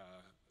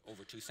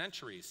over 2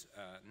 centuries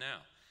now.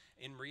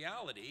 In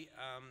reality,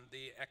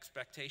 the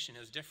expectation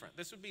is different.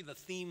 This would be the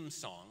theme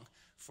song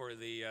for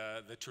the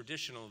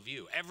traditional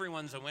view.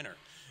 Everyone's a winner.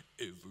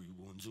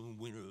 Everyone's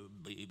a winner,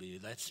 baby,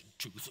 that's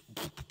truth.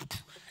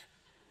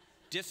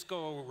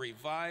 Disco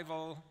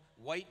revival,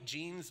 white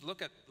jeans,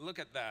 look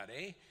at that,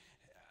 eh?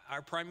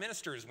 Our Prime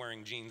Minister is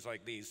wearing jeans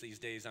like these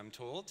days, I'm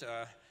told.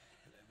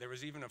 There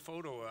was even a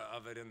photo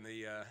of it in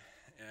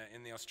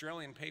the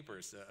Australian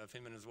papers of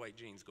him in his white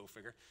jeans, go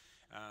figure.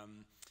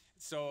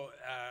 So,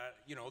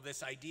 you know,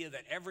 this idea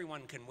that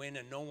everyone can win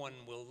and no one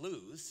will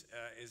lose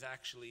is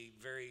actually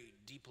very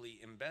deeply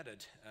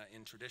embedded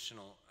in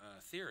traditional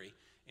theory.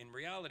 In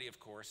reality, of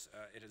course,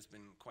 it has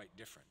been quite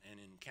different. And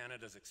in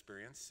Canada's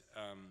experience,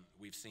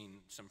 we've seen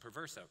some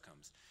perverse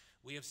outcomes.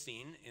 We have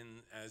seen,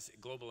 as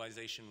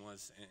globalization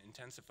was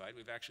intensified,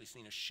 we've actually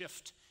seen a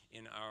shift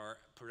in our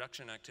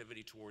production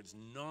activity towards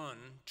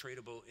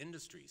non-tradable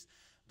industries.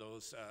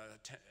 Those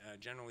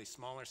generally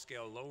smaller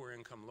scale, lower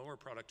income, lower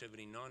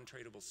productivity,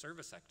 non-tradable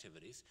service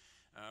activities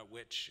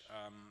which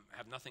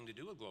have nothing to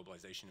do with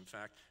globalization. In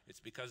fact, it's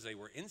because they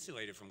were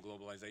insulated from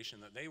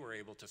globalization that they were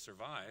able to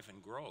survive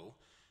and grow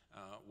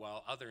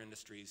while other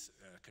industries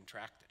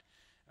contracted.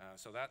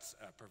 So that's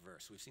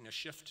perverse. We've seen a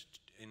shift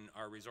in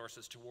our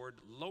resources toward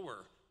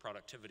lower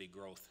productivity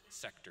growth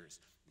sectors,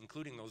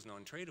 including those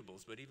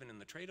non-tradables, but even in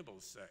the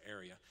tradables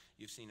area,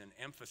 you've seen an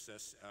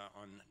emphasis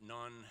on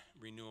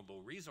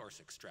non-renewable resource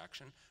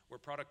extraction where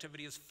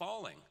productivity is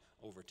falling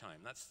over time.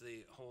 That's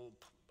the whole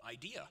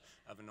idea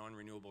of a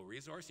non-renewable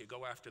resource. You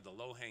go after the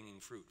low-hanging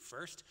fruit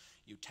first,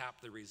 you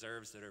tap the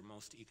reserves that are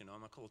most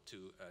economical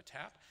to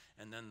tap,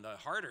 and then the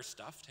harder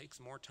stuff takes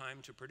more time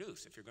to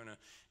produce. If you're going to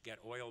get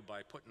oil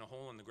by putting a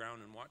hole in the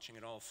ground and watching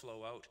it all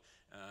flow out,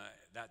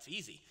 that's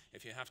easy.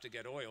 If you have to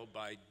get oil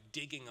by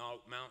digging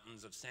out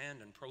mountains of sand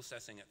and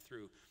processing it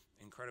through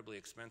incredibly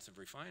expensive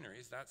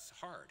refineries, that's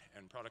hard.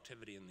 And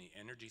productivity in the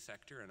energy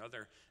sector and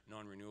other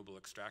non-renewable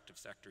extractive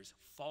sectors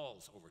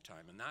falls over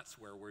time. And that's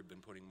where we've been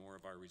putting more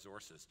of our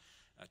resources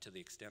to the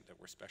extent that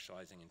we're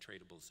specializing in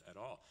tradables at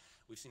all.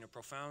 We've seen a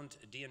profound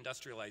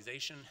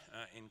deindustrialization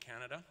in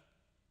Canada,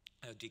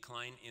 a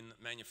decline in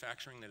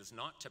manufacturing that is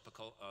not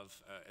typical of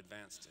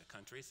advanced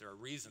countries. There are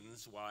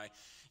reasons why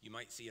you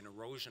might see an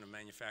erosion of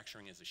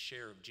manufacturing as a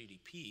share of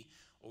GDP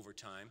over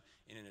time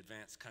in an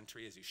advanced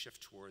country as you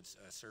shift towards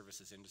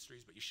services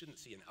industries, but you shouldn't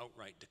see an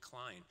outright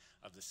decline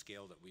of the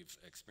scale that we've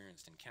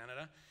experienced in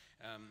Canada.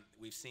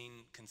 We've seen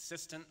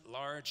consistent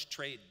large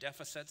trade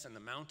deficits and the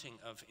mounting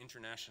of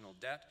international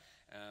debt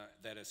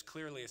that is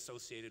clearly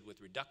associated with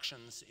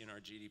reductions in our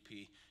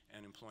GDP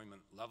and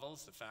employment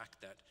levels. The fact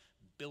that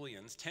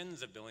billions,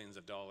 tens of billions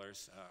of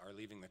dollars are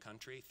leaving the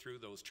country through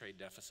those trade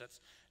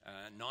deficits,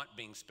 not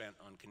being spent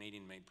on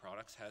Canadian-made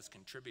products, has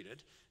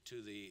contributed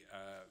to the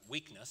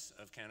weakness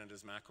of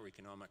Canada's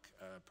macroeconomic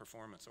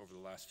performance over the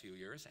last few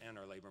years and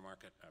our labor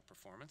market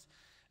performance.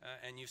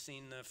 And you've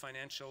seen the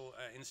financial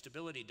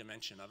instability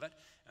dimension of it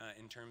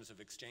in terms of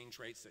exchange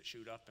rates that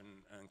shoot up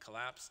and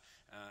collapse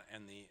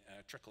and the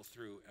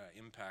trickle-through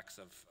impacts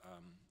of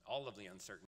all of the uncertainty